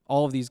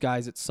 all of these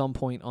guys at some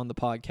point on the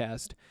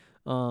podcast.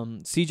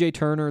 CJ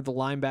Turner, the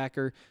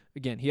linebacker,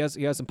 again, he has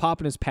some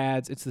pop in his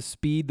pads. It's the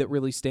speed that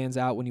really stands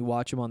out when you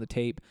watch him on the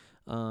tape.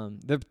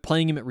 They're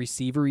playing him at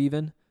receiver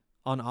even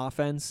on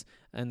offense,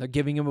 and they're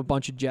giving him a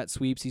bunch of jet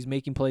sweeps. He's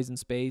making plays in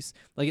space.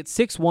 Like, at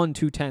 6'1",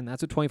 210,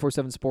 that's what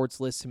 24/7 Sports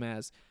lists him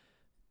as.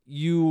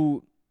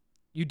 You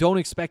don't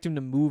expect him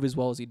to move as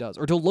well as he does,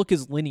 or to look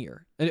as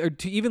linear, or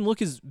to even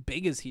look as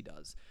big as he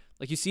does.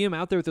 Like, you see him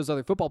out there with those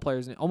other football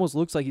players, and it almost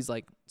looks like he's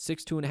like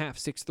 6'2.5",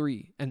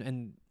 6'3",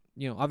 and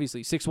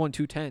obviously 6'1",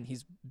 210.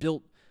 He's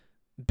built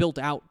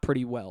out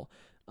pretty well.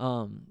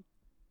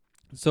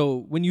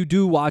 So when you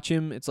do watch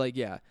him, it's like,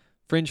 yeah,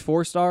 fringe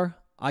 4-star,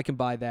 I can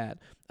buy that.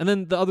 And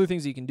then the other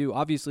things you can do,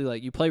 obviously,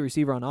 like, you play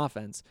receiver on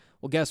offense.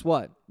 Well, guess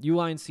what? You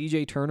line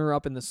CJ Turner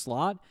up in the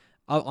slot.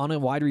 on a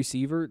wide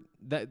receiver.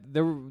 That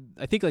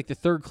I think like the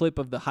third clip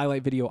of the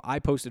highlight video I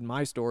posted in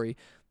my story,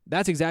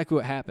 that's exactly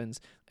what happens.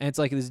 And it's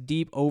like this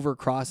deep over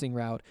crossing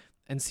route,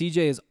 and CJ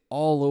is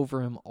all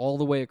over him all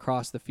the way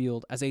across the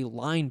field as a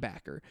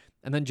linebacker,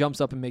 and then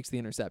jumps up and makes the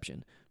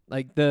interception.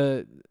 Like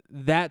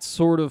that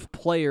sort of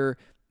player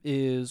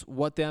is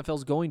what the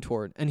NFL's going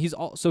toward. And he's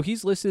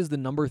listed as the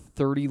number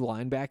 30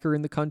 linebacker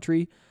in the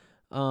country.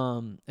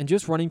 And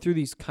just running through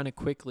these kind of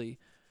quickly,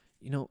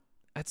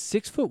 at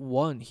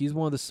 6'1", he's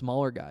one of the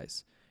smaller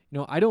guys.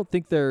 I don't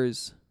think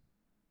there's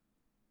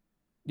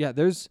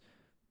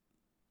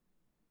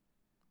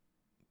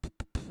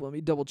let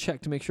me double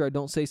check to make sure I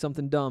don't say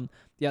something dumb.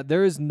 Yeah,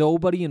 there is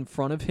nobody in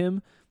front of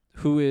him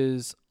who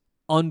is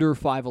under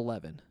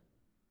 5'11".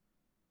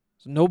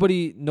 So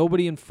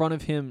nobody in front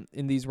of him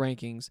in these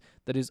rankings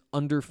that is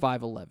under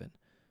 5'11".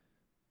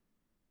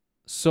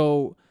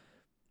 So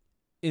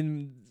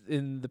in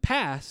the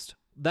past,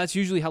 that's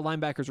usually how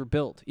linebackers are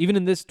built. Even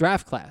in this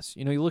draft class,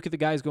 you look at the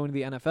guys going to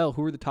the NFL,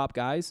 who are the top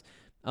guys?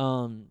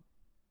 I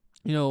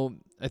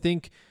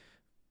think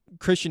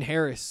Christian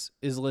Harris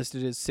is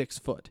listed as 6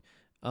 foot.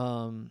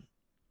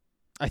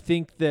 I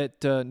think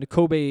that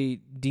Nakobe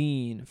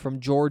Dean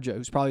from Georgia,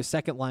 who's probably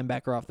second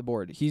linebacker off the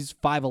board, he's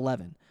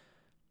 5'11".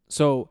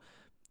 So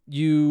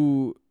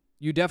you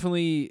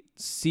definitely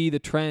see the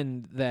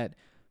trend that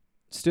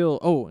still,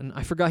 and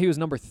I forgot he was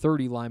number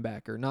 30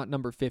 linebacker, not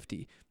number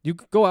 50. You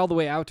go all the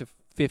way out to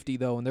 50,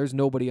 though, and there's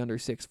nobody under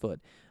 6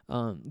 foot.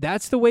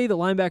 That's the way the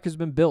linebackers have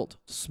been built.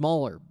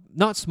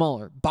 Not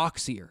smaller,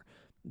 boxier,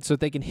 so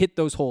that they can hit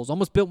those holes.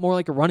 Almost built more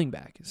like a running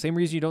back. Same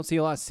reason you don't see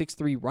a lot of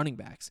 6'3" running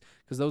backs,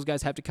 because those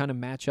guys have to kind of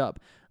match up.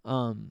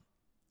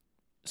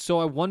 So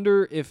I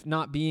wonder if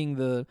not being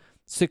the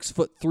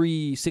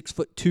 6'3",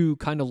 6'2",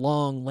 kind of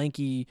long,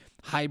 lanky,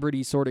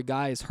 hybrid-y sort of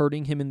guy is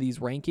hurting him in these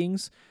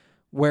rankings,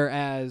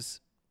 whereas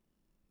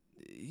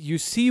you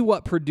see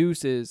what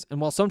produces,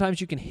 and while sometimes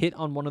you can hit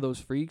on one of those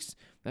freaks,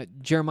 that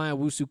Jeremiah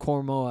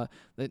Wusu-Koramoah,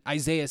 that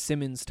Isaiah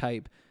Simmons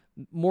type,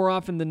 more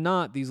often than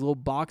not, these little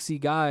boxy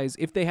guys,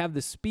 if they have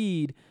the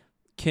speed,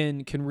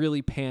 can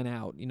really pan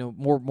out.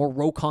 More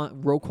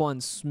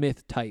Roquan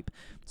Smith type.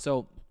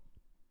 So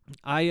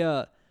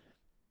I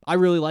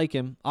really like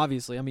him.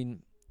 Obviously, I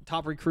mean,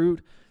 top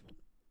recruit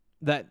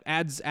that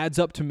adds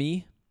up to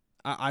me,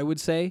 I would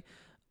say.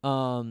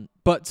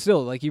 But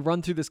still, like, you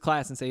run through this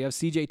class and say you have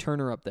CJ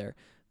Turner up there.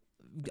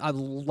 I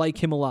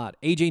like him a lot.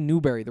 AJ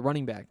Newberry, the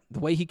running back, the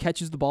way he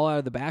catches the ball out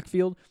of the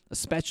backfield,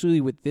 especially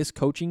with this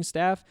coaching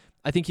staff,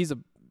 I think he's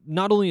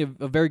not only a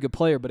very good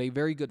player, but a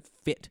very good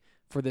fit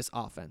for this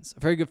offense. A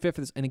very good fit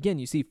for this. And again,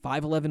 you see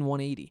 5'11",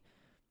 180.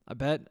 I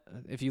bet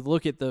if you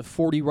look at the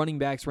 40 running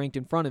backs ranked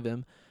in front of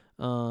him,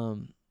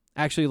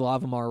 actually a lot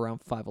of them are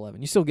around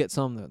 5'11". You still get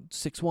some that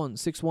 6'1",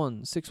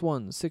 6'1",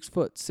 6'1", 6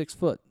 foot, 6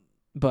 foot.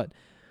 But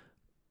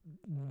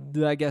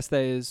I guess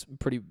that is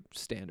pretty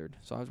standard.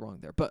 So I was wrong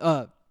there.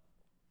 But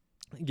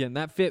again,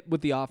 that fit with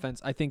the offense,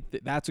 I think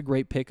that's a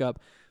great pickup.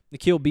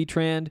 Nikhil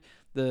Betrand,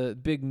 the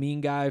big mean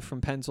guy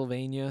from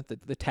Pennsylvania,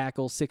 the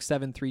tackle,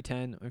 6'7",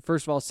 310. I mean,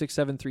 first of all,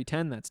 6'7",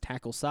 310, that's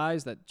tackle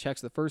size. That checks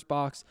the first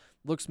box.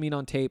 Looks mean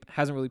on tape.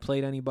 Hasn't really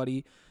played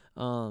anybody.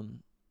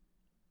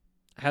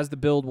 Has the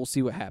build. We'll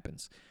see what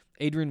happens.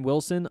 Adrian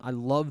Wilson, I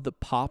love the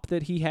pop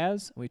that he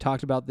has. We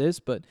talked about this,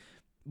 but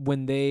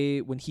when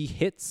he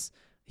hits,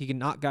 he can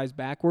knock guys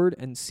backward,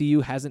 and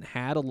CU hasn't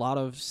had a lot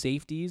of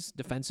safeties,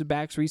 defensive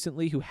backs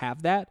recently who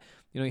have that.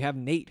 You have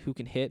Nate who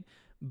can hit,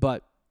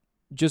 but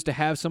just to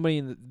have somebody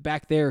in the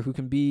back there who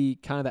can be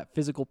kind of that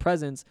physical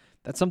presence,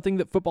 that's something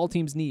that football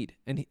teams need.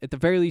 And at the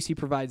very least, he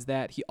provides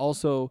that. He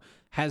also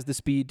has the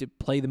speed to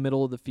play the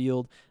middle of the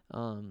field.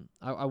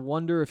 I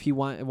wonder if he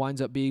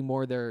winds up being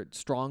more their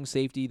strong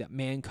safety, that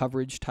man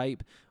coverage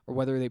type, or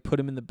whether they put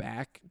him in the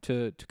back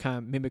to kind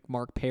of mimic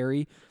Mark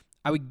Perry.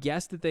 I would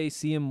guess that they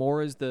see him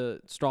more as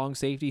the strong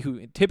safety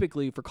who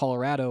typically for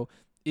Colorado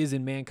is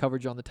in man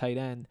coverage on the tight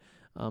end.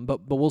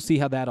 But we'll see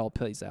how that all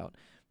plays out.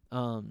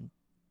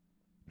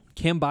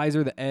 Cam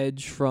Beiser, the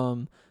edge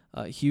from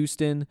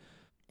Houston,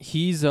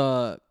 he's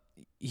kind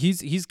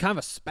of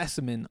a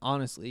specimen,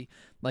 honestly,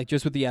 like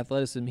just with the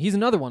athleticism. He's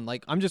another one.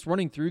 Like, I'm just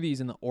running through these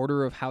in the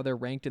order of how they're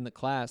ranked in the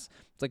class.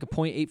 It's like a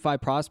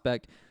 .85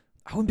 prospect.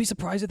 I wouldn't be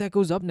surprised if that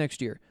goes up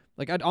next year.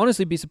 Like, I'd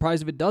honestly be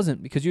surprised if it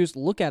doesn't, because you just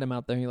look at him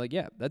out there and you're like,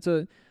 yeah, it's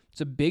a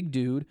big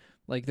dude.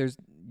 Like,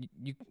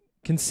 you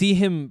can see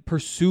him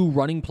pursue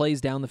running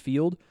plays down the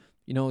field.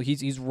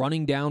 He's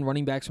running down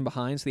running backs from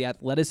behind. So the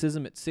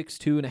athleticism at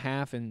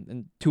 6'2.5"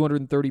 and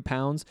 230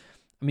 pounds.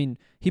 I mean,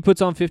 he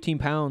puts on 15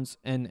 pounds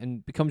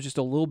and becomes just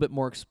a little bit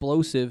more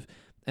explosive.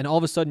 And all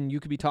of a sudden, you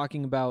could be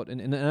talking about an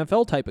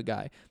NFL type of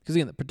guy. Because,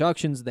 again, the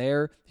production's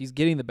there. He's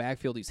getting the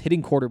backfield. He's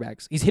hitting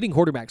quarterbacks. He's hitting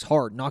quarterbacks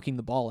hard, knocking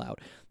the ball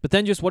out. But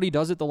then just what he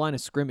does at the line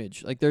of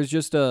scrimmage. Like, there's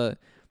just a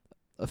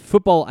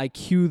football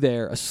IQ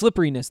there, a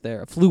slipperiness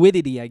there, a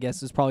fluidity, I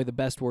guess is probably the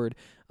best word,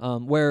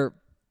 where,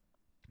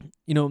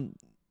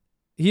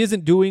 he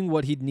isn't doing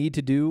what he'd need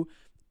to do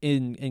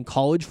in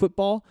college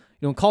football.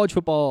 In college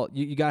football,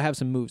 you got to have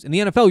some moves. In the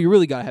NFL, you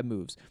really got to have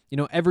moves.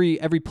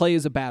 Every play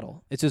is a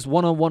battle. It's just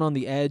one-on-one on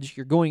the edge.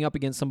 You're going up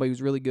against somebody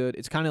who's really good.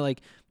 It's kind of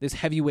like this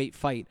heavyweight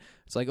fight.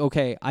 It's like,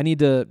 okay, I need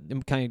to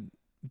kind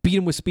of beat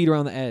him with speed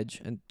around the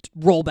edge and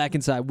roll back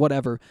inside,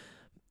 whatever.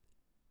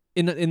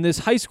 In this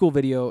high school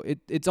video,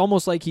 it's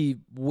almost like he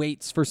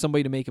waits for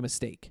somebody to make a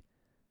mistake.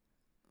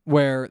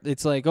 Where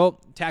it's like, oh,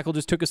 tackle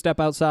just took a step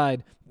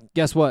outside.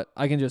 Guess what?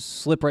 I can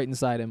just slip right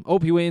inside him. Oh,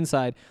 he went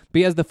inside. But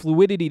he has the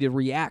fluidity to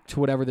react to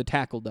whatever the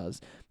tackle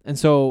does. And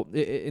so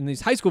in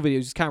these high school videos,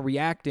 he's kind of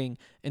reacting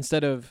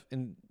instead of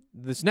in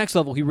this next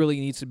level, he really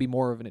needs to be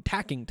more of an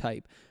attacking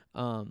type.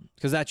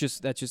 Because that's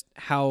just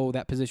how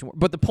that position works.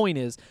 But the point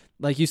is,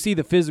 like, you see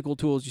the physical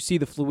tools, you see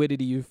the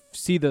fluidity, you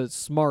see the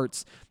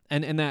smarts,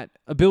 and that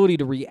ability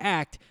to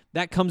react,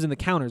 that comes in the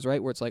counters,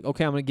 right? Where it's like,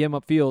 okay, I'm going to get him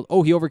upfield.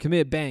 Oh, he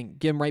overcommitted. Bang.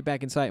 Get him right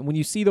back inside. And when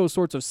you see those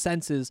sorts of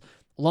senses,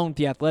 along with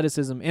the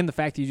athleticism and the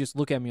fact that you just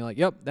look at him, you're like,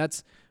 yep,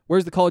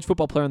 where's the college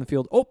football player on the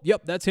field? Oh,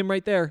 yep, that's him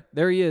right there.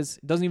 There he is.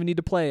 Doesn't even need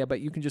to play. I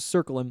bet you can just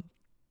circle him.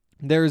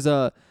 There's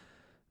a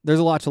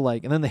lot to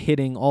like. And then the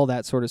hitting, all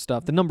that sort of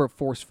stuff. The number of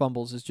forced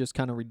fumbles is just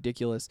kind of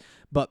ridiculous.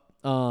 But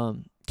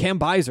Cam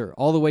Beiser,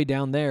 all the way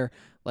down there,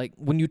 like,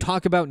 when you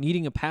talk about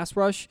needing a pass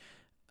rush,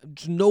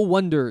 it's no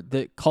wonder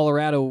that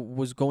Colorado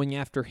was going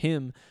after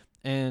him.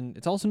 And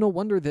it's also no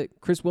wonder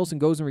that Chris Wilson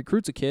goes and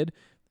recruits a kid.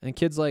 And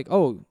kid's like,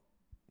 oh,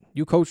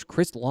 you coach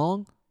Chris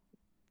Long?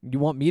 You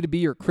want me to be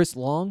your Chris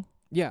Long?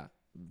 Yeah,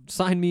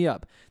 sign me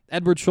up.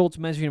 Edward Schultz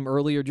mentioned him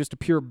earlier, just a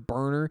pure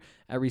burner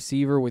at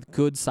receiver with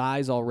good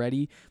size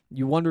already.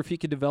 You wonder if he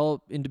could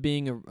develop into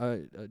being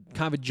a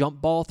kind of a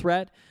jump ball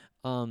threat.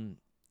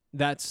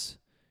 That's,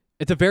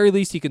 at the very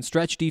least, he can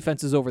stretch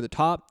defenses over the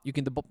top. You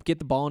can get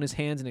the ball in his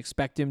hands and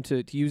expect him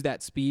to use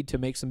that speed to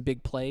make some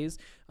big plays.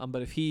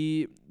 But if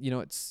he,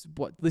 it's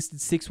listed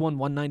 6'1",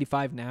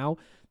 195 now.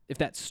 If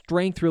that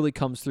strength really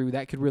comes through,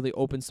 that could really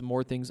open some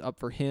more things up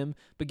for him.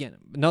 But again,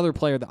 another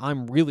player that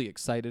I'm really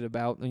excited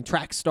about. I mean,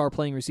 track star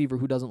playing receiver,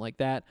 who doesn't like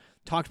that?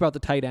 Talked about the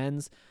tight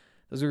ends.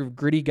 Those are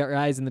gritty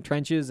guys in the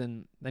trenches.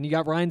 And then you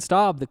got Ryan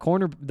Staub, the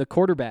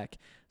quarterback.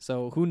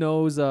 So who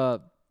knows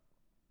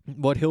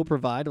what he'll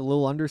provide. A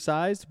little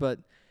undersized, but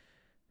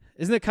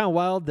isn't it kind of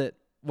wild that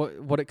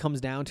what it comes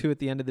down to at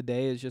the end of the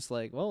day is just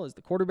like, well, is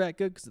the quarterback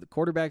good? Because if the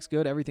quarterback's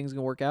good, everything's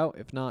going to work out.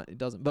 If not, it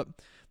doesn't. But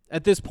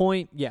at this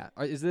point, yeah,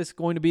 is this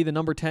going to be the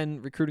number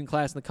 10 recruiting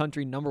class in the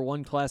country, number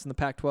 1 class in the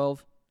Pac-12?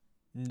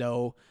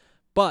 No.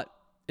 But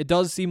it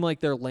does seem like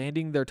they're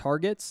landing their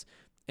targets,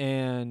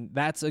 and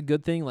that's a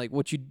good thing. Like,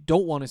 what you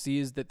don't want to see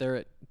is that they're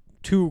at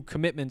 2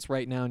 commitments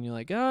right now, and you're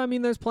like,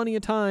 there's plenty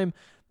of time,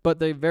 but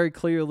they very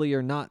clearly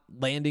are not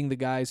landing the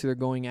guys who they're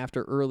going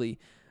after early.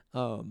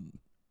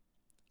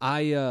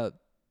 I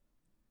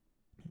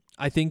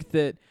think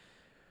that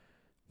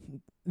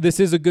this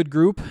is a good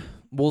group.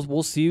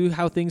 We'll see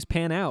how things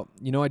pan out.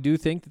 I do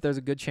think that there's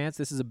a good chance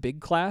this is a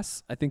big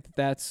class. I think that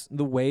that's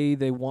the way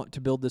they want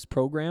to build this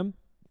program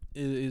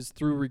is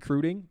through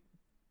recruiting.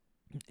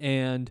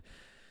 And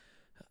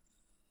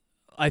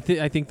I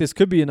think this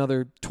could be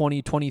another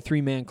 20,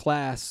 23-man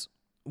class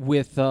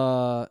with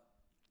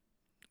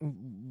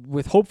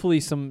hopefully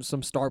some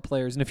star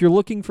players. And if you're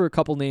looking for a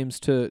couple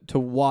names to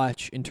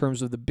watch in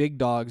terms of the big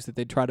dogs that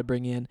they try to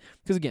bring in,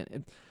 because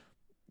again,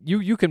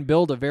 you can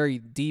build a very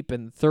deep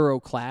and thorough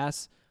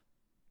class.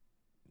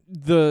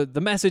 The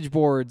message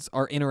boards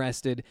are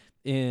interested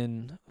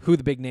in who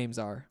the big names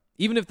are.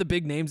 Even if the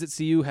big names at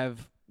CU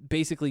have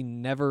basically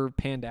never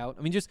panned out.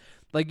 I mean, just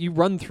like you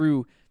run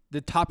through the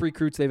top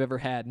recruits they've ever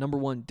had. Number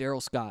 1,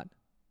 Darryl Scott.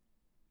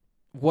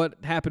 What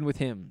happened with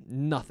him?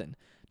 Nothing.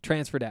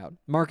 Transferred out.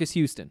 Marcus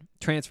Houston,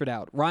 transferred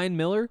out. Ryan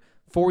Miller,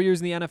 4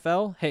 years in the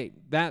NFL. Hey,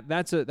 that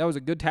was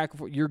a good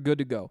tackle. You're good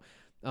to go.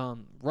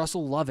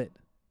 Russell Lovett.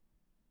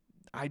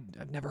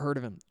 I've never heard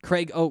of him.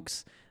 Craig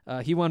Oaks.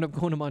 He wound up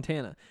going to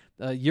Montana.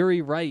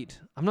 Yuri Wright.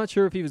 I'm not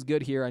sure if he was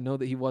good here. I know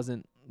that he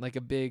wasn't like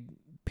a big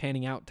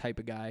panning out type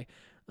of guy.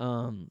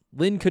 Lynn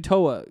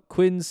Katoa,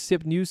 Quinn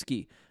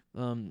Sipniewski,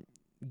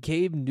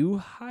 Gabe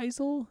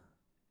Neuheisel.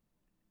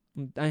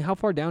 How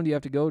far down do you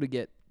have to go to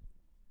get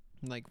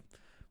like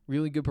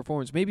really good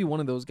performance? Maybe one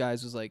of those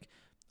guys was like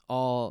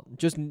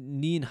just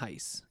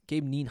Nienhuis.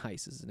 Gabe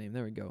Nienhuis is his name.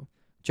 There we go.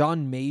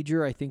 John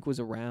Major, I think, was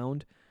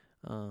around.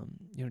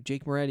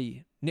 Jake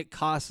Moretti, Nick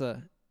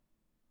Casa,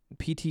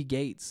 P.T.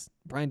 Gates,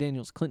 Brian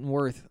Daniels, Clinton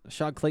Worth,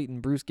 Shad Clayton,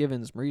 Bruce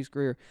Givens, Maurice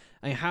Greer.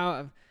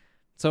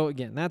 So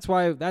again, that's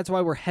why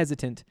we're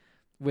hesitant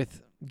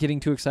with getting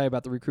too excited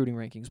about the recruiting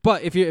rankings.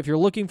 But if you're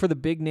looking for the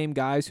big name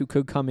guys who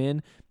could come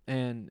in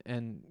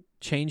and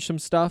change some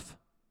stuff,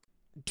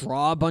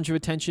 draw a bunch of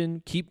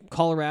attention, keep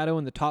Colorado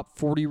in the top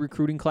 40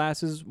 recruiting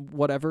classes,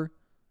 whatever.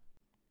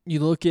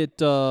 You look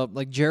at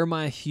like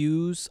Jeremiah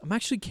Hughes. I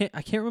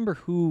can't remember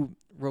who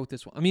wrote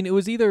this one. I mean, it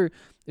was either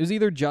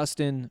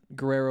Justin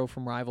Guerrero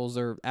from Rivals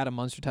or Adam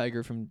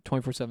Munstertiger from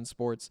 24/7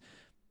 Sports.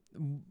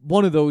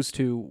 One of those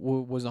two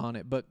was on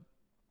it, but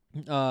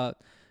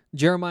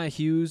Jeremiah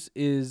Hughes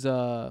is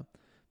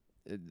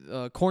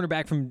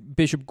cornerback from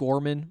Bishop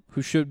Gorman,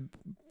 who should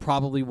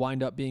probably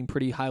wind up being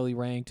pretty highly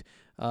ranked.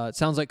 It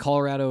sounds like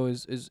Colorado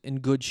is in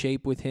good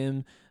shape with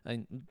him,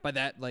 and by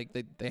that, like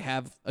they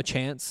have a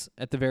chance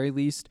at the very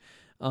least.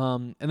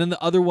 And then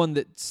the other one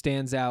that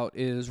stands out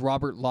is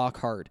Robert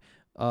Lockhart,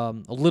 a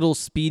little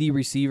speedy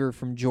receiver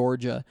from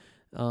Georgia,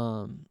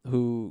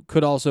 who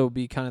could also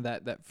be kind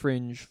of that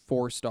fringe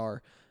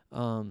 4-star.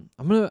 I'm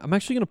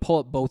actually gonna pull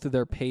up both of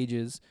their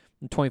pages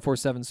in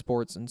 24/7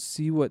 Sports and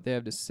see what they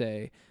have to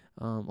say.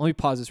 Let me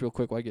pause this real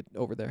quick while I get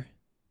over there.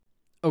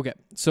 Okay,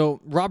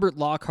 so Robert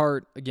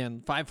Lockhart,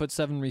 again,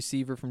 5'7"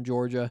 receiver from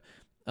Georgia.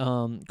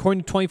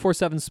 According to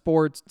 24/7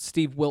 Sports,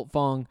 Steve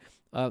Wiltfong,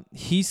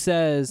 he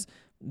says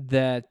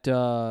that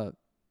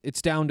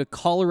it's down to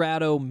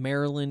Colorado,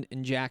 Maryland,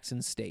 and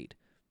Jackson State.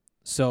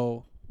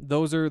 So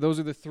those are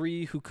the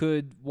three who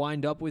could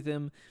wind up with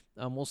him.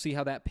 We'll see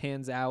how that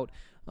pans out.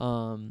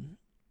 I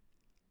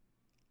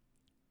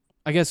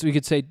guess we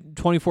could say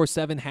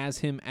 24/7 has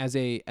him as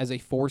a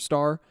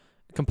 4-star.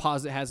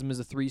 Composite has him as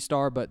a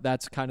 3-star, but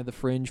that's kind of the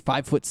fringe.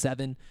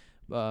 5'7",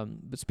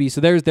 but speed. So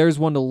there's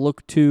one to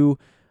look to.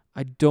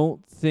 I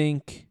don't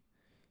think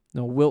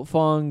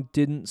Wiltfong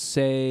didn't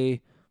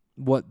say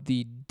what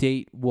the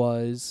date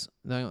was.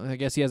 I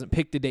guess he hasn't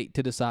picked a date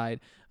to decide,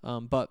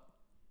 but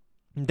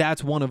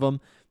that's one of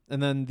them.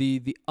 And then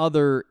the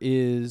other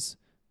is,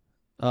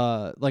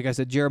 like I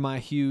said, Jeremiah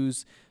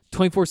Hughes.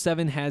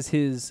 24/7 has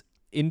his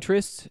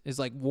interest, is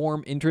like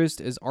warm interest,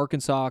 is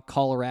Arkansas,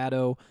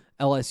 Colorado,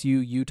 LSU,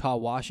 Utah,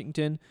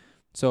 Washington.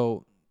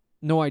 So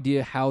no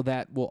idea how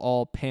that will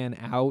all pan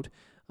out.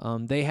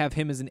 They have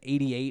him as an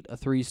 88, a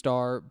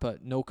 3-star,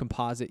 but no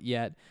composite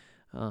yet.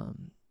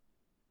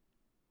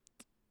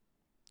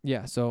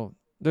 Yeah, so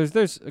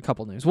there's a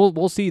couple names.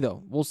 We'll see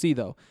though.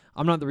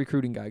 I'm not the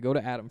recruiting guy. Go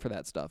to Adam for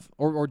that stuff,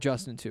 or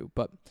Justin too.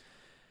 But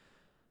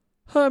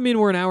I mean,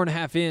 we're an hour and a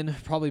half in.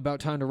 Probably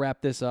about time to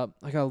wrap this up.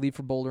 I gotta leave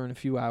for Boulder in a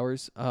few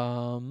hours.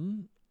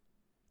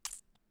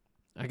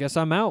 I guess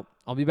I'm out.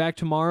 I'll be back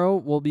tomorrow.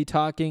 We'll be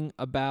talking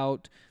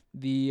about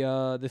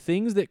the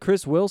things that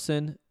Chris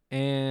Wilson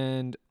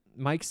and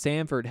Mike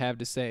Sanford have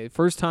to say.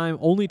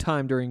 Only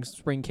time during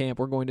spring camp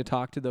we're going to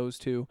talk to those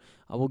two.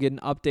 We'll get an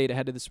update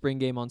ahead of the spring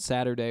game on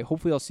Saturday.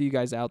 Hopefully I'll see you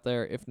guys out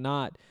there. If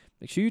not,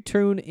 make sure you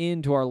tune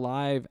in to our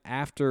live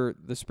after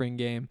the spring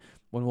game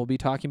when we'll be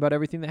talking about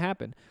everything that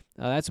happened.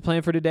 That's the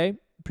plan for today.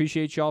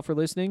 Appreciate y'all for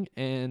listening,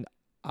 and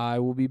I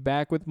will be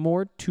back with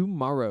more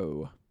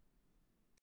tomorrow.